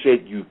answer, she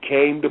said, you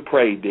came to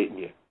pray, didn't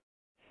you?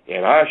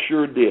 And I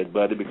sure did,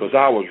 buddy, because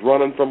I was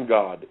running from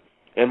God.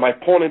 And my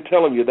point in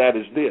telling you that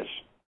is this.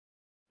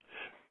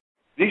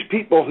 These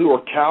people who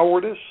are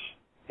cowardice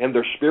in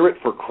their spirit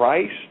for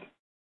Christ,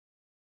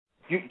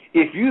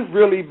 if you've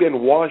really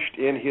been washed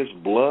in his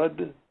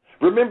blood,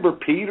 remember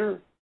Peter?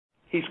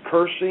 He's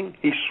cursing,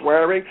 he's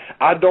swearing.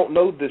 I don't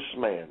know this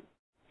man.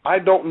 I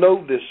don't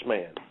know this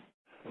man.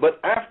 But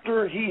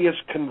after he is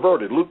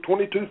converted, Luke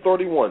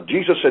 22:31,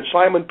 Jesus said,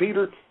 Simon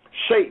Peter,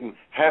 Satan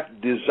hath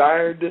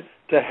desired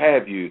to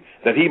have you,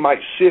 that he might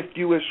sift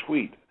you as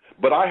wheat.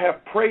 But I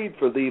have prayed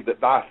for thee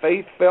that thy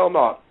faith fail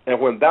not, and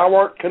when thou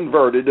art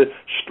converted,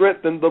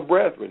 strengthen the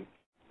brethren.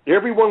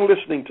 Everyone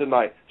listening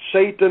tonight,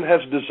 Satan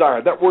has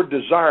desired. That word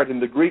desired in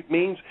the Greek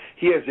means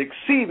he has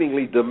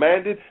exceedingly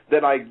demanded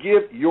that I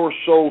give your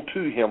soul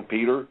to him,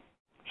 Peter.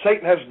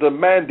 Satan has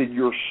demanded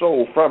your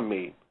soul from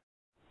me.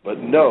 But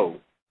no.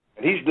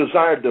 And he's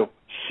desired to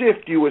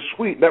sift you as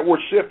wheat. That word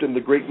sift in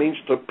the Greek means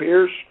to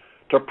pierce,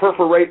 to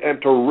perforate,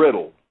 and to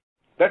riddle.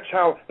 That's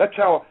how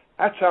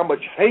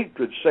much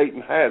hatred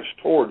Satan has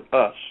toward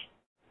us.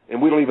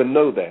 And we don't even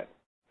know that.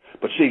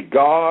 But see,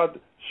 God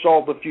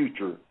saw the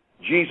future.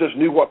 Jesus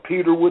knew what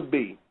Peter would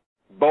be,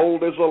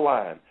 bold as a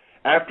lion.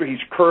 After he's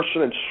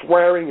cursing and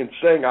swearing and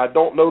saying, I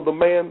don't know the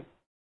man,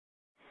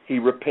 he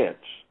repents.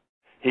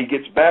 He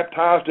gets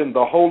baptized in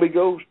the Holy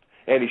Ghost,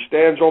 and he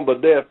stands on the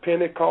day of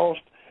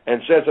Pentecost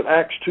and says in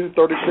Acts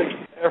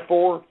 2:36,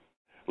 therefore,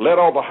 let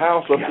all the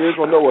house of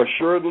Israel know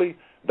assuredly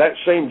that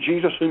same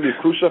Jesus whom you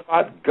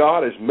crucified,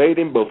 God has made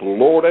him both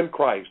Lord and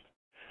Christ.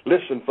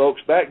 Listen,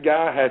 folks, that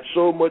guy had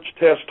so much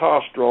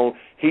testosterone,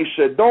 he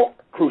said, don't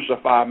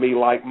crucify me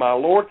like my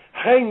Lord.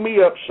 Hang me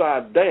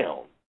upside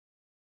down.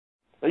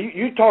 Now,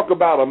 you talk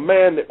about a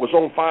man that was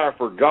on fire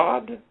for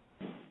God.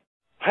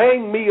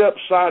 Hang me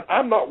upside.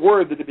 I'm not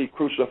worthy to be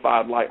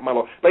crucified like my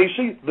Lord. Now, you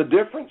see the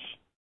difference?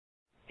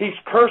 He's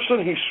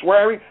cursing, he's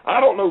swearing. I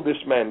don't know this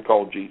man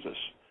called Jesus.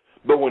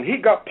 But when he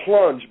got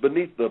plunged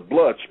beneath the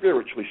blood,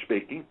 spiritually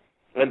speaking,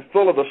 and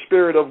full of the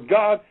Spirit of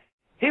God,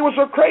 he was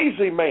a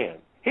crazy man.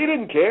 He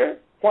didn't care.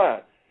 Why?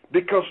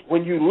 Because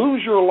when you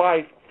lose your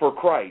life for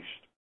Christ,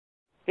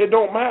 it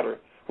don't matter.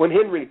 When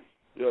Henry,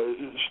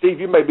 Steve,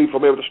 you may be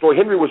familiar with the story.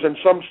 Henry was in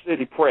some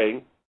city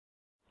praying,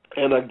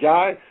 and a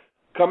guy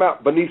come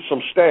out beneath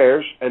some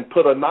stairs and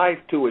put a knife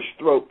to his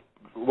throat,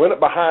 went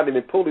up behind him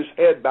and pulled his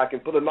head back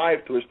and put a knife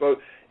to his throat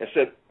and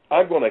said,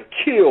 I'm going to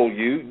kill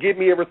you. Give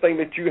me everything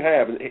that you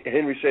have. And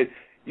Henry said,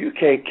 you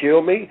can't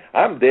kill me.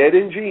 I'm dead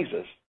in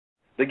Jesus.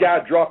 The guy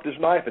dropped his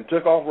knife and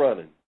took off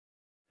running.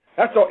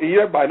 That's all.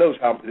 Everybody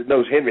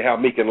knows Henry, how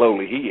meek and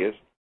lowly he is.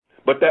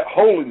 But that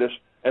holiness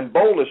and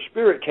boldness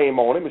spirit came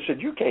on him and said,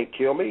 you can't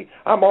kill me.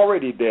 I'm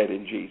already dead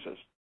in Jesus.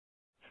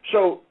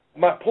 So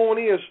my point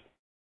is,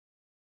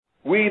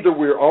 either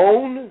we're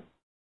on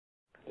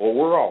or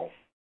we're off.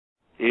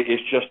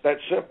 It's just that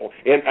simple.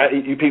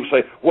 And you people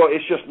say, well,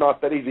 it's just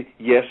not that easy.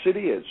 Yes, it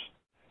is.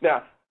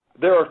 Now,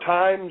 there are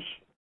times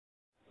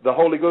the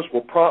Holy Ghost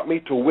will prompt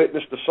me to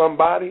witness to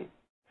somebody,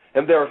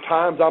 and there are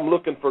times I'm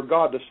looking for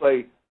God to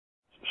say,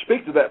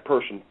 speak to that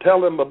person,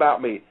 tell them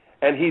about me,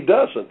 and he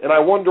doesn't. And I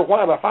wonder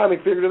why, and I finally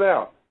figured it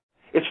out.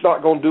 It's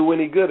not going to do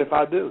any good if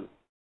I do.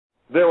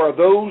 There are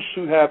those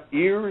who have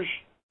ears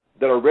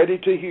that are ready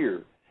to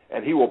hear,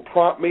 and he will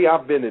prompt me.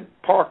 I've been in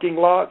parking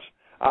lots.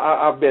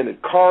 I've been in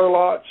car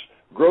lots,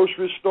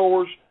 grocery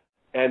stores,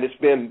 and it's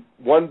been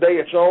one day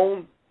it's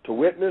on to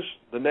witness,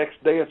 the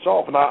next day it's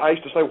off. And I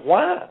used to say,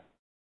 why?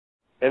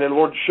 And then the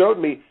Lord showed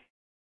me,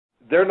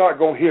 they're not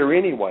going to hear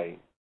anyway,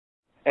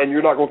 and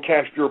you're not going to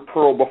cast your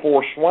pearl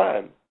before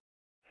swine.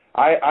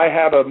 I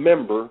had a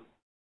member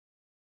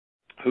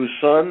whose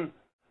son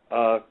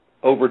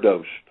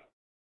overdosed,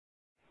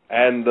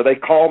 and they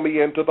called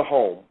me into the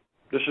home.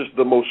 This is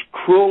the most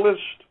cruelest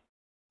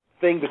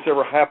thing that's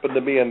ever happened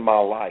to me in my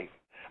life.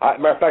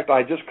 Matter of fact, I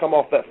had just come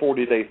off that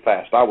 40-day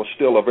fast. I was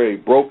still a very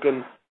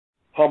broken,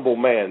 humble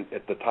man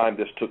at the time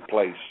this took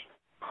place.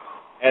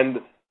 And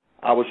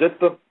I was at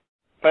the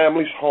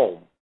family's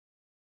home,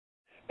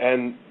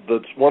 and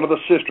one of the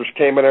sisters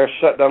came in there,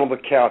 sat down on the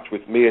couch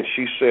with me, and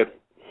she said,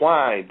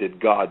 why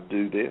did God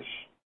do this?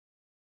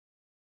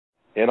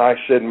 And I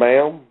said,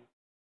 ma'am,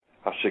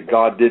 I said,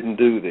 God didn't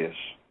do this.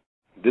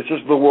 This is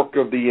the work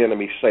of the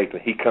enemy, Satan.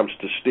 He comes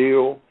to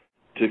steal,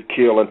 to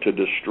kill, and to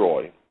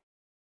destroy.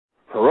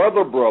 Her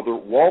other brother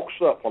walks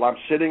up while I'm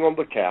sitting on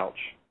the couch.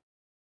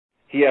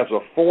 He has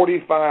a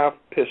 .45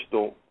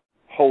 pistol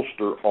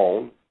holster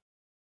on.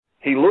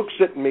 He looks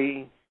at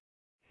me,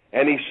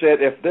 and he said,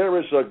 if there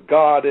is a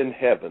God in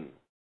heaven,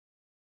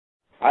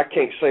 I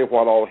can't say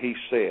what all he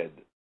said.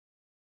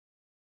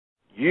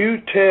 You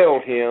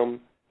tell him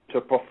to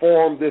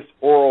perform this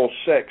oral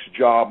sex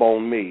job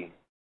on me.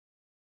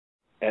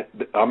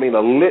 I mean,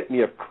 a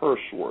litany of curse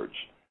words.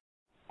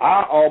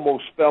 I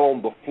almost fell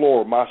on the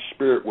floor. My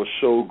spirit was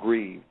so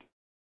grieved.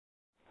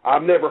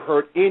 I've never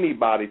heard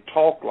anybody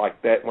talk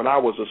like that when I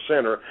was a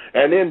sinner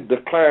and then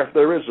declare if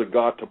there is a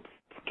God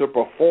to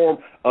perform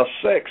a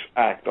sex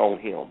act on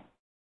him.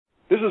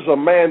 This is a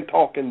man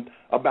talking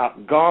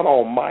about God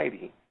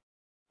Almighty.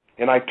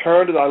 And I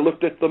turned and I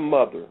looked at the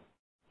mother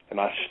and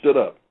I stood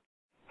up.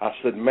 I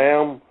said,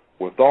 ma'am,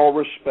 with all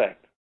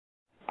respect,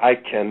 I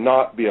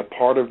cannot be a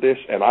part of this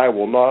and I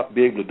will not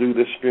be able to do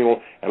this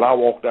funeral. And I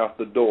walked out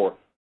the door.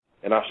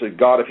 And I said,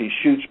 God, if he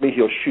shoots me,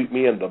 he'll shoot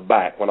me in the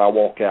back when I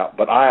walk out.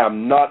 But I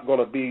am not going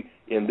to be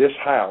in this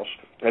house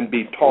and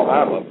be taught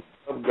I'm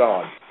of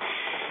God.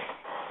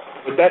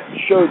 But that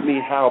showed me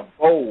how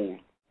bold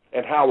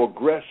and how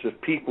aggressive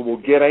people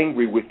will get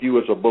angry with you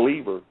as a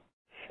believer.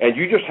 And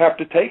you just have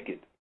to take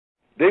it.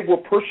 They will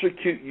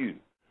persecute you.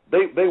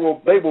 They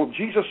will.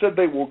 Jesus said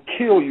they will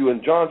kill you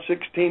in John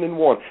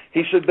 16:1.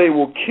 He said they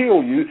will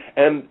kill you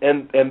and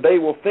they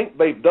will think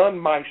they've done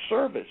my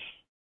service.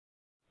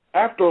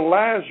 After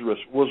Lazarus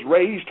was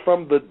raised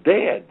from the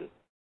dead,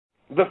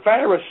 the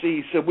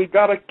Pharisees said, we've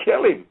got to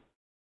kill him,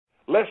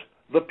 lest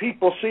the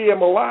people see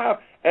him alive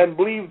and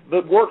believe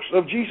the works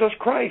of Jesus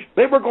Christ.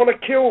 They were going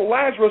to kill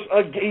Lazarus.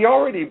 He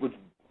already was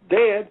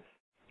dead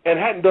and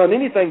hadn't done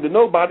anything to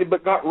nobody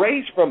but got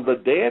raised from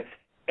the dead.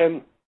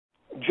 And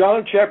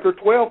John chapter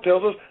 12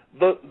 tells us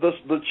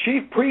the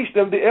chief priest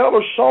and the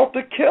elders sought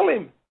to kill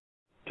him,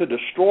 to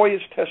destroy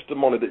his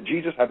testimony that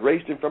Jesus had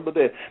raised him from the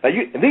dead. Now,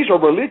 and these are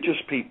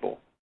religious people.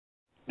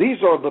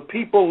 These are the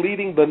people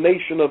leading the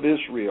nation of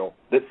Israel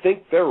that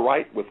think they're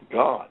right with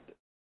God.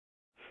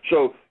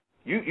 So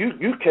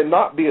you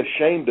cannot be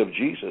ashamed of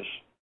Jesus.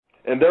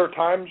 And there are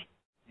times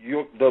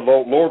the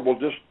Lord will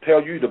just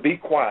tell you to be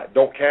quiet.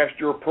 Don't cast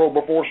your pearl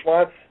before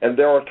swine. And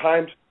there are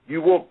times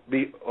you will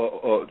be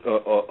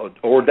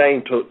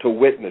ordained to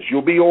witness.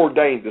 You'll be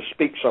ordained to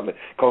speak something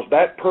because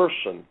that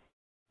person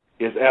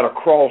is at a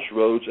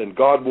crossroads and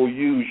God will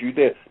use you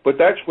then. But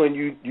that's when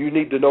you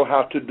need to know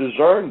how to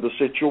discern the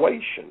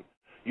situation.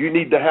 You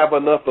need to have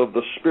enough of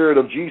the Spirit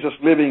of Jesus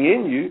living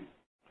in you,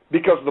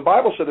 because the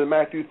Bible said in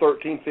Matthew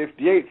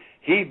 13:58,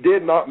 he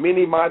did not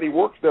many mighty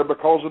works there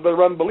because of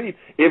their unbelief.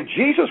 If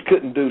Jesus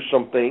couldn't do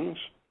some things,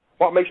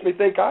 what makes me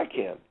think I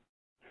can?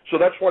 So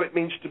that's what it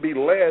means to be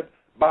led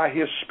by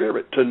his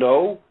Spirit, to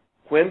know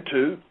when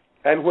to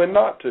and when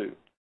not to.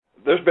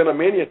 There's been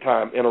many a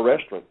time in a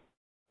restaurant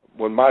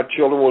when my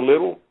children were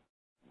little,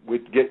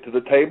 we'd get to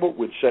the table,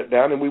 we'd sit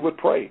down, and we would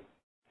pray.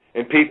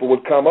 And people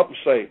would come up and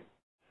say,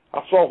 I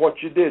saw what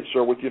you did,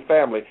 sir, with your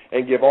family,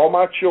 and give all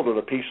my children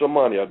a piece of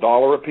money,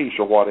 $1 a piece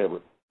or whatever.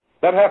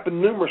 That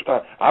happened numerous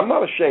times. I'm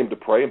not ashamed to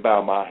pray and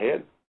bow my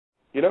head.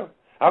 You know,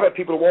 I've had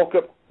people walk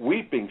up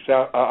weeping, say,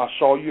 I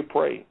saw you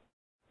pray,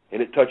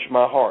 and it touched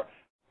my heart.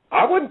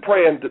 I wasn't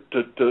praying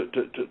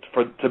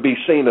to be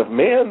seen of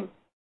men.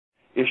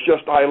 It's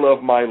just I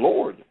love my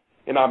Lord.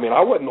 And I mean,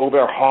 I wasn't over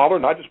there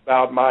hollering. I just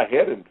bowed my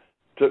head and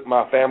took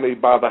my family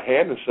by the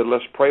hand and said,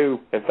 let's pray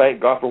and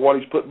thank God for what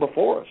he's put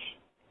before us.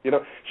 You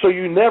know, so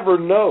you never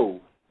know.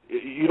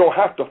 You don't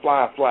have to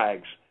fly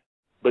flags,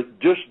 but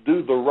just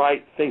do the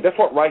right thing. That's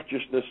what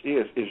righteousness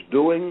is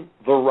doing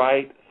the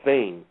right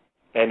thing.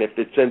 And if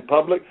it's in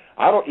public,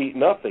 I don't eat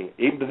nothing.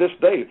 Even to this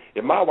day,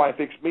 if my wife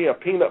makes me a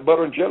peanut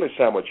butter and jelly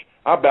sandwich,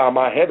 I bow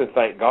my head and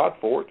thank God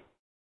for it.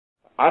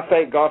 I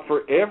thank God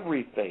for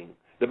everything.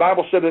 The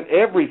Bible said in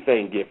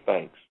everything give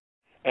thanks.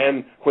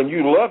 And when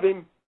you love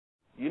him,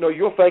 you know,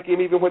 you'll thank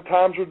him even when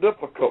times are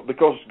difficult,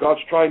 because God's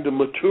trying to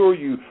mature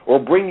you or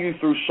bring you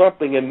through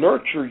something and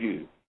nurture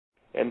you.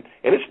 And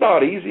it's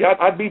not easy.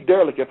 I'd be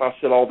derelict if I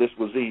said all this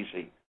was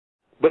easy.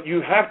 But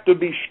you have to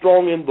be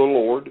strong in the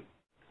Lord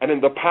and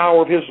in the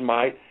power of his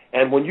might.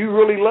 And when you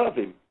really love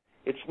him,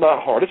 it's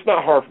not hard. It's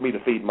not hard for me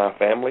to feed my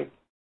family.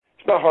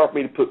 It's not hard for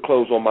me to put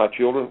clothes on my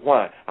children.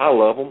 Why? I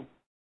love them.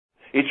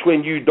 It's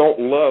when you don't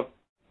love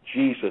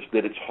Jesus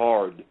that it's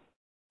hard.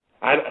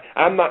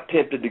 I'm not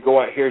tempted to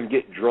go out here and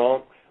get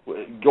drunk,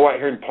 go out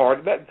here and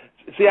party.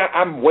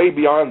 I'm way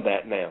beyond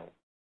that now.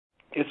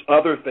 It's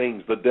other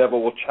things the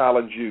devil will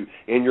challenge you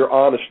in your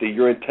honesty,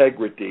 your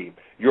integrity,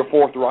 your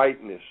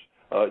forthrightness,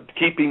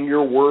 keeping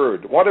your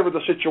word, whatever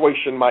the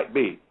situation might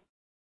be.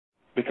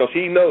 Because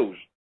he knows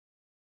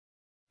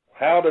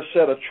how to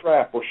set a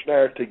trap or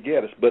snare to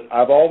get us. But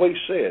I've always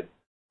said,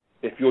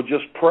 if you'll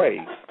just pray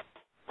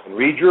and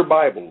read your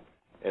Bible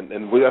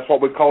that's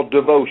what we call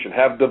devotion.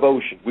 Have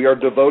devotion. We are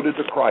devoted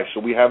to Christ, so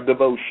we have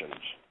devotions.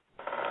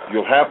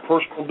 You'll have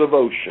personal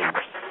devotions.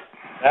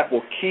 That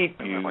will keep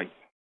you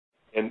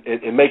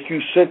and make you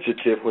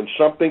sensitive when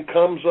something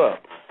comes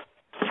up.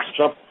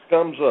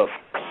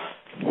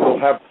 You'll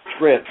have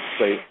strength to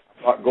say,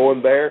 I'm not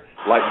going there.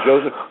 Like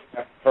Joseph,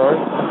 turn,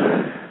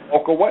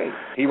 walk away.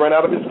 He ran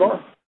out of his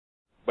garment.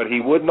 But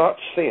he would not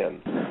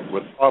sin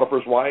with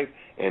Potiphar's wife,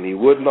 and he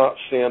would not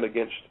sin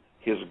against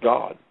his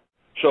God.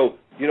 So,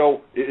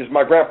 as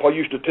my grandpa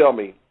used to tell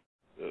me,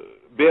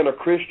 being a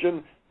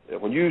Christian,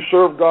 when you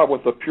serve God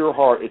with a pure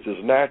heart, it's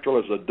as natural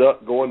as a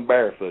duck going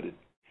barefooted.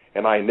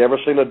 And I ain't never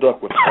seen a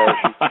duck with a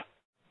parachute.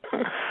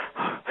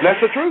 And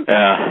that's the truth.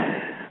 Yeah.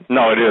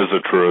 No, it is the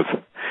truth.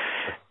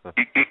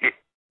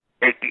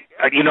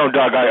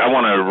 Doug, I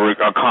want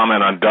to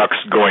comment on ducks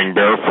going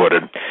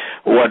barefooted.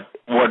 What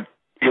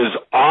is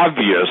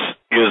obvious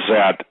is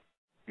that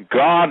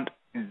God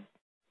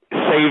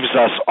saves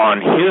us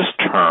on His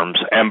terms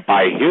and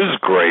by His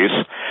grace,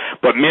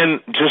 but men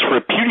just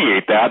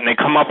repudiate that and they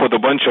come up with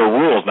a bunch of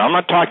rules. Now, I'm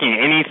not talking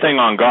anything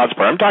on God's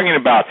part. I'm talking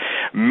about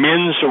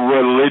men's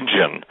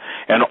religion.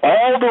 And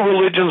all the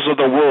religions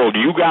of the world,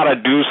 you got to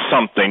do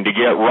something to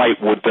get right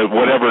with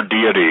whatever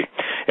deity.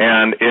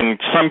 And in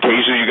some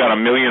cases, you got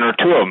 1 million or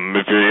 2 of them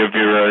if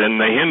you're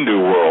in the Hindu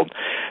world.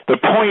 The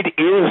point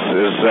is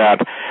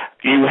that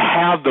you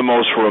have the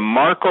most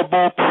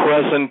remarkable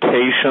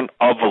presentation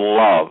of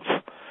love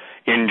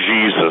in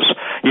Jesus.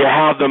 You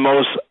have the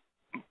most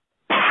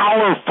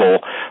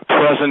powerful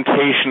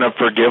presentation of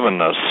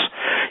forgiveness.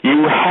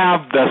 You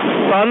have the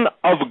Son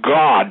of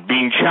God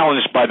being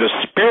challenged by the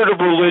spirit of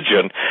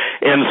religion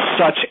in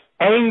such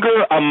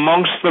anger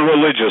amongst the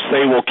religious,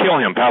 they will kill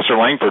him. Pastor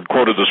Langford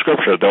quoted the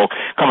scripture, there'll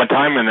come a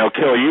time when they'll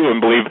kill you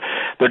and believe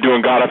they're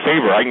doing God a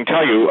favor. I can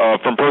tell you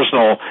from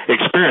personal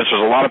experience,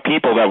 there's a lot of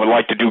people that would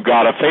like to do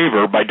God a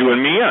favor by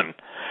doing me in.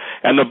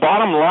 And the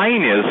bottom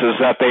line is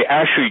that they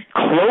actually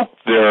cloak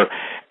their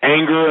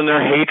anger and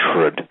their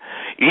hatred.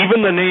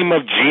 Even the name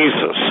of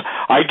Jesus,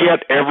 I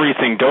get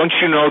everything. Don't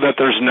you know that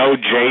there's no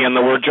J in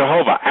the word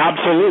Jehovah?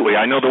 Absolutely.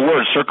 I know the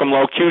word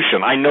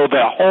circumlocution. I know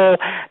the whole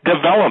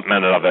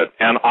development of it.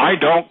 And I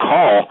don't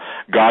call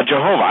God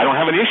Jehovah. I don't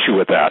have an issue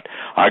with that.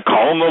 I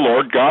call him the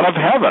Lord God of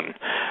heaven.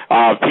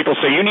 People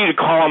say, you need to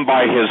call him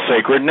by his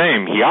sacred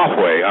name,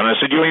 Yahweh. And I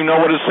said, you don't even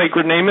know what his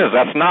sacred name is.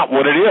 That's not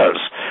what it is.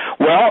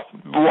 Well,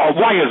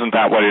 why isn't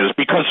that what it is?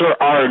 Because there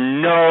are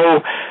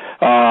no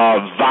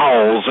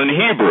vowels in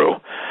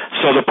Hebrew.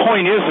 So the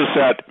point is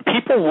that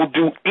people will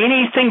do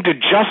anything to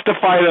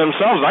justify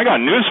themselves. I got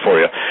news for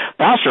you.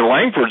 Pastor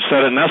Langford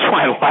said it, and that's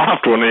why I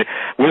laughed when they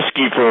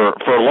whiskey for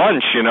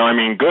lunch.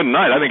 Good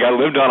night. I think I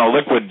lived on a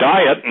liquid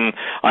diet, and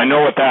I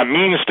know what that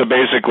means to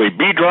basically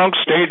be drunk,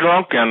 stay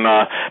drunk, and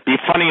be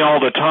funny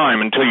all the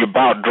time until you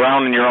about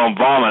drown in your own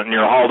vomit and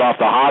you're hauled off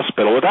the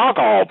hospital with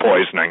alcohol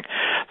poisoning.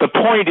 The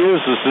point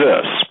is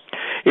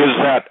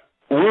that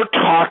we're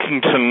talking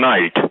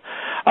tonight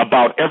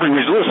about every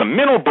reason. Listen,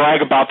 men will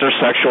brag about their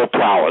sexual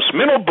prowess.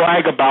 Men will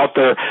brag about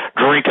their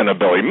drinking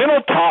ability. Men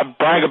will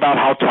brag about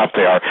how tough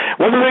they are.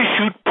 Whether they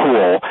shoot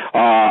pool,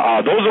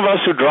 those of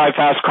us who drive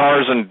fast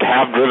cars and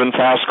have driven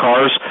fast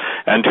cars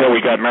until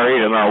we got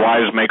married and our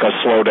wives make us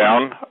slow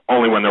down,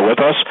 only when they're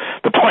with us.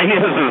 The point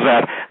is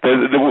that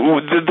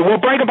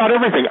we'll brag about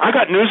everything. I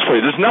got news for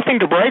you. There's nothing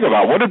to brag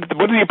about. What did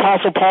the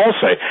Apostle Paul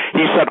say?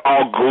 He said,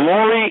 "All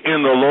glory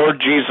in the Lord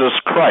Jesus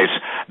Christ."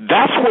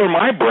 That's where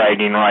my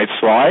bragging rights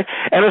lie.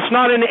 And it's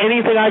not in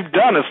anything I've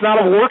done. It's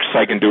not of works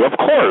I can do. Of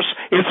course,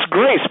 it's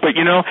grace. But,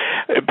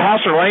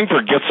 Pastor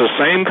Langford gets the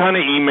same kind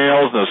of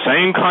emails, the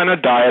same kind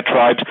of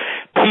diatribes.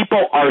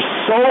 People are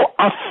so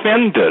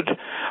offended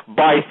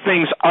by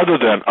things other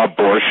than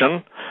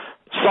abortion,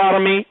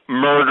 sodomy,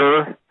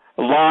 murder,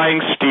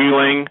 lying,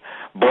 stealing,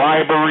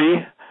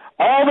 bribery,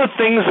 all the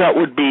things that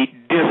would be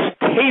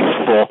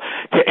distasteful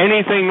to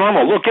anything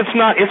normal. Look, it's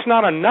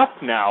not enough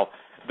now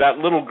that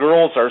little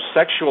girls are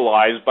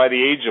sexualized by the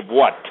age of,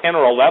 10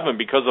 or 11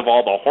 because of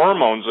all the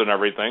hormones and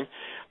everything.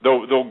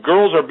 The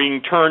girls are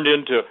being turned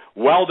into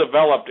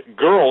well-developed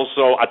girls,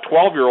 so a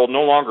 12-year-old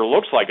no longer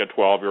looks like a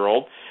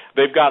 12-year-old.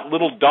 They've got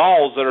little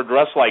dolls that are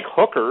dressed like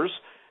hookers.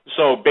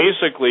 So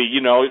basically,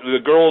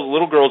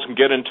 little girls can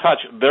get in touch,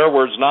 their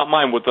words, not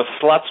mine, with the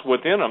sluts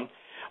within them.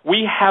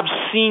 We have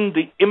seen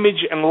the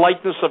image and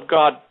likeness of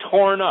God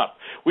torn up.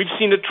 We've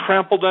seen it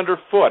trampled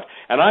underfoot.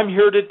 And I'm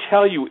here to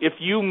tell you, if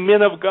you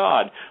men of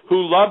God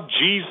who love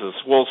Jesus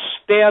will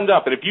stand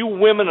up, and if you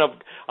women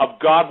of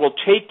God will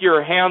take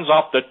your hands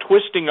off the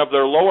twisting of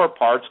their lower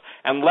parts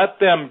and let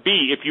them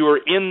be, if you are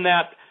in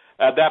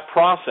that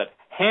process,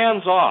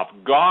 hands off.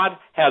 God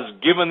has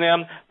given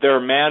them their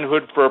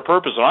manhood for a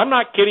purpose. And I'm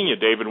not kidding you,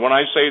 David, when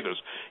I say this.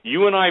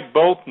 You and I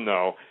both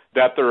know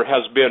that there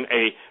has been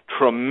a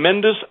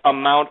tremendous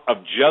amount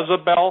of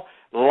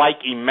Jezebel-like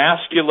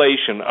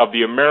emasculation of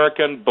the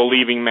American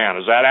believing man.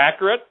 Is that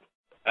accurate?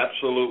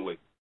 Absolutely.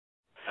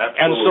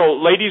 And so,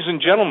 ladies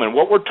and gentlemen,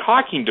 what we're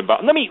talking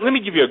about, let me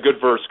give you a good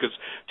verse, because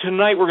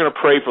tonight we're going to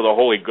pray for the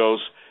Holy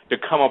Ghost to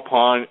come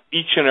upon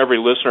each and every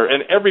listener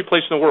and every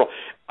place in the world.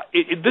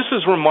 This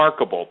is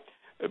remarkable.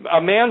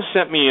 A man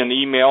sent me an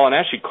email and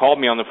actually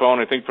called me on the phone,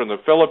 I think from the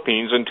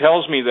Philippines, and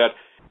tells me that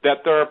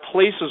there are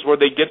places where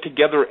they get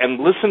together and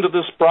listen to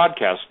this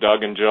broadcast,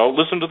 Doug and Joe.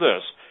 Listen to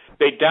this.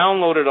 They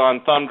download it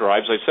on thumb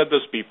drives. I said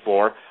this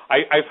before.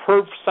 I've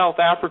heard South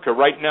Africa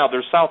right now.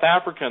 There's South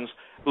Africans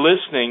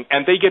listening,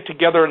 and they get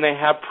together and they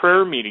have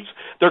prayer meetings.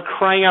 They're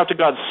crying out to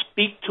God,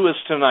 speak to us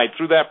tonight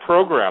through that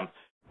program.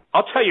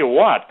 I'll tell you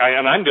what,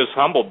 and I'm just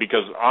humbled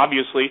because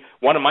obviously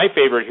one of my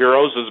favorite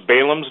heroes is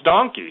Balaam's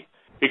donkey,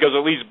 because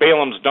at least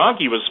Balaam's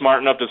donkey was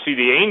smart enough to see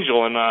the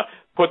angel and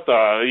put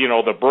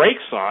the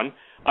brakes on.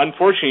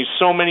 Unfortunately,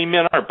 so many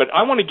men aren't. But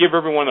I want to give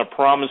everyone a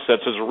promise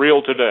that's as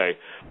real today.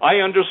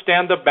 I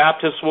understand the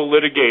Baptists will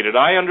litigate it.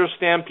 I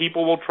understand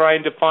people will try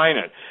and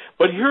define it.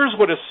 But here's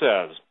what it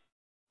says.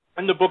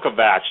 In the book of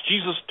Acts,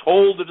 Jesus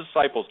told the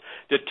disciples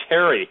to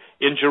tarry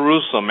in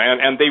Jerusalem,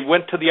 and they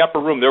went to the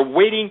upper room. They're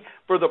waiting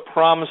for the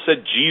promise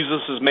that Jesus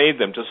has made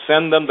them, to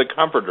send them the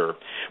Comforter.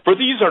 For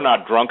these are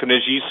not drunken,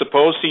 as ye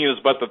suppose, seeing it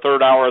is but the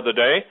third hour of the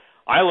day.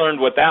 I learned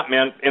what that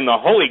meant in the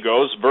Holy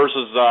Ghost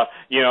versus,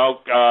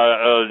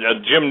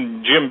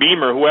 Jim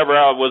Beam or whoever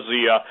was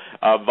the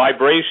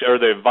vibration or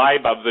the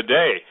vibe of the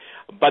day.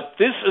 But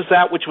this is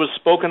that which was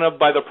spoken of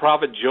by the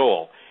prophet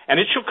Joel. And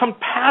it shall come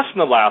pass in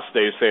the last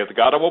days, saith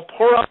God, I will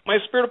pour out my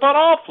spirit upon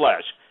all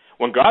flesh.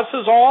 When God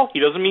says all, he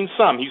doesn't mean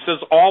some. He says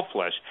all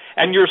flesh.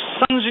 And your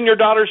sons and your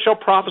daughters shall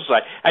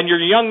prophesy, and your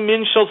young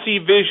men shall see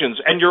visions,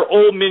 and your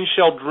old men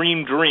shall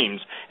dream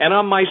dreams. And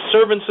on my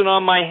servants and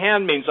on my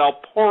handmaids I'll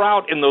pour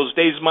out in those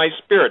days my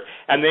spirit,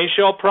 and they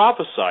shall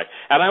prophesy.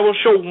 And I will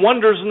show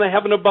wonders in the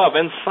heaven above,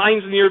 and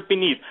signs in the earth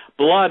beneath,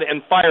 blood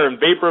and fire and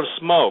vapor of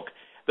smoke.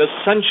 The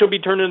sun shall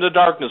be turned into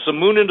darkness, the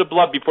moon into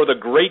blood before the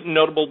great and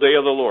notable day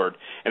of the Lord.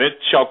 And it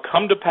shall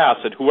come to pass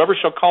that whoever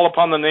shall call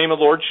upon the name of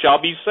the Lord shall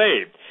be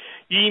saved.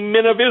 Ye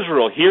men of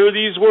Israel, hear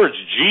these words.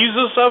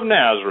 Jesus of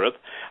Nazareth,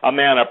 a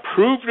man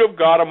approved of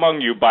God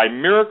among you by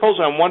miracles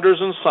and wonders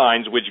and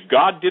signs, which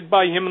God did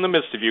by him in the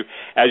midst of you,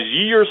 as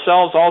ye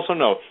yourselves also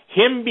know,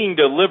 him being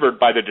delivered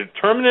by the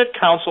determinate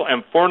counsel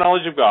and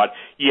foreknowledge of God,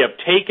 ye have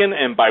taken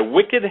and by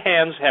wicked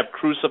hands have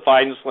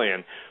crucified and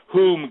slain,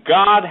 whom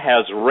God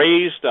has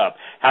raised up,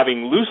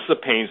 having loosed the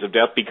pains of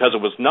death, because it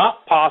was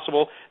not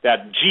possible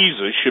that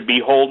Jesus should be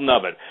holden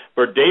of it.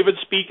 For David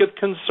speaketh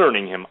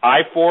concerning him,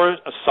 I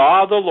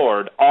foresaw the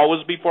Lord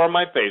always before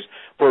my face,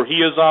 for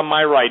he is on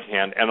my right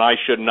hand, and I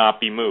should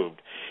not be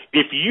moved.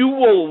 If you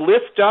will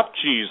lift up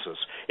Jesus,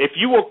 if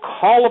you will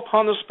call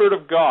upon the Spirit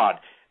of God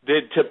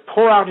to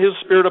pour out his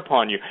Spirit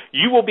upon you,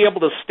 you will be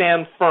able to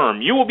stand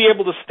firm. You will be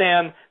able to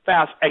stand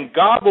fast, and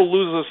God will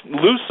loose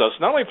us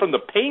not only from the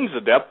pains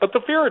of death, but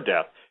the fear of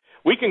death.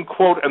 We can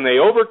quote, and they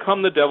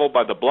overcome the devil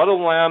by the blood of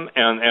the Lamb,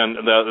 and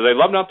they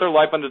love not their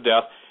life unto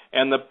death,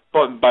 and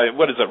by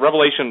what is it,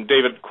 Revelation,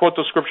 David, quote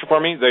the scripture for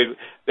me,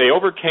 they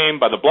overcame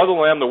by the blood of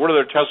the Lamb, the word of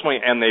their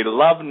testimony, and they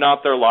love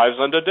not their lives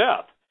unto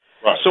death.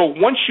 Right. So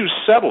once you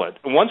settle it,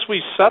 once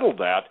we settle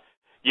that,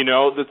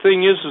 the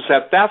thing is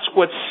that that's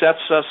what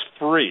sets us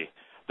free.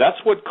 That's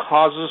what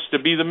causes us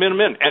to be the men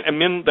and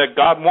men that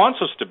God wants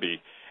us to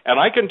be. And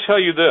I can tell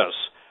you this,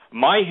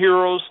 my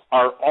heroes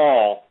are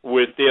all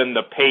within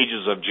the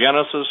pages of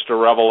Genesis to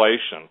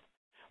Revelation.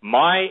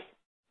 My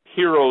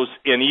heroes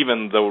in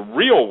even the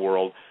real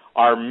world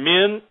are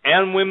men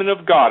and women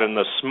of God. And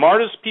the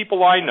smartest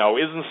people I know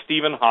isn't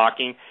Stephen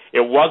Hawking.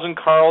 It wasn't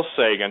Carl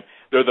Sagan.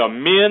 They're the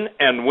men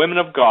and women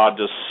of God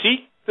to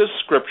seek the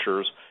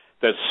Scriptures,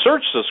 that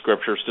search the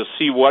Scriptures to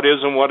see what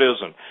is and what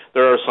isn't.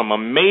 There are some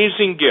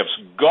amazing gifts.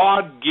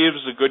 God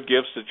gives the good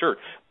gifts to the church.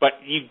 But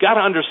you've got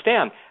to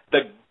understand,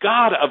 the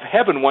God of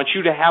heaven wants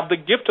you to have the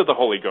gift of the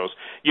Holy Ghost.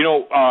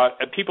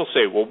 People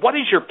say, well, what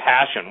is your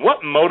passion? What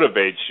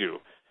motivates you?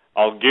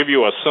 I'll give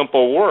you a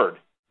simple word,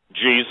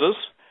 Jesus.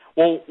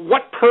 Well,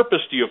 what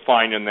purpose do you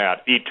find in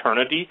that?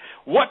 Eternity?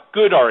 What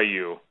good are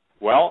you?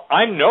 Well,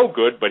 I'm no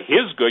good, but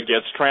his good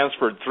gets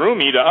transferred through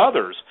me to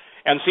others.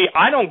 And see,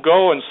 I don't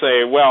go and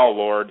say, well,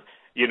 Lord,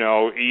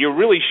 you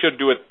really should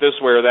do it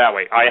this way or that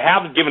way. I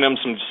have given him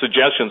some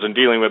suggestions in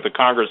dealing with the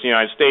Congress of the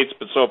United States,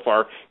 but so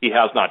far he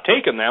has not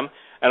taken them,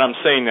 and I'm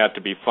saying that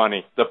to be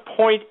funny. The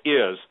point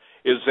is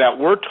that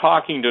we're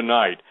talking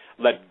tonight,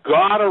 let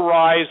God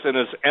arise and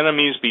his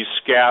enemies be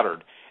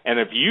scattered. And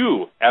if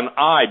you and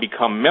I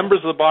become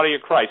members of the body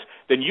of Christ,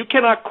 then you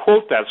cannot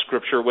quote that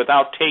scripture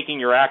without taking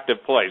your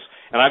active place.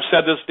 And I've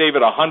said this,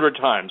 David, 100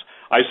 times.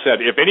 I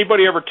said, if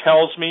anybody ever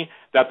tells me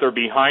that they're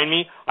behind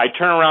me, I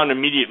turn around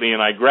immediately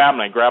and I grab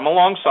them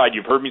alongside.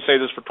 You've heard me say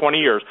this for 20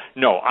 years.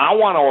 No, I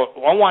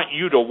want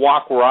you to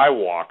walk where I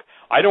walk.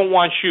 I don't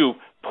want you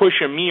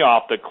pushing me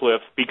off the cliff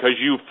because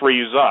you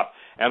freeze up.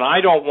 And I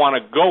don't want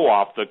to go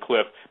off the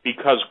cliff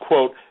because,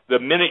 quote, the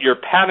minute you're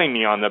patting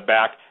me on the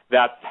back,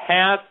 the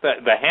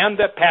hand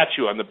that pats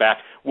you on the back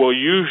will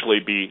usually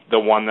be the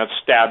one that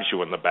stabs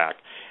you in the back.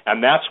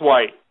 And that's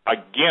why,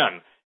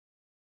 again,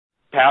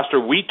 Pastor,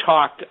 we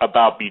talked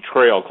about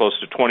betrayal close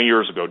to 20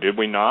 years ago, did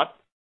we not?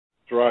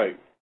 That's right.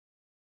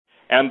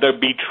 And the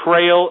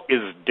betrayal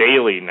is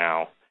daily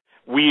now.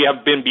 We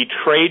have been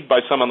betrayed by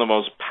some of the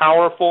most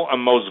powerful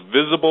and most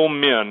visible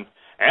men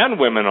and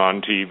women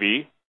on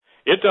TV.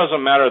 It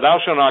doesn't matter, thou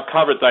shalt not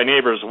covet thy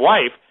neighbor's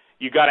wife.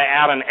 You got to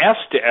add an S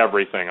to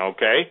everything,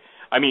 okay?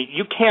 I mean,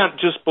 you can't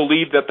just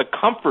believe that the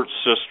Comfort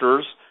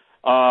Sisters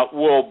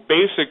will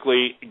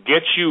basically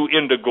get you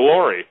into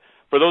glory.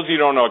 For those of you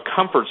who don't know what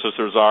Comfort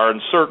Sisters are,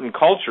 in certain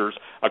cultures,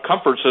 a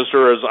Comfort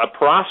Sister is a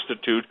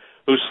prostitute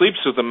who sleeps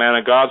with the man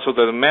of God so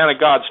that the man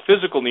of God's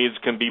physical needs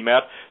can be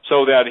met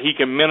so that he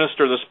can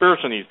minister the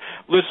spiritual needs.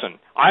 Listen,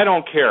 I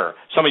don't care.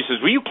 Somebody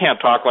says, well, you can't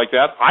talk like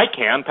that. I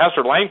can.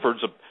 Pastor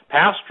Langford's a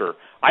pastor.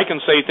 I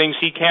can say things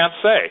he can't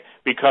say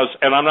because,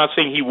 and I'm not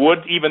saying he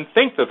would even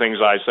think the things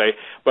I say,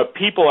 but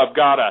people have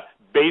got to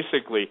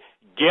basically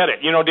get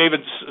it. You know,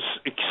 David,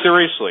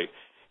 seriously,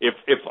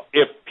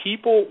 if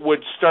people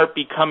would start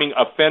becoming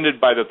offended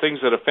by the things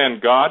that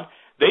offend God,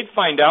 they'd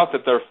find out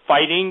that their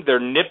fighting, their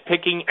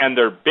nitpicking, and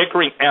their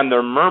bickering and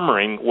their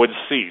murmuring would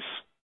cease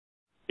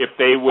if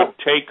they would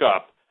take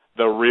up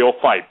the real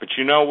fight. But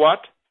you know what?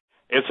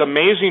 It's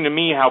amazing to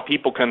me how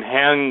people can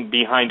hang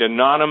behind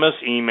anonymous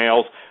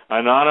emails,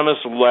 anonymous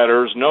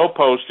letters, no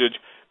postage,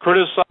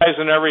 criticize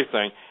and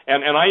everything.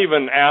 And I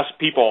even ask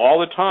people all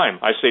the time,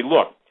 I say,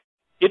 look,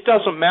 it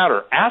doesn't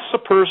matter. Ask the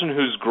person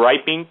who's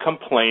griping,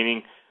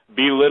 complaining,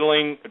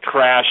 belittling,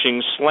 trashing,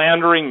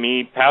 slandering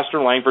me,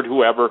 Pastor Langford,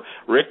 whoever,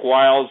 Rick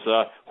Wiles,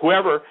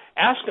 whoever,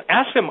 ask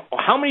them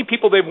how many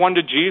people they've won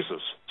to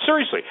Jesus.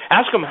 Seriously.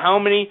 Ask them how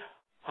many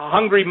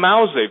hungry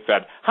mouths they've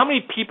fed. How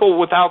many people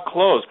without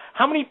clothes?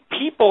 How many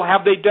people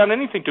have they done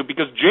anything to?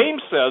 Because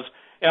James says,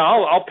 and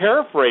I'll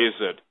paraphrase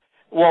it,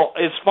 well,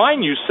 it's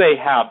fine you say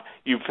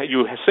you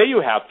say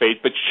you have faith,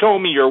 but show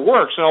me your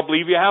works and I'll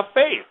believe you have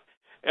faith.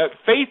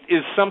 Faith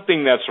is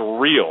something that's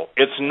real.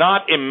 It's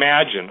not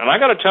imagined. And I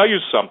got to tell you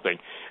something.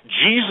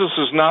 Jesus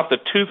is not the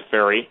tooth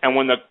fairy, and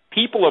when the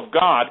people of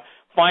God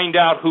find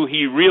out who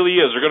he really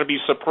is, they're going to be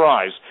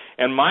surprised.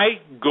 And my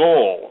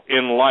goal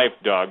in life,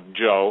 Doug,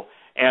 Joe,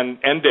 and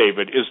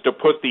David, is to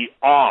put the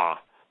awe,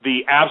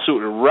 the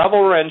absolute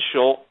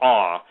reverential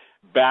awe,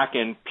 back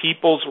in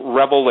people's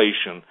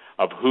revelation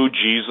of who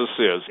Jesus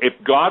is. If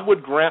God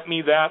would grant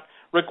me that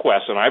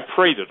request, and I've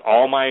prayed it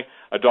all my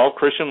adult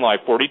Christian life,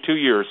 42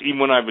 years, even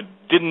when I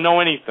didn't know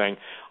anything,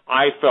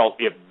 I felt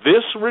if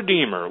this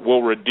Redeemer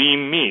will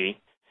redeem me,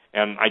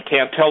 and I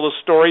can't tell the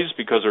stories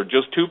because they're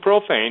just too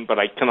profane, but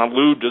I can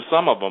allude to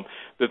some of them.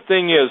 The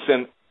thing is,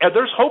 and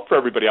there's hope for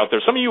everybody out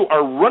there. Some of you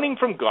are running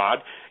from God.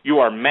 You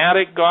are mad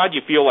at God.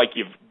 You feel like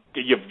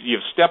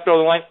you've stepped over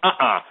the line.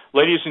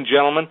 Ladies and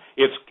gentlemen,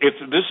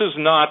 this is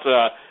not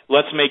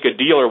let's make a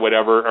deal or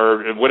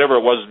whatever it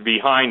was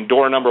behind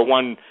door number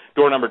 1,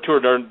 door number 2,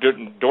 or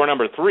door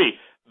number 3.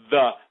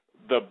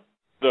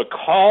 The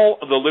call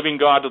of the living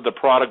God to the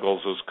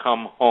prodigals is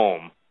come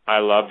home. I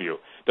love you.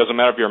 Doesn't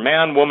matter if you're a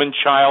man, woman,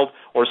 child,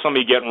 or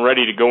somebody getting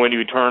ready to go into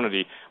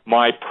eternity.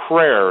 My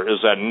prayer is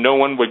that no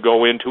one would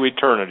go into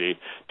eternity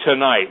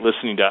tonight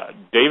listening to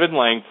David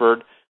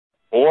Langford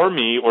or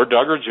me or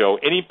Doug or Joe,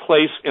 any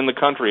place in the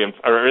country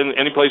or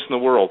any place in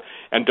the world.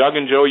 And Doug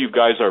and Joe, you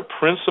guys are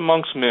prince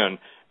amongst men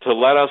to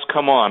let us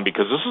come on,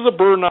 because this is a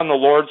burden on the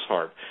Lord's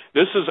heart.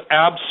 This is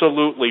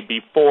absolutely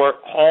before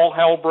all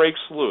hell breaks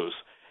loose.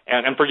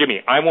 And forgive me,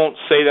 I won't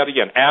say that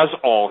again. As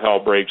all hell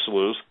breaks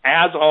loose,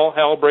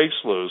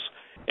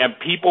 and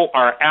people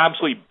are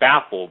absolutely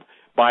baffled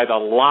by the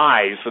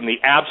lies and the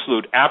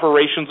absolute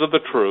aberrations of the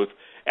truth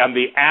and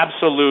the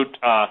absolute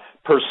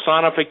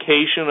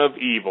personification of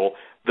evil,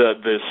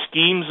 the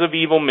schemes of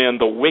evil men,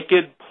 the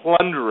wicked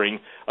plundering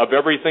of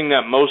everything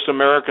that most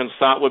Americans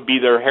thought would be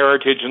their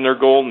heritage in their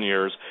golden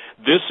years.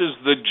 This is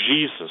the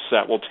Jesus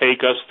that will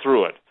take us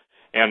through it.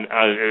 And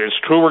it's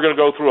true we're going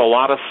to go through a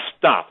lot of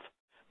stuff,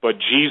 but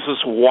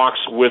Jesus walks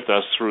with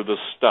us through the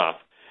stuff.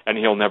 And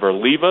he'll never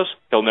leave us,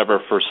 he'll never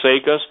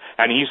forsake us.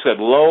 And he said,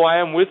 lo, I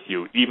am with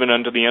you, even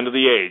unto the end of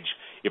the age.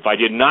 If I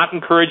did not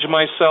encourage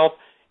myself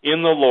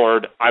in the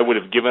Lord, I would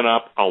have given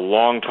up a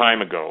long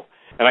time ago.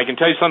 And I can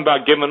tell you something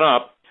about giving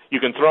up. You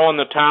can throw in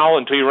the towel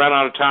until you run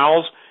out of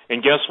towels,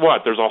 and guess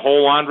what? There's a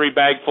whole laundry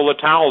bag full of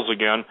towels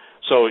again.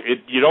 So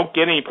you don't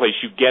get any place.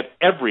 You get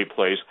every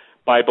place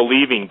by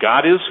believing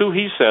God is who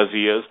he says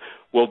he is,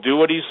 will do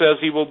what he says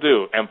he will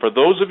do. And for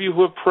those of you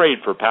who have prayed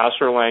for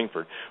Pastor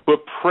Langford, who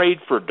have prayed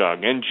for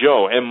Doug and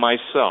Joe and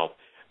myself,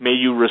 may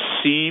you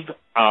receive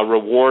a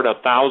reward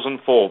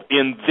 1,000-fold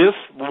in this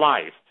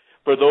life.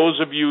 For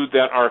those of you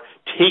that are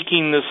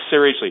taking this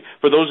seriously,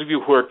 for those of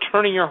you who are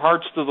turning your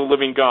hearts to the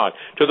living God,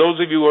 to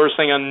those of you who are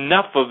saying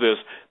enough of this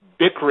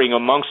bickering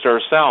amongst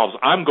ourselves,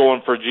 I'm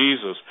going for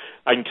Jesus.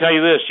 I can tell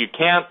you this,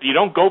 you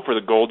don't go for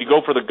the gold, you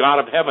go for the God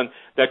of heaven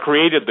that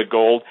created the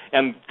gold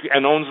and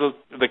owns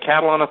the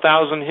cattle on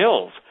 1,000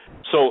 hills.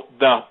 So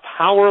the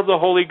power of the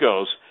Holy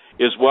Ghost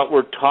is what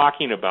we're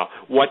talking about.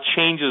 What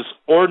changes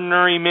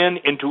ordinary men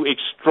into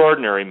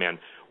extraordinary men.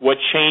 What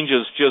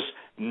changes just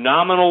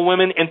nominal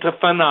women into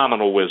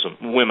phenomenal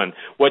women.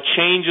 What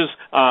changes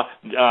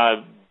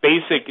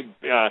basic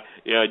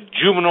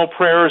juvenile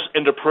prayers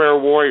into prayer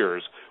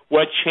warriors.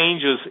 What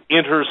changes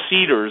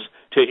interceders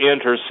to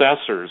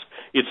intercessors.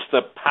 It's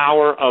the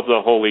power of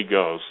the Holy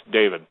Ghost.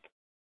 David.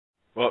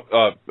 Well,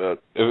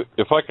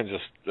 if I can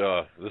just,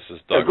 this is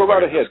Doug. Yeah, go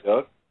right ahead,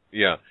 Doug.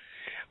 Yeah.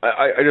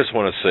 I just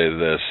want to say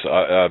this,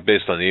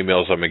 based on the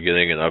emails I've been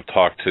getting, and I've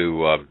talked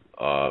to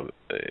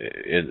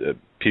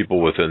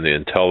people within the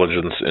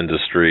intelligence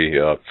industry.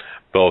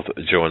 Both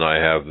Joe and I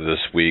have this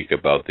week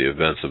about the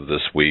events of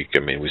this week. I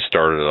mean, we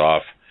started it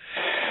off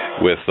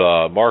with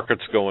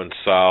markets going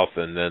south,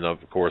 and then,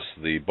 of course,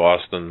 the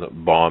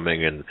Boston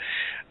bombing and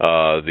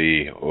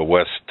the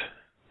West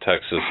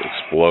Texas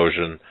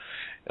explosion.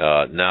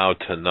 Now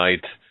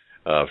tonight,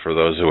 for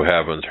those who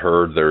haven't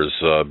heard, there's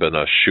been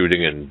a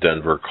shooting in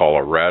Denver,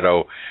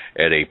 Colorado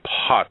at a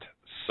pot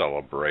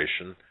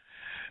celebration,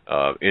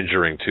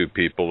 injuring 2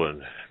 people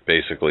and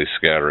basically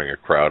scattering a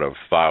crowd of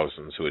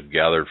thousands who had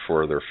gathered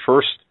for their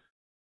first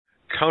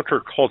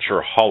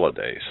counterculture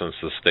holiday since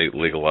the state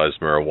legalized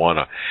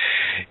marijuana.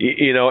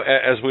 You know,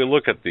 as we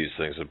look at these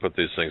things and put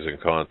these things in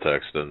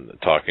context and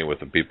talking with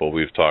the people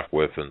we've talked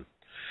with and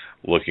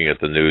looking at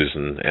the news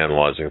and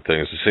analyzing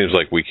things, it seems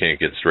like we can't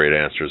get straight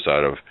answers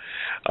out of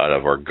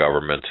our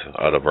government,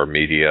 out of our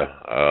media.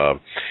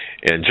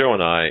 And Joe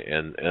and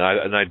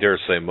I dare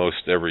say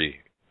most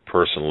every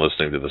person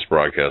listening to this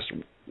broadcast,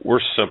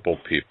 we're simple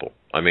people.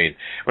 I mean,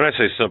 when I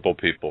say simple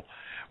people,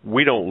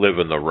 we don't live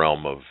in the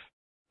realm of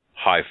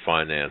high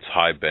finance,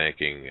 high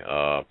banking,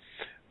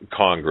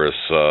 Congress,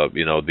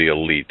 the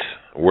elite.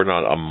 We're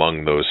not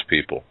among those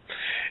people.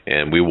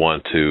 And we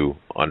want to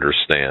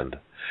understand.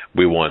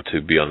 We want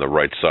to be on the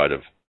right side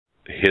of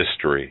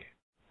history.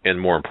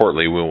 And more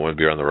importantly, we want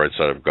to be on the right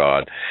side of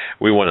God.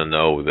 We want to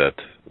know that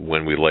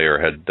when we lay our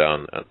head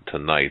down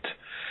tonight,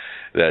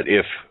 that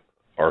if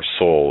our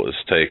soul is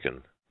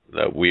taken,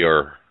 that we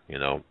are,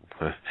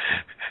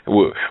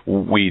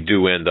 we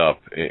do end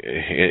up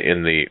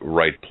in the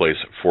right place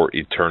for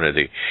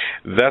eternity.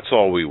 That's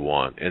all we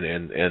want.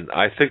 And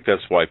I think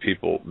that's why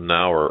people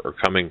now are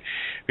coming,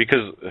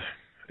 because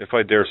if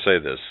I dare say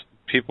this,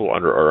 people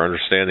are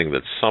understanding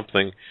that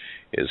something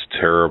is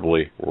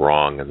terribly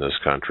wrong in this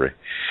country.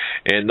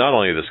 And not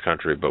only this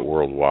country, but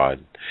worldwide.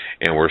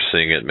 And we're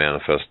seeing it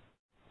manifest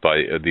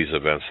by these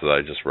events that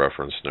I just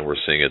referenced, and we're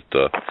seeing it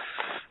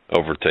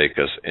overtake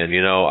us. And,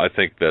 I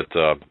think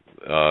that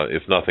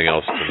if nothing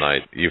else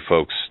tonight, you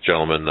folks,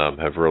 gentlemen,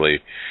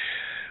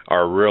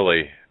 are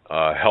really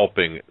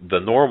helping the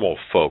normal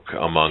folk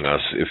among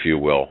us, if you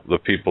will, the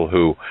people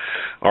who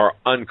are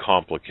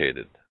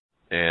uncomplicated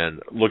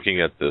and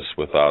looking at this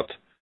without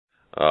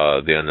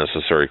the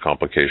unnecessary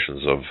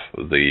complications of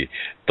the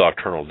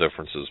doctrinal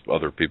differences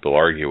other people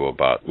argue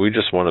about. We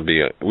just want to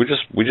be.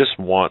 We just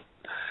want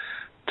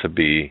to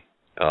be.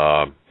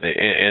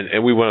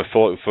 And we want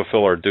to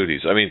fulfill our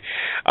duties. I mean,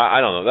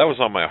 I don't know. That was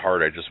on my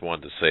heart. I just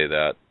wanted to say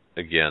that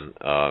again.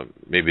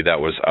 Maybe that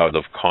was out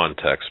of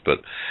context, but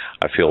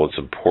I feel it's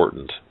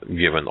important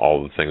given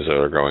all the things that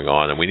are going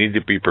on, and we need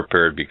to be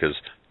prepared because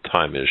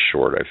time is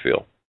short, I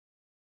feel.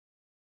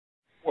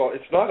 Well,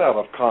 it's not out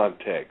of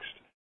context.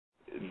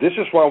 This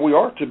is why we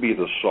are to be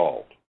the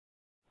salt.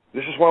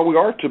 This is why we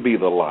are to be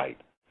the light.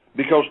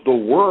 Because the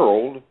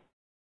world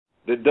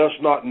that does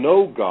not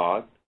know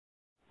God,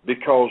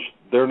 because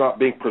they're not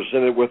being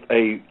presented with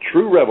a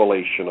true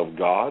revelation of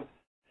God,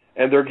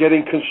 and they're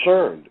getting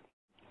concerned.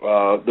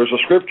 There's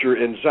a scripture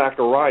in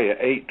Zechariah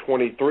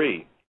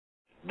 8:23.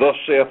 Thus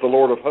saith the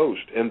Lord of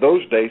hosts, in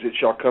those days it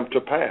shall come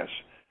to pass,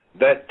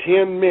 that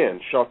 10 men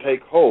shall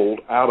take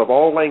hold out of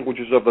all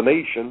languages of the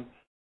nation,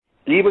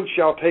 even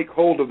shall take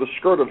hold of the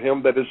skirt of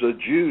him that is a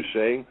Jew,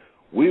 saying,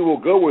 we will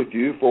go with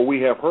you, for we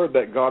have heard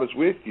that God is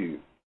with you.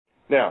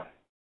 Now,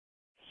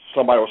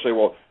 somebody will say,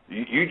 well,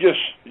 you just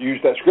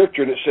used that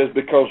scripture and it says,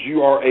 because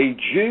you are a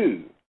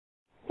Jew.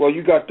 Well,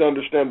 you got to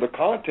understand the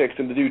context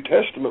in the New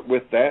Testament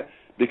with that,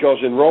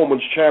 because in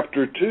Romans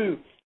chapter 2,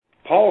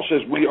 Paul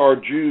says we are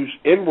Jews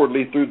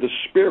inwardly through the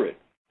Spirit,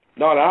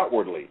 not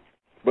outwardly,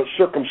 but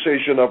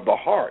circumcision of the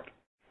heart.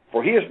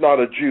 For he is not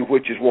a Jew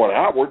which is one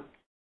outward,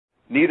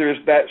 neither is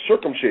that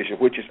circumcision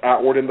which is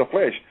outward in the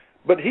flesh,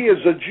 but he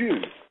is a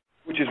Jew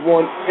which is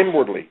one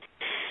inwardly.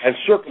 And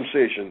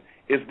circumcision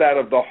is that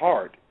of the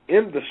heart,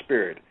 in the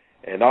Spirit,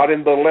 and not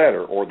in the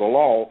letter or the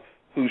law,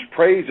 whose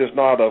praise is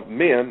not of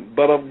men,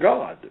 but of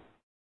God.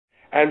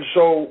 And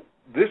so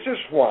this is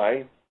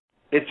why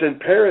it's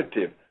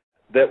imperative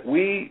that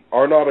we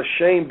are not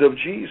ashamed of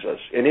Jesus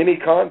in any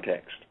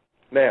context.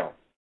 Now,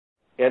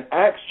 in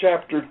Acts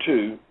chapter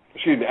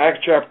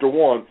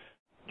 1,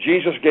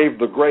 Jesus gave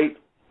the great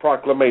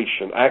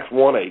proclamation, Acts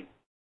 1:8,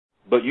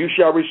 but you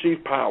shall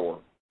receive power.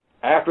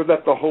 After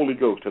that the Holy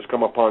Ghost has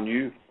come upon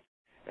you,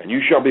 and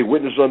you shall be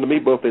witnesses unto me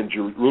both in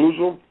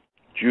Jerusalem,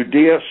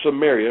 Judea,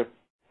 Samaria,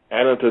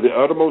 and unto the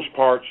uttermost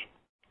parts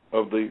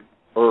of the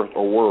earth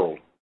or world.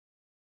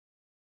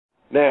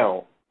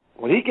 Now,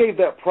 when he gave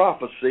that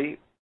prophecy,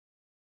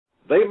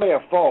 they may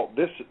have thought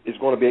this is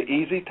going to be an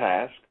easy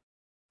task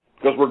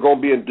because we're going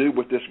to be endued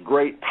with this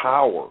great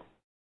power.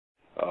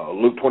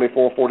 Luke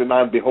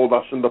 24:49, behold,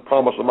 I send the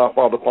promise of my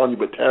Father upon you,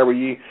 but tarry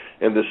ye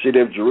in the city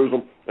of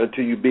Jerusalem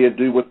until you be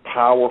endued with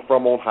power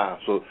from on high.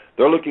 So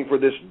they're looking for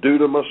this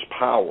dunamis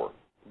power.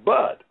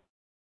 But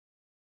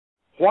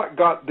what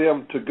got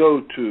them to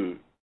go to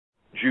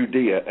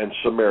Judea and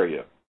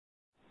Samaria?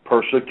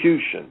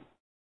 Persecution,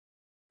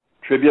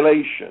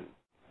 tribulation,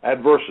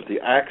 adversity.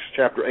 Acts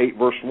chapter 8,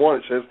 verse 1,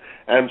 it says,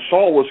 and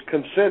Saul was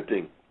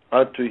consenting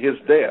unto his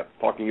death,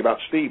 talking about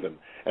Stephen.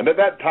 And at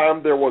that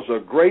time there was a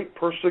great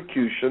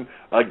persecution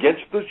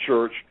against the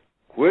church,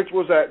 which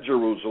was at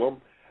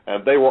Jerusalem,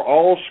 and they were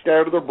all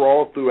scattered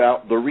abroad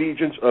throughout the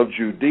regions of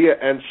Judea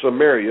and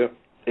Samaria,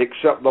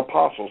 except the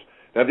apostles.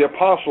 Now the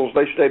apostles,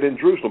 they stayed in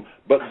Jerusalem,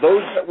 but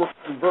those that were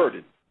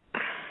converted,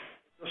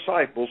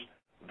 disciples,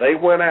 they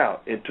went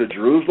out into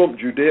Jerusalem,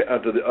 Judea,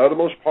 and to the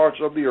uttermost parts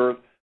of the earth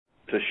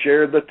to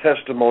share the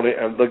testimony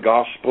and the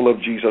gospel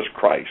of Jesus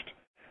Christ.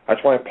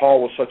 That's why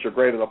Paul was such a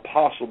great an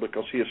apostle,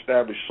 because he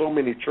established so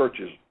many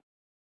churches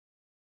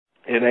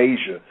in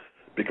Asia,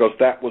 because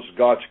that was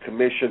God's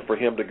commission for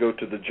him to go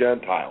to the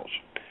Gentiles.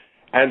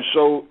 And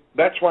so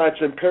that's why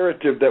it's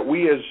imperative that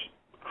we as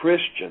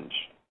Christians,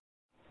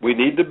 we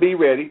need to be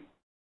ready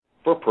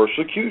for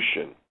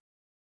persecution.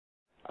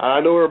 I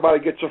know everybody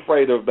gets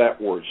afraid of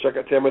that word,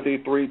 2 Timothy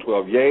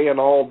 3:12. Yea, and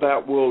all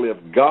that will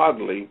live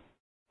godly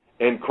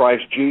in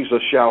Christ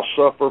Jesus shall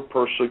suffer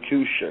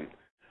persecution.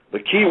 The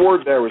key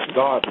word there is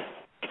godly.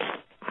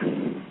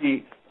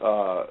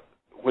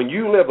 When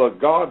you live a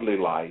godly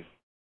life,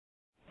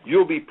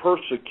 you'll be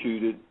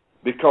persecuted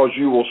because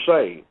you will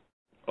say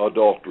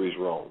adultery is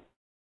wrong,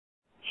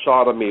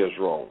 sodomy is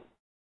wrong,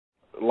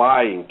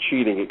 lying,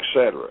 cheating,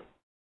 etc.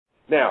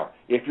 Now,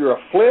 if you're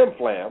a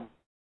flim-flam,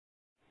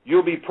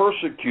 you'll be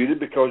persecuted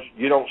because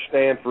you don't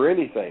stand for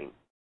anything.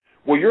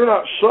 Well, you're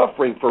not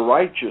suffering for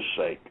righteous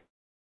sake.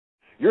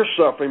 You're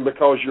suffering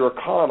because you're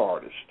a con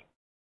artist.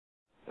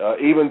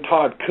 Even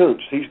Todd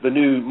Kuntz, he's the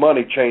new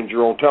money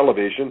changer on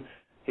television.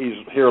 He's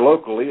here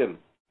locally, and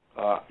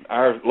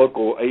our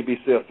local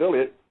ABC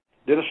affiliate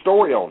did a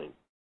story on him.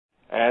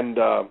 And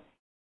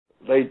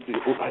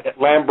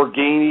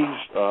Lamborghinis,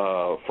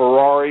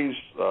 Ferraris,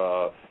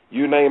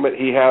 you name it,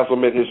 he has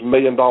them at his $1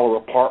 million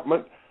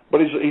apartment.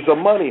 But he's a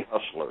money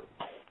hustler,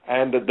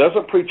 and it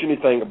doesn't preach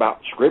anything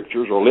about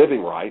scriptures or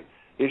living right.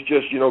 It's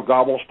just,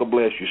 God wants to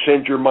bless you.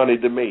 Send your money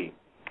to me.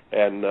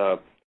 And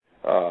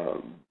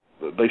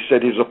they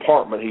said his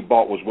apartment he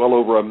bought was well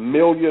over $1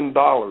 million.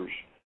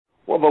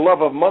 Well, the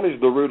love of money is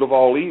the root of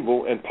all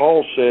evil, and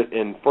Paul said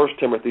in 1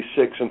 Timothy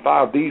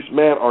 6:5, these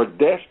men are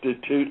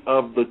destitute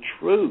of the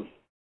truth.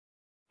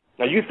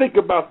 Now, you think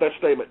about that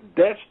statement,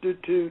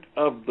 destitute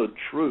of the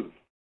truth.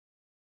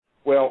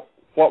 Well,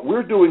 what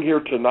we're doing here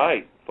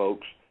tonight,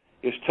 folks,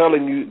 is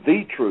telling you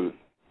the truth,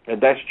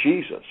 and that's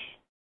Jesus.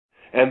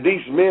 And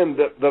these men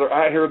that are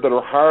out here that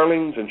are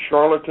hirelings and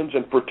charlatans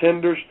and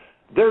pretenders,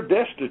 they're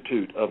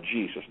destitute of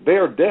Jesus. They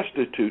are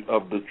destitute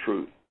of the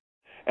truth.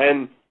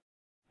 And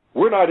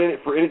we're not in it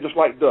for any, just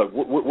like Doug.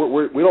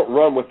 We don't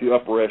run with the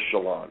upper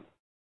echelon.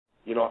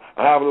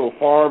 I have a little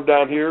farm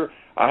down here.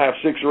 I have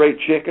 6 or 8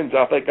 chickens.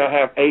 I think I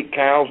have 8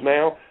 cows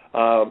now.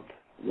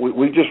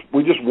 We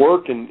just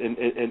work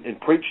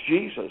and preach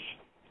Jesus.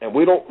 And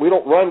we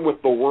don't run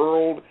with the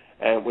world,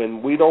 and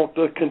when we don't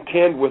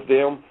contend with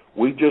them,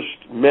 we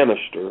just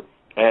minister,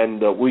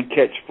 and we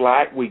catch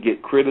flack, we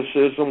get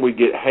criticism, we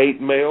get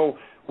hate mail,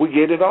 we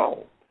get it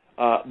all.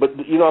 But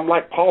I'm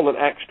like Paul in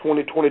Acts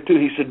 20:22.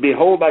 He said,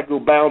 behold, I go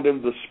bound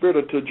in the spirit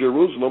unto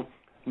Jerusalem,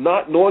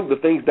 not knowing the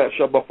things that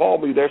shall befall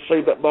me there,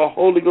 save that the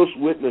Holy Ghost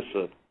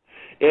witnesseth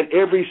in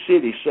every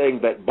city, saying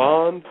that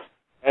bonds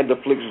and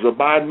afflictions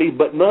abide me,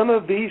 but none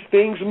of these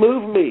things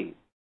move me.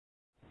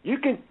 You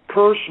can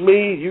curse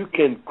me, you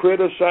can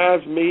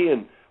criticize me,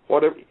 and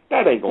whatever.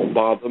 That ain't going to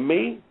bother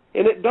me,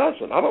 and it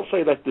doesn't. I don't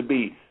say that to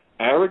be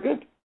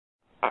arrogant.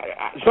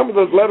 Some of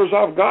those letters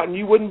I've gotten,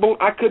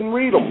 I couldn't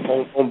read them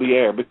on the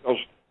air because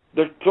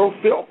they're so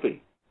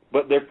filthy,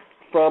 but they're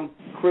from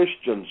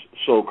Christians,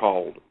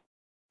 so-called.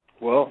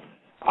 Well,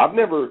 I've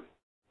never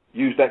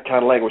used that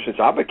kind of language since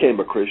I became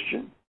a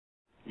Christian.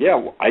 Yeah,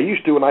 I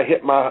used to when I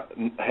hit my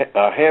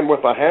hand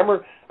with a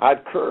hammer,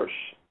 I'd curse.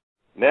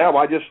 Now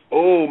I just,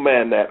 oh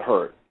man, that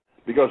hurt.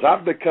 Because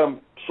I've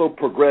become so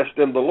progressed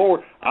in the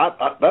Lord,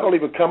 that don't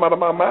even come out of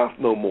my mouth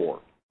no more.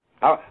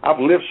 I've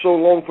lived so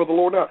long for the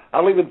Lord now,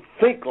 I don't even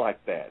think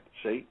like that,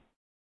 see?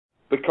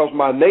 Because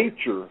my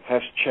nature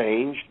has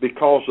changed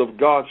because of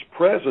God's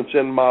presence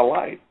in my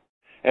life.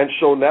 And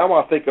so now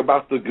I think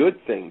about the good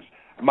things.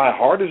 My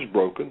heart is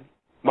broken.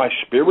 My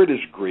spirit is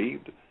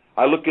grieved.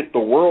 I look at the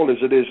world as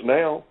it is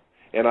now,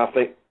 and I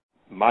think,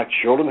 my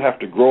children have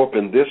to grow up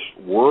in this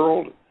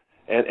world.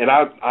 And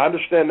I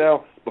understand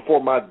now,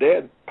 before my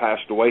dad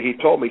passed away, he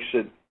told me, he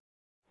said,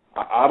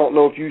 I don't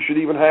know if you should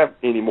even have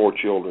any more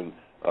children.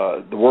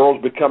 The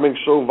world's becoming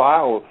so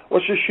vile. Well,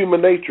 it's just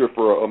human nature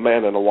for a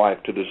man and a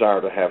wife to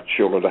desire to have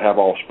children, to have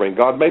offspring.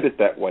 God made it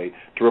that way,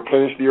 to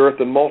replenish the earth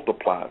and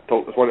multiply.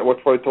 That's what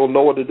he told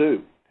Noah to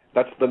do.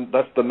 That's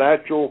the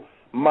natural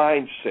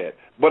mindset.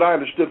 But I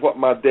understood what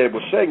my dad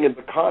was saying in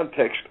the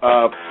context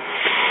of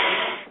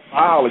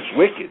vile, it's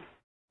wicked.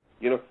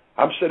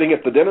 I'm sitting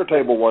at the dinner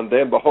table one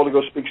day, and the Holy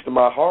Ghost speaks to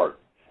my heart.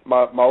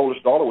 My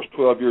oldest daughter was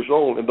 12 years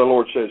old, and the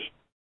Lord says,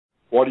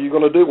 what are you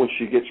going to do when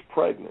she gets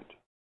pregnant?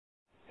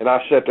 And I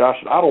said to her,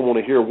 I don't want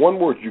to hear one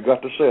word you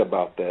got to say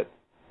about that.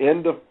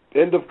 End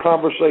of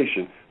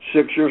conversation.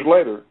 6 years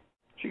later,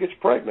 she gets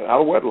pregnant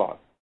out of wedlock.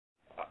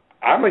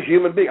 I'm a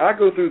human being. I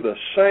go through the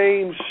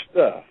same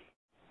stuff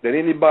that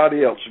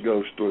anybody else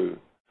goes through.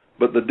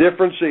 But the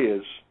difference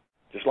is,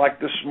 just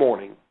like this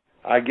morning,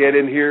 I get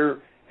in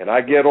here and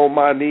I get on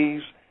my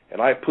knees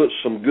and I put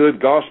some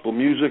good gospel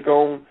music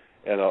on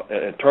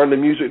and turn the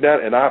music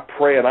down and I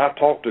pray and I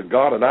talk to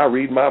God and I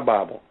read my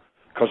Bible.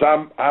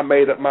 Because I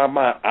made up my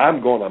mind,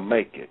 I'm going to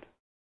make it.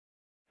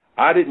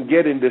 I didn't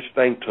get in this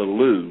thing to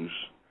lose.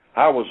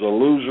 I was a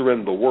loser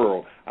in the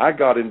world. I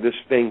got in this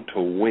thing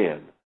to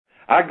win.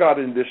 I got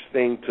in this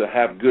thing to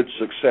have good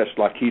success,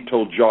 like he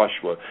told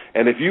Joshua.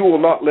 And if you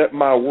will not let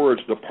my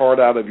words depart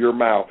out of your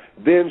mouth,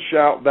 then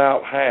shalt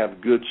thou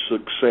have good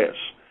success.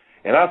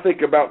 And I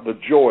think about the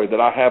joy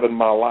that I have in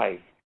my life.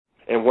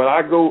 And when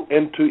I go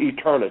into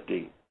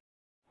eternity,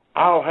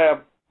 I'll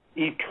have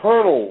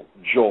eternal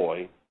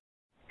joy.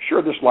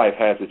 Sure, this life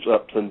has its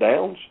ups and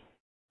downs.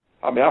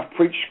 I mean, I've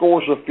preached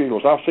scores of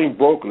funerals. I've seen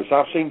brokenness.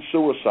 I've seen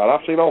suicide.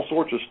 I've seen all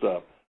sorts of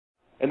stuff.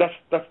 And that's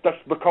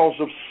because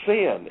of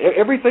sin.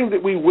 Everything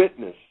that we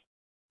witness,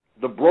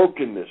 the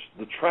brokenness,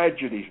 the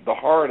tragedies, the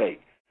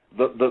heartache,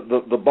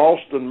 the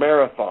Boston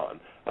Marathon,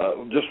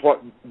 just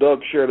what Doug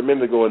shared a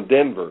minute ago in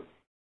Denver,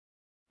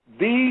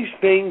 these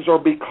things are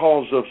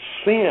because of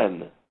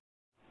sin.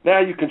 Now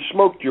you can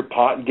smoke your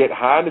pot and get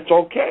high, and it's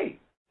okay.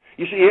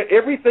 You see,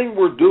 everything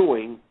we're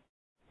doing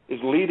is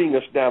leading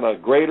us down a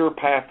greater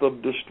path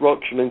of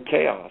destruction and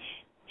chaos.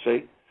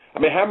 See? I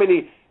mean, how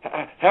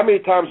many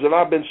times have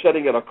I been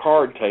sitting at a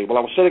card table?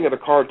 I was sitting at a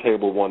card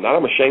table one night.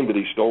 I'm ashamed of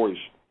these stories,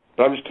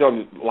 but I'm just telling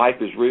you, life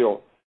is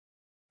real.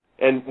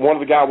 And one of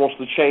the guys wants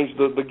to change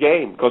the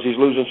game because he's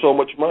losing so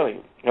much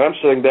money. And I'm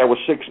sitting there with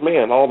 6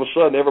 men. All of a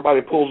sudden,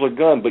 everybody pulls a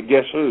gun, but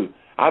guess who?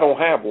 I don't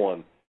have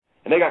one.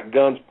 And they got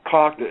guns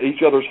cocked at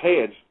each other's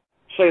heads.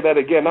 Say that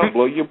again, I'll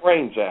blow your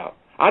brains out.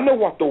 I know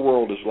what the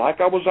world is like.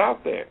 I was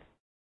out there.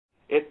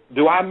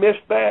 Do I miss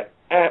that?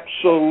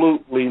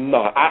 Absolutely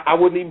not. I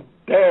wouldn't even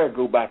dare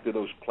go back to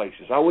those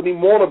places. I wouldn't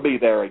even want to be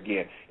there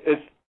again.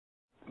 It's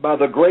by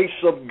the grace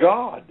of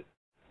God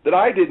that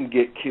I didn't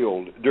get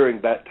killed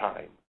during that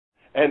time.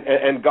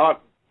 And God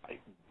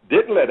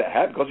didn't let it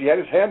happen because he had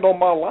his hand on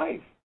my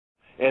life.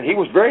 And he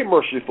was very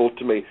merciful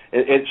to me.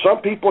 And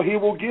some people he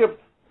will give,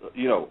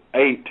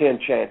 8, 10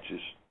 chances.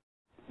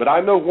 But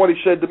I know what he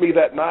said to me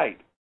that night.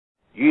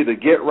 You either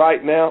get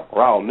right now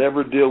or I'll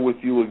never deal with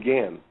you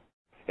again.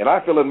 And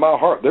I feel in my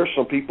heart there's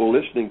some people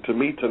listening to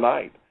me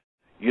tonight.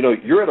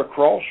 You're at a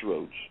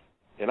crossroads,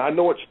 and I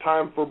know it's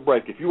time for a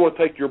break. If you want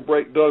to take your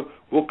break, Doug,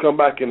 we'll come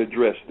back and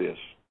address this.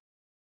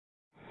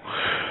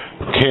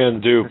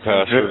 Can do,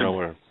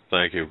 Pastor.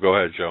 Thank you. Go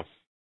ahead, Joe.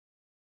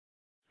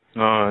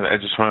 No, I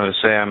just wanted to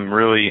say I'm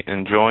really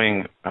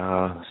enjoying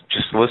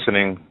just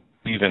listening,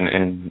 even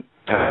in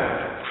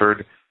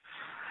Ford.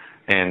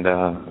 And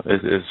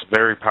it's a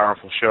very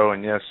powerful show.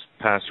 And yes,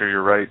 Pastor,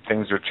 you're right.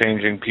 Things are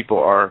changing. People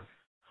are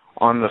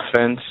on the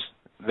fence.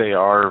 They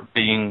are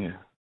being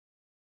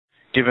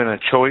given a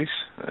choice,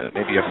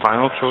 maybe a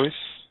final choice,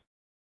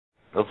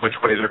 of which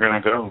way they're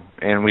going to go.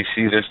 And we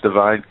see this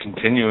divide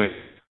continuing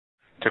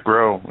to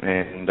grow.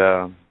 And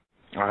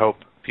I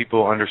hope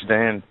people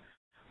understand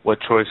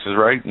what choice is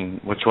right and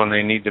which one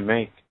they need to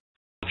make.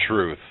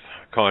 Truth,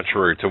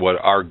 contrary to what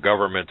our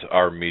government,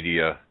 our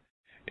media,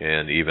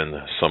 and even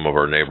some of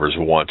our neighbors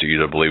want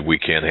you to believe. We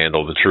can't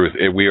handle the truth.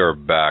 We are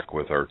back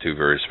with our 2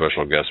 very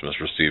special guests,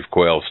 Mr. Steve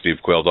Quayle,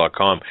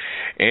 stevequayle.com,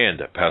 and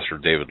Pastor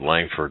David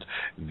Langford,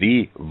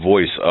 the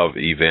voice of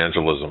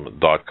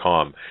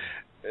evangelism.com.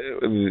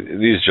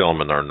 These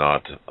gentlemen are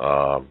not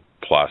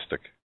plastic.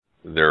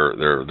 They're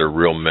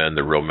real men.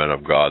 They're real men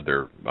of God.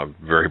 I'm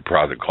very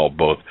proud to call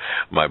both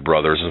my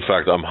brothers. In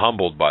fact, I'm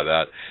humbled by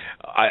that.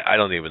 I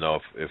don't even know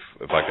if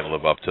I can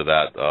live up to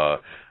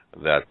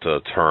that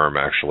term,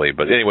 actually.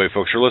 But anyway,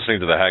 folks, you're listening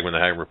to the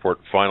Hagmann Report,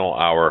 final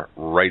hour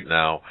right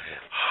now.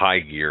 High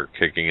gear,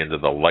 kicking into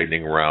the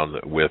lightning round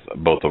with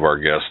both of our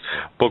guests.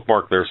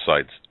 Bookmark their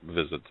sites.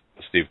 Visit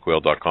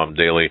stevequayle.com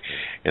daily,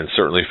 and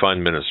certainly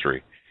find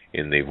ministry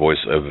in the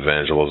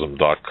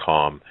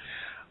voiceofelvangelism.com.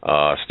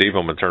 Steve,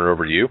 I'm going to turn it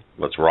over to you.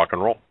 Let's rock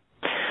and roll.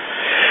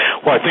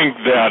 Well, I think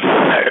that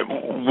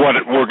what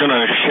we're going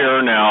to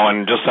share now,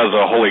 and just as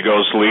the Holy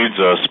Ghost leads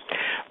us,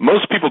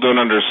 most people don't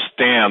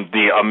understand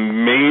the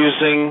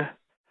amazing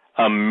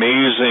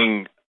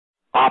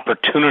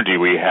opportunity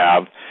we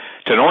have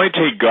to not only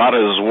take God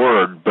at His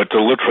word, but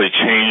to literally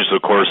change the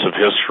course of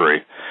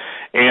history.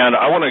 And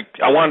I want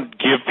to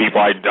give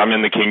people, I'm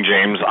in the King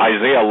James,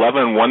 Isaiah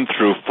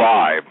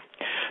 11:1-5.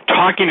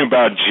 Talking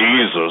about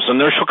Jesus, and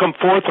there shall come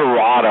forth a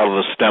rod out of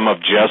the stem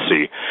of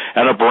Jesse,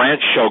 and a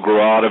branch shall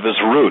grow out of his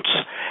roots,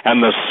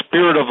 and the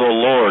Spirit of the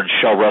Lord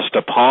shall rest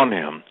upon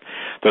him.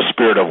 The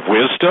Spirit of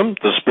wisdom,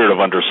 the Spirit of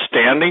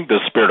understanding,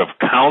 the Spirit of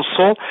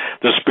counsel,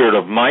 the Spirit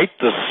of might,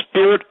 the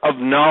Spirit of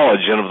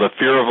knowledge and of the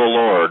fear of the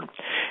Lord.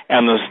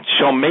 and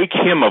shall make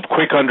him of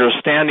quick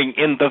understanding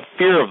in the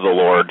fear of the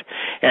Lord.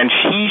 And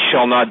he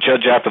shall not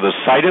judge after the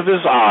sight of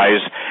his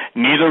eyes,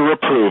 neither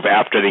reprove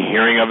after the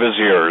hearing of his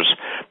ears.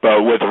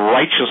 But with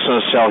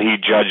righteousness shall he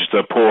judge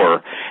the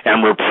poor,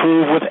 and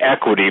reprove with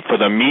equity for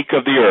the meek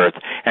of the earth.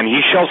 And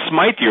he shall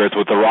smite the earth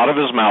with the rod of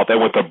his mouth, and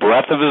with the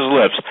breath of his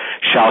lips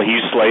shall he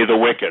slay the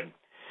wicked.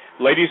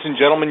 Ladies and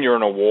gentlemen, you're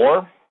in a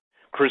war.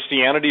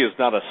 Christianity is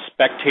not a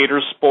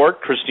spectator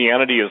sport.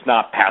 Christianity is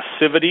not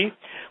passivity.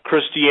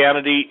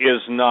 Christianity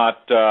is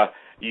not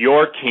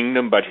your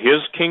kingdom, but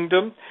his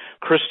kingdom.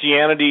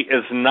 Christianity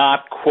is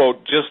not,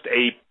 quote, just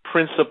a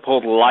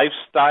principled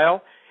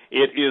lifestyle.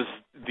 It is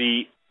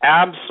the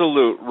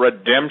absolute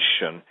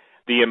redemption,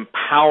 the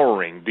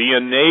empowering, the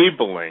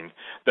enabling,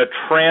 the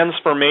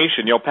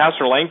transformation. You know,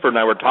 Pastor Langford and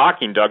I were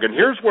talking, Doug, and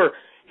here's where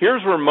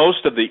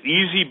most of the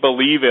easy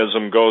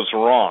believism goes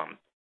wrong.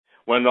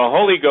 When the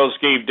Holy Ghost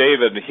gave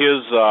David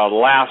his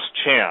last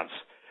chance,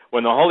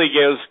 when the Holy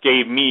Ghost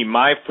gave me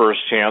my first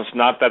chance,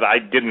 not that I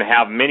didn't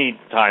have many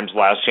times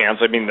last chance.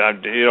 I mean,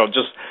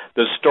 just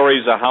the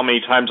stories of how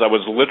many times I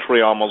was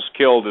literally almost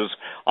killed is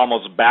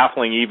almost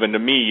baffling even to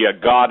me,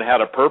 yet God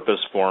had a purpose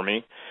for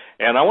me.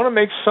 And I want to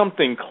make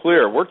something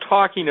clear. We're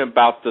talking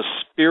about the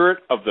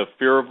spirit of the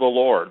fear of the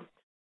Lord.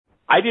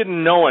 I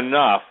didn't know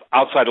enough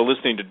outside of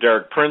listening to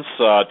Derek Prince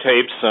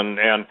tapes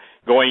and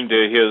going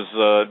to his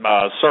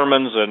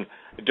sermons and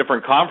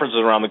different conferences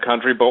around the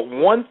country, but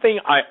one thing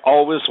I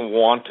always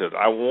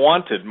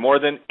wanted more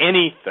than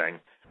anything,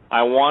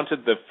 I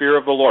wanted the fear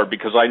of the Lord,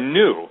 because I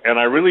knew, and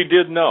I really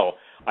did know,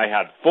 I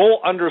had full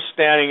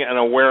understanding and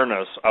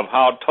awareness of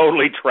how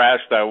totally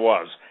trashed I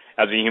was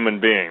as a human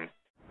being.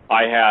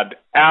 I had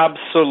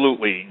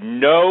absolutely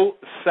no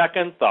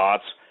second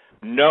thoughts,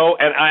 and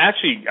I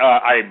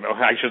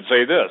should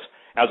say this,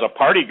 as a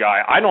party guy,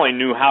 I not only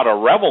knew how to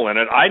revel in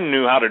it, I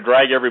knew how to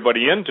drag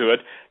everybody into it,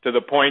 to the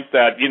point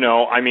that,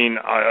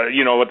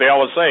 what they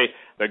always say,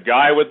 the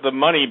guy with the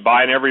money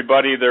buying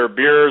everybody their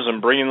beers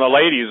and bringing the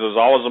ladies is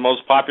always the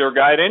most popular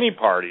guy at any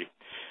party.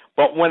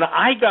 But when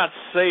I got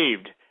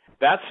saved,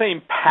 that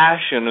same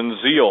passion and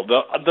zeal,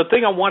 the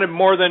thing I wanted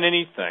more than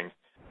anything,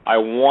 I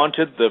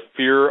wanted the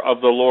fear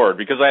of the Lord,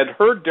 because I had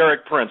heard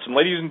Derek Prince, and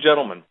ladies and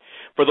gentlemen,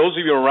 for those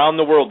of you around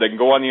the world that can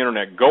go on the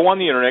internet,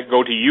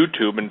 go to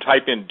YouTube and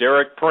type in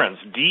Derek Prince,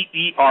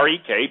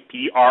 DerekPrince,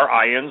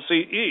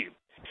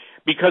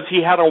 because he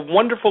had a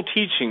wonderful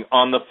teaching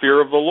on the fear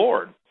of the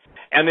Lord.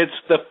 And it's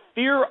the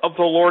fear of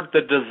the Lord,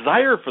 the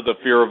desire for the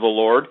fear of the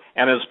Lord,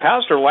 and as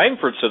Pastor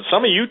Langford said,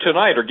 some of you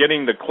tonight are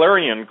getting the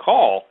clarion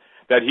call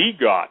that he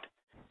got.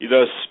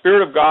 The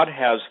Spirit of God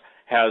has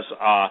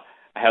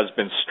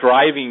been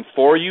striving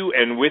for you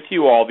and with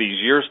you all these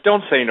years.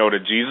 Don't say no to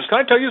Jesus. Can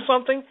I tell you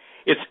something?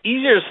 It's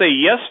easier to say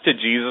yes to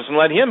Jesus and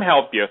let him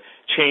help you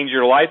change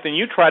your life than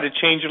you try to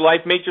change your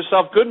life, make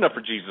yourself good enough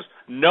for Jesus.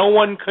 No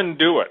one can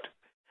do it.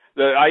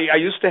 I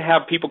used to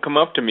have people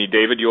come up to me,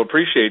 David, you'll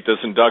appreciate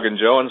this, and Doug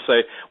and Joe, and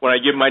say, when I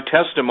give my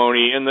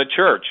testimony in the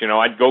church,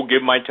 I'd go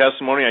give my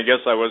testimony. I guess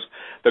I was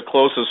the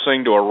closest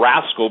thing to a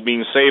rascal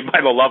being saved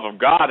by the love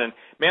of God. And,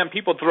 man,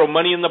 people throw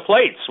money in the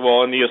plates.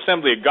 Well, in the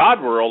Assembly of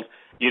God world,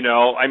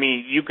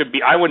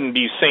 I wouldn't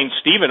be Saint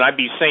Stephen, I'd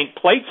be Saint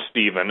Plate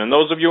Stephen. And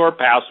those of you who are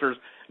pastors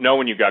know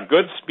when you got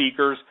good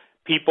speakers,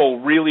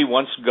 people really,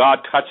 once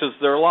God touches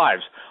their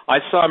lives. I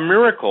saw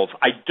miracles.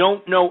 I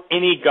don't know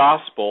any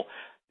gospel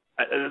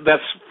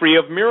that's free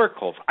of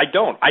miracles. I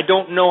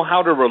don't know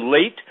how to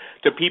relate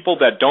to people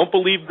that don't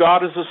believe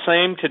God is the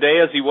same today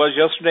as he was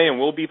yesterday and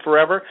will be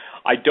forever.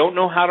 I don't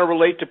know how to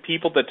relate to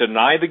people that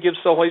deny the gifts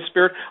of the Holy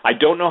Spirit. I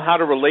don't know how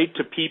to relate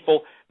to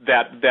people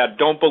that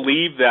don't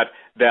believe that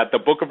the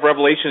book of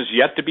Revelation is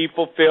yet to be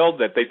fulfilled,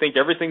 that they think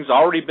everything's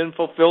already been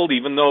fulfilled,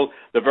 even though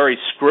the very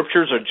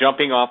scriptures are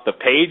jumping off the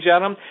page at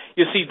them.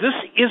 You see, this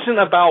isn't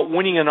about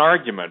winning an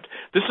argument.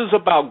 This is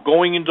about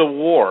going into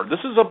war.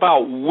 This is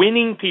about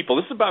winning people.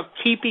 This is about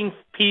keeping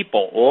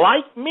people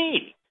like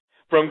me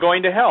from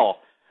going to hell.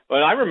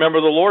 But I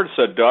remember the Lord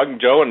said, Doug and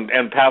Joe and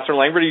Pastor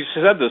Langford, he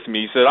said this to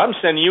me. He said, I'm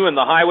sending you in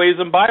the highways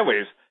and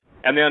byways.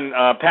 And then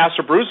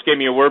Pastor Bruce gave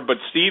me a word, but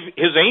Steve,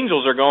 his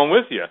angels are going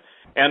with you.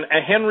 And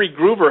Henry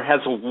Gruver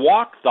has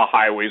walked the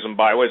highways and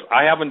byways.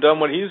 I haven't done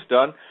what he's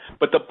done.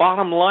 But the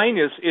bottom line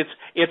is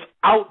it's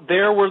out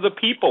there where the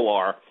people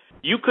are.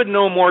 You could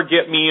no more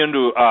get me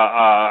into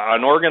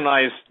an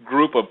organized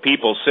group of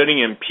people sitting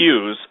in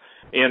pews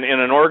in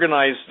an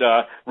organized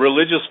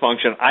religious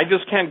function. I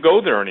just can't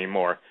go there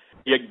anymore.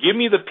 Yet give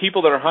me the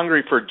people that are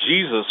hungry for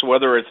Jesus,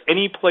 whether it's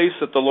any place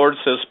that the Lord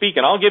says speak.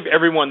 And I'll give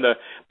everyone the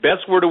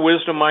best word of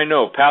wisdom I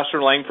know.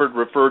 Pastor Langford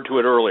referred to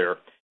it earlier.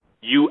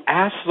 You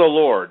ask the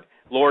Lord,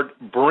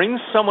 bring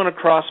someone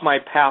across my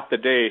path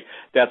today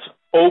that's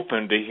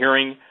open to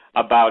hearing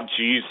about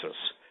Jesus.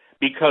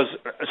 Because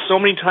so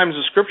many times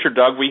in Scripture,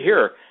 Doug, we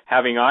hear,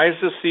 having eyes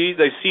to see,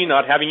 they see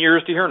not, having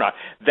ears to hear not.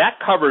 That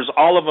covers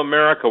all of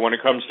America when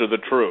it comes to the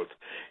truth.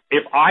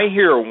 If I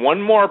hear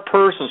one more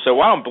person say,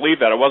 well, I don't believe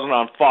that, it wasn't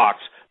on Fox,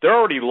 they're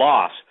already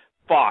lost.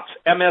 Fox,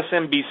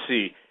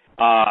 MSNBC,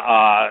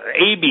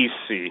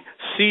 ABC,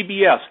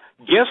 CBS,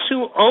 Guess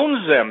who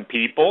owns them,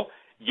 people?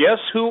 Guess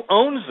who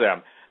owns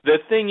them? The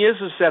thing is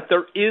that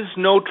there is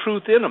no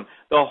truth in them.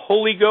 The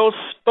Holy Ghost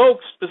spoke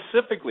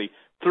specifically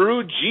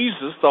through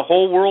Jesus. The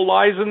whole world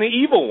lies in the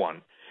evil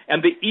one.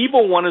 And the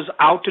evil one is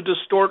out to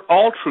distort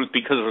all truth,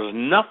 because there's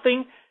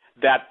nothing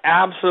that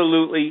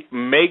absolutely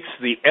makes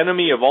the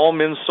enemy of all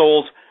men's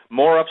souls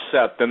more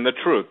upset than the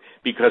truth.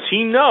 Because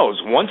he knows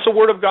once the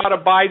Word of God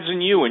abides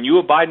in you and you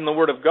abide in the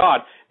Word of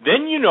God,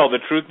 then you know the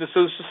truth, and this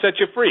is to set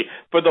you free.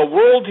 For the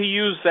world to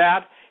use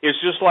that is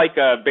just like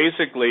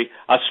basically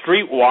a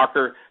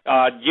streetwalker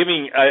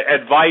giving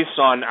advice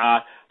on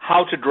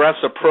how to dress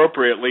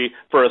appropriately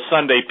for a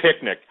Sunday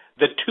picnic.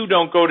 The two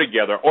don't go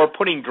together. Or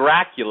putting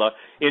Dracula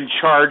in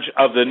charge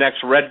of the next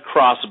Red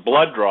Cross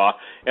blood draw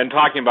and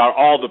talking about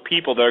all the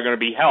people that are going to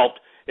be helped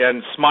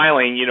and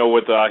smiling,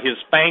 with his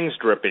fangs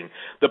dripping.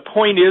 The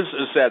point is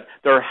that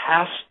there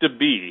has to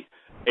be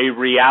a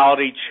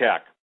reality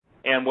check.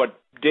 And what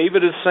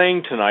David is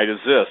saying tonight is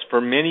this: for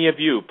many of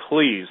you,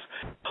 please,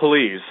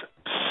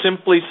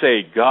 simply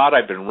say, God,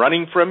 I've been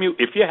running from you.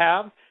 If you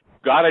have,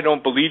 God, I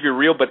don't believe you're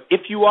real, but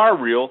if you are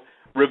real,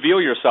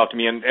 reveal yourself to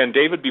me. And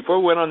David, before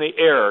we went on the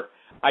air,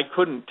 I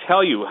couldn't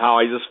tell you how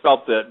I just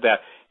felt that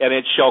and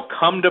it shall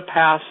come to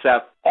pass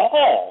that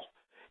all,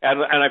 and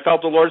I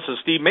felt the Lord says,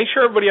 Steve, make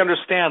sure everybody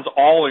understands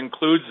all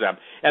includes them.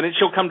 And it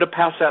shall come to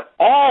pass that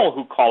all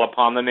who call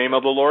upon the name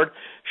of the Lord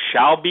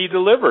shall be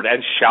delivered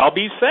and shall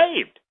be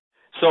saved.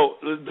 So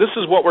this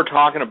is what we're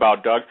talking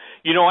about, Doug.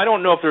 I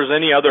don't know if there's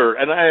any other,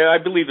 and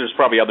I believe there's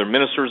probably other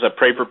ministers that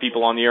pray for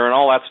people on the air and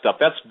all that stuff.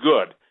 That's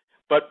good.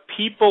 But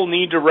people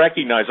need to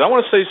recognize, I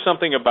want to say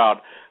something about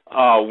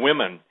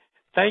women.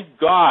 Thank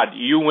God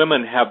you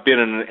women have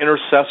been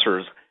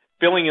intercessors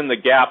filling in the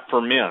gap for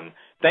men.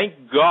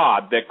 Thank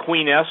God that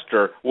Queen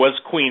Esther was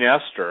Queen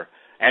Esther,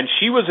 and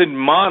she was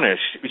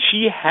admonished.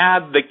 She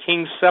had the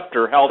king's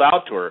scepter held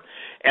out to her.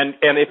 And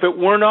if it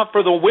were not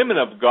for the women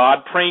of God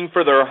praying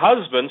for their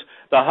husbands,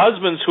 the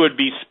husbands who would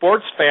be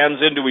sports fans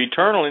into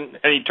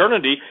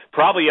eternity,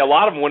 probably a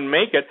lot of them wouldn't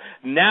make it.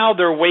 Now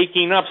they're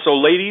waking up. So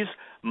ladies,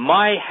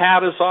 my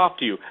hat is off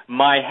to you.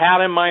 My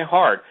hat and my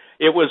heart.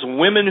 It was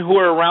women who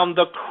were around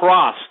the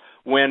cross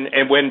when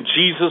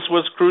Jesus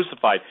was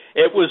crucified.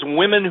 It was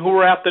women who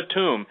were at the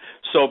tomb.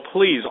 So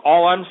please,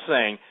 all I'm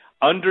saying,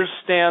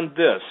 understand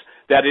this,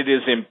 that it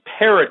is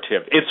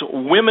imperative. It's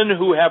women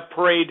who have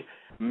prayed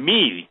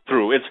me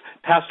through. It's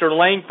Pastor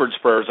Langford's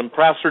prayers and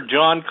Pastor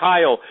John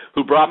Quayle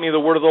who brought me the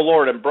word of the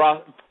Lord, and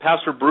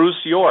Pastor Bruce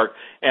York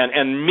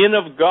and men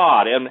of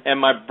God and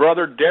my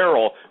brother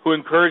Darrell who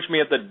encouraged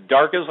me at the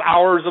darkest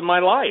hours of my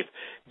life.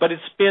 But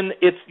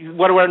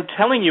what I'm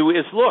telling you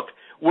is, look,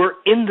 we're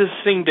in this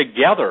thing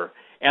together,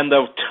 and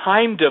the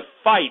time to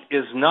fight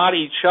is not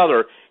each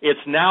other. It's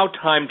now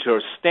time to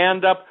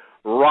stand up,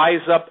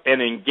 rise up,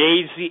 and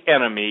engage the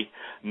enemy,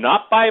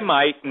 not by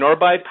might nor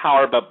by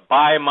power, but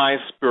by my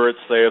Spirit,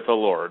 saith the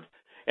Lord.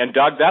 And,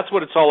 Doug, that's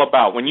what it's all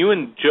about. When you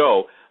and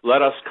Joe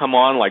let us come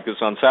on like this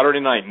on Saturday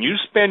night, and you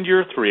spend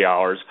your 3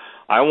 hours,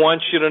 I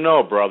want you to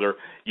know, brother,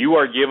 you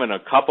are given a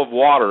cup of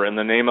water in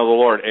the name of the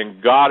Lord,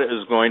 and God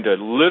is going to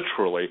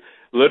literally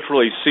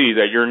see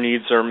that your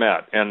needs are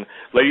met. And,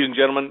 ladies and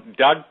gentlemen,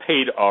 Doug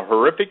paid a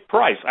horrific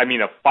price, a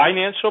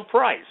financial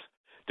price,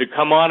 to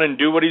come on and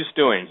do what he's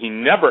doing. He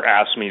never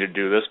asked me to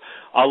do this.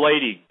 A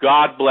lady,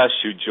 God bless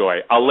you, Joy,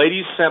 a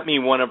lady sent me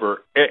one of her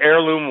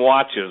heirloom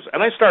watches,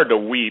 and I started to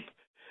weep.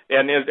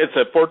 And it's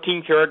a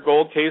 14-karat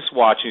gold case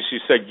watch, and she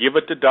said, give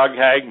it to Doug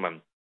Hagman.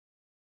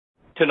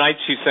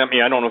 Tonight she sent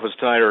me, I don't know if it was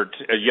tonight or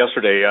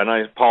yesterday, and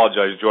I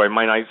apologize, Joy,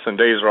 my nights and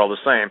days are all the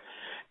same.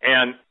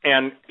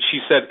 And she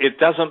said, it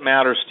doesn't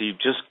matter,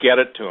 Steve, just get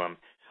it to him.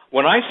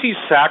 When I see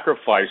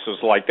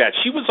sacrifices like that,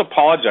 she was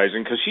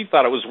apologizing because she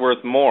thought it was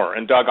worth more.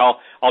 And Doug, I'll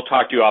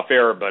talk to you off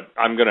air, but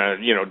I'm gonna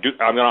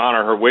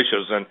honor her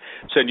wishes and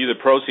send you the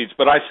proceeds.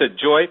 But I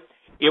said, Joy,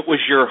 it was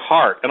your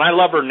heart, and I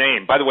love her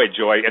name. By the way,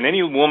 Joy, and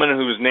any woman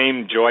who's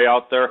named Joy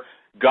out there,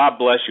 God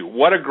bless you.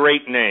 What a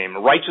great name,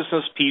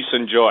 righteousness, peace,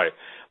 and joy.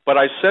 But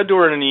I said to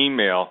her in an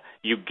email,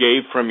 you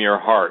gave from your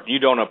heart. You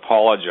don't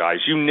apologize.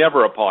 You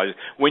never apologize.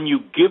 When you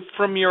give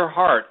from your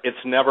heart,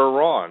 it's never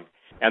wrong.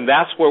 And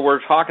that's what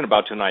we're talking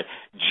about tonight.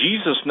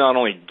 Jesus not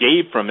only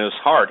gave from his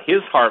heart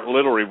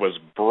literally was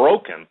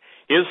broken.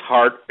 His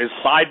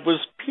side was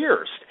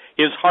pierced.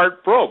 His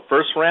heart broke.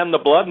 First ran the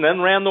blood and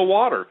then ran the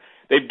water.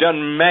 They've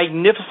done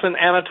magnificent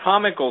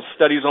anatomical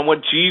studies on what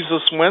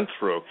Jesus went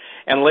through.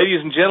 And ladies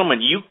and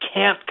gentlemen, you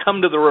can't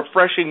come to the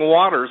refreshing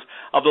waters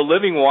of the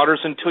living waters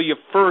until you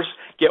first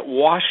get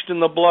washed in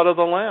the blood of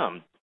the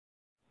Lamb.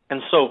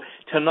 And so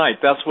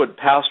tonight, that's what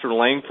Pastor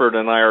Langford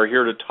and I are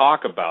here to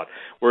talk about.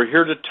 We're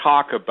here to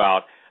talk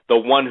about the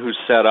one who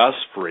set us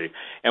free.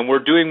 And we're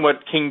doing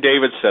what King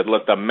David said,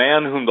 let the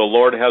man whom the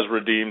Lord has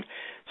redeemed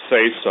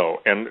say so.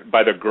 And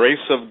by the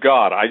grace of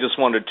God, I just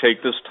want to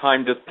take this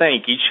time to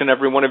thank each and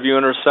every one of you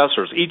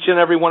intercessors, each and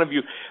every one of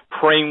you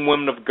praying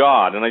women of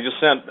God. And I just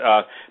sent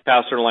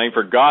Pastor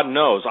Langford, God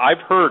knows,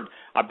 I've heard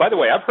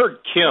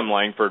Kim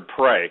Langford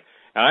pray,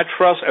 and I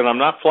trust, and I'm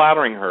not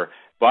flattering her,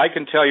 But I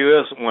can tell you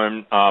this,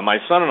 when my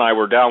son and I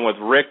were down with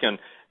Rick and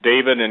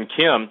David and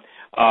Kim,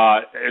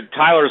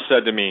 Tyler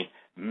said to me,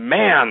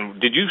 "Man,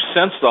 did you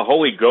sense the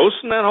Holy Ghost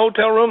in that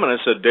hotel room?" And I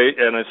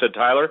said,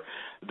 "Tyler,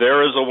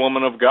 there is a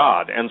woman of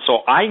God." And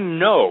so I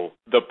know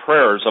the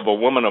prayers of a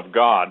woman of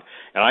God.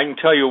 And I can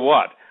tell you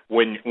what,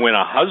 when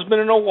a husband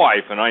and a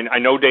wife, and I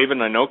know David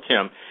and I know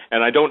Kim,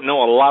 and I don't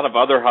know a lot of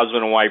other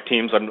husband and wife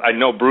teams. I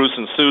know Bruce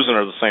and Susan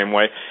are the same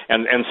way,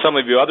 and some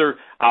of you other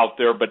out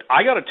there. But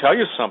I got to tell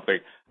you something.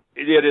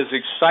 It is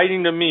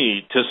exciting to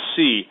me to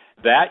see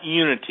that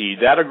unity,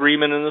 that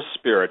agreement in the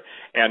Spirit,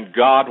 and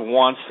God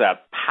wants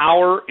that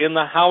power in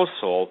the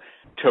household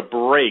to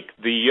break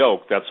the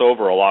yoke that's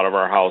over a lot of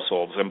our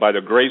households. And by the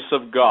grace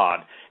of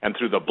God, and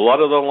through the blood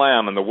of the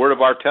Lamb and the word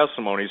of our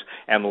testimonies,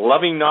 and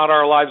loving not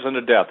our lives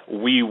unto death,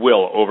 we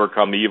will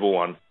overcome the evil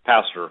one.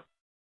 Pastor.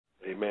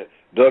 Amen.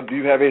 Doug, do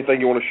you have anything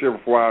you want to share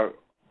before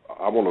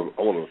I want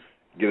to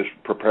get us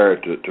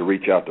prepared to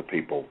reach out to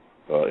people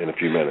in a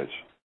few minutes?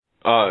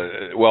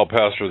 Well,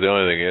 Pastor, the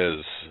only thing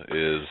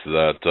is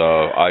that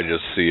I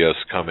just see us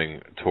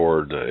coming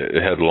toward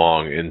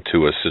headlong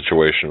into a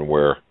situation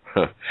where,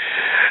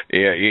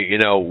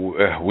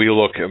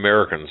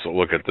 Americans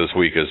look at this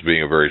week as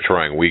being a very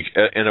trying week,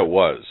 and it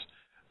was.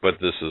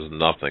 But this is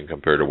nothing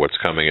compared to what's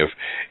coming.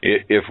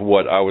 If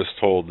what I was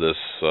told this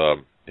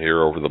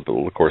here over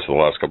the course of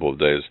the last couple of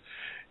days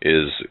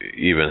is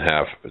even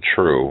half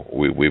true,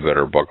 we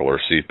better buckle our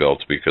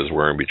seatbelts, because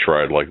we're going to be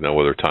tried like no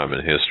other time in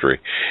history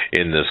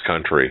in this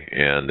country,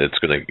 and it's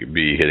going to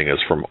be hitting us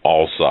from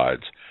all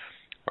sides.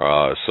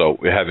 So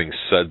having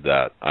said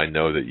that, I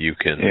know that you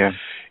can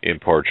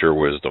impart your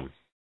wisdom.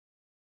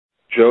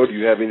 Joe, do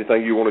you have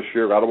anything you want to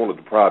share? I don't want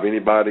to deprive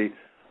anybody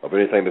of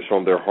anything that's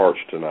on their hearts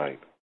tonight.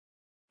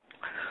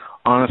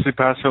 Honestly,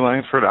 Pastor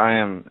Langsford, I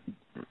am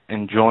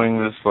enjoying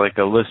this like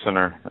a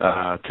listener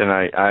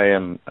tonight. I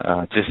am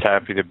just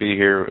happy to be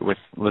here with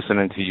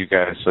listening to you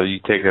guys, so you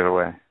take it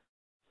away.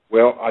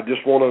 Well, I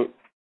just want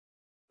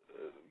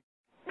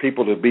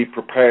people to be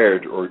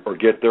prepared or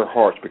get their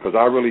hearts, because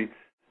I really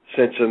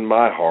sense in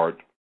my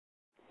heart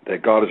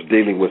that God is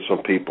dealing with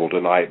some people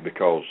tonight,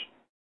 because,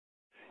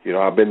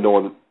 I've been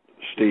knowing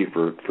Steve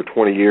for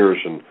 20 years,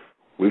 and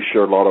we've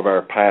shared a lot of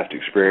our past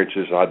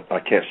experiences. I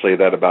can't say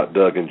that about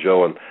Doug and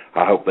Joe, and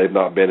I hope they've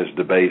not been as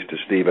debased as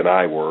Steve and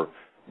I were.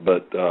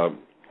 But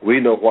we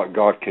know what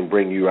God can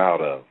bring you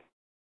out of.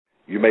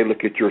 You may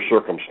look at your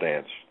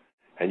circumstance,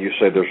 and you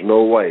say, there's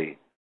no way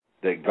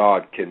that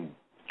God can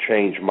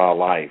change my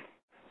life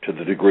to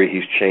the degree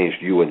He's changed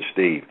you and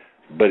Steve.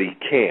 But He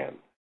can.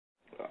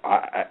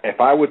 If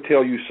I would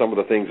tell you some of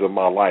the things of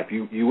my life,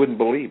 you wouldn't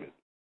believe it.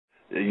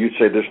 You'd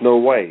say, there's no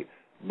way.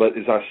 But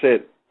as I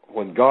said,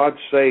 when God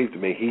saved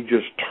me, He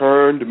just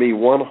turned me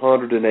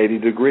 180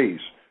 degrees.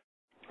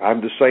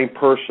 I'm the same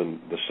person,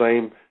 the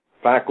same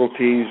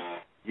faculties,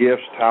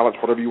 gifts, talents,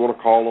 whatever you want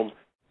to call them.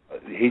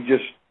 He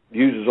just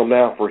uses them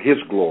now for His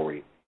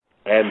glory.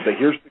 And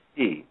here's the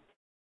key.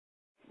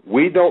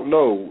 We don't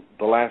know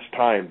the last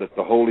time that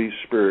the Holy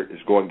Spirit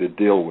is going to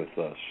deal with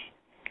us.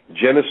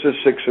 Genesis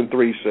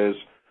 6:3 says,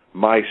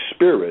 my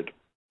spirit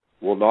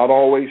will not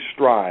always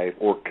strive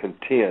or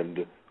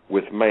contend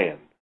with man.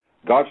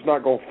 God's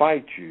not going to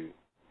fight you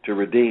to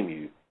redeem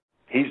you.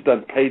 He's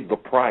done paid the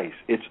price.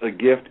 It's a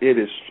gift. It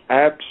is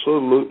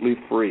absolutely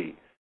free.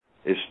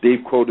 As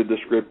Steve quoted the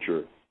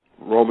scripture,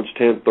 Romans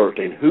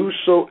 10:13,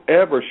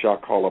 whosoever shall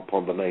call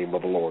upon the name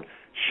of the Lord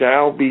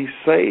shall be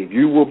saved.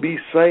 You will be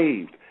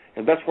saved.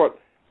 And that's what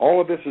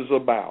all of this is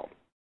about.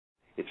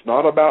 It's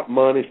not about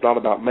money. It's not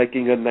about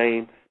making a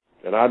name.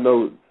 And I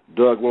know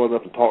Doug well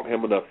enough to talk to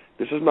him enough.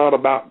 This is not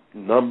about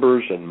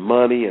numbers and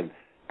money and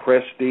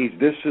prestige.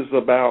 This is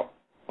about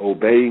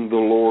obeying the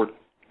Lord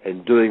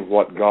and doing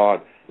what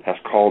God has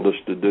called us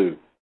to do.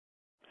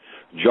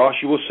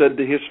 Joshua said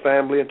to his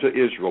family and to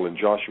Israel in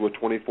Joshua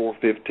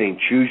 24:15,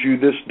 choose you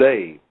this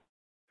day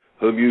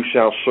whom you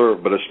shall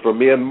serve. But as for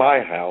me and my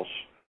house,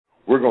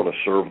 we're going to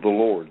serve the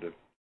Lord.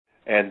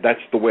 And that's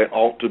the way it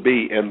ought to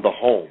be in the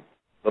home.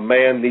 The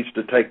man needs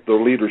to take the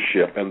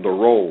leadership and the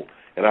role.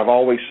 And I've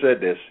always said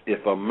this,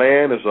 if a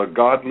man is a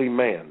godly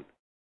man,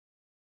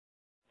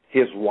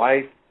 his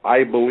wife,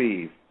 I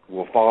believe,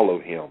 will follow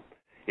him.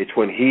 It's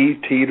when he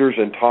teeters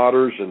and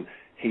totters and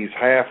he's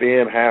half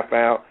in, half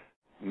out.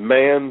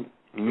 Men,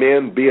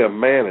 be a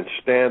man and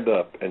stand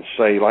up and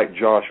say, like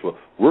Joshua,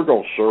 we're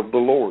going to serve the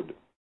Lord.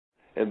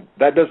 And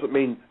that doesn't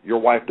mean your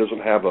wife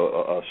doesn't have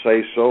a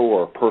say-so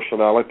or a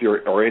personality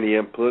or any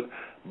input,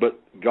 but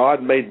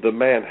God made the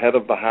man head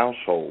of the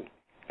household.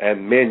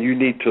 And men, you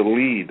need to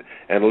lead,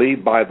 and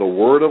lead by the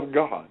word of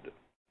God.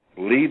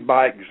 Lead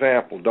by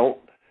example. Don't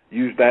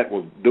use that,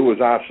 well, do as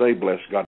I say, bless God.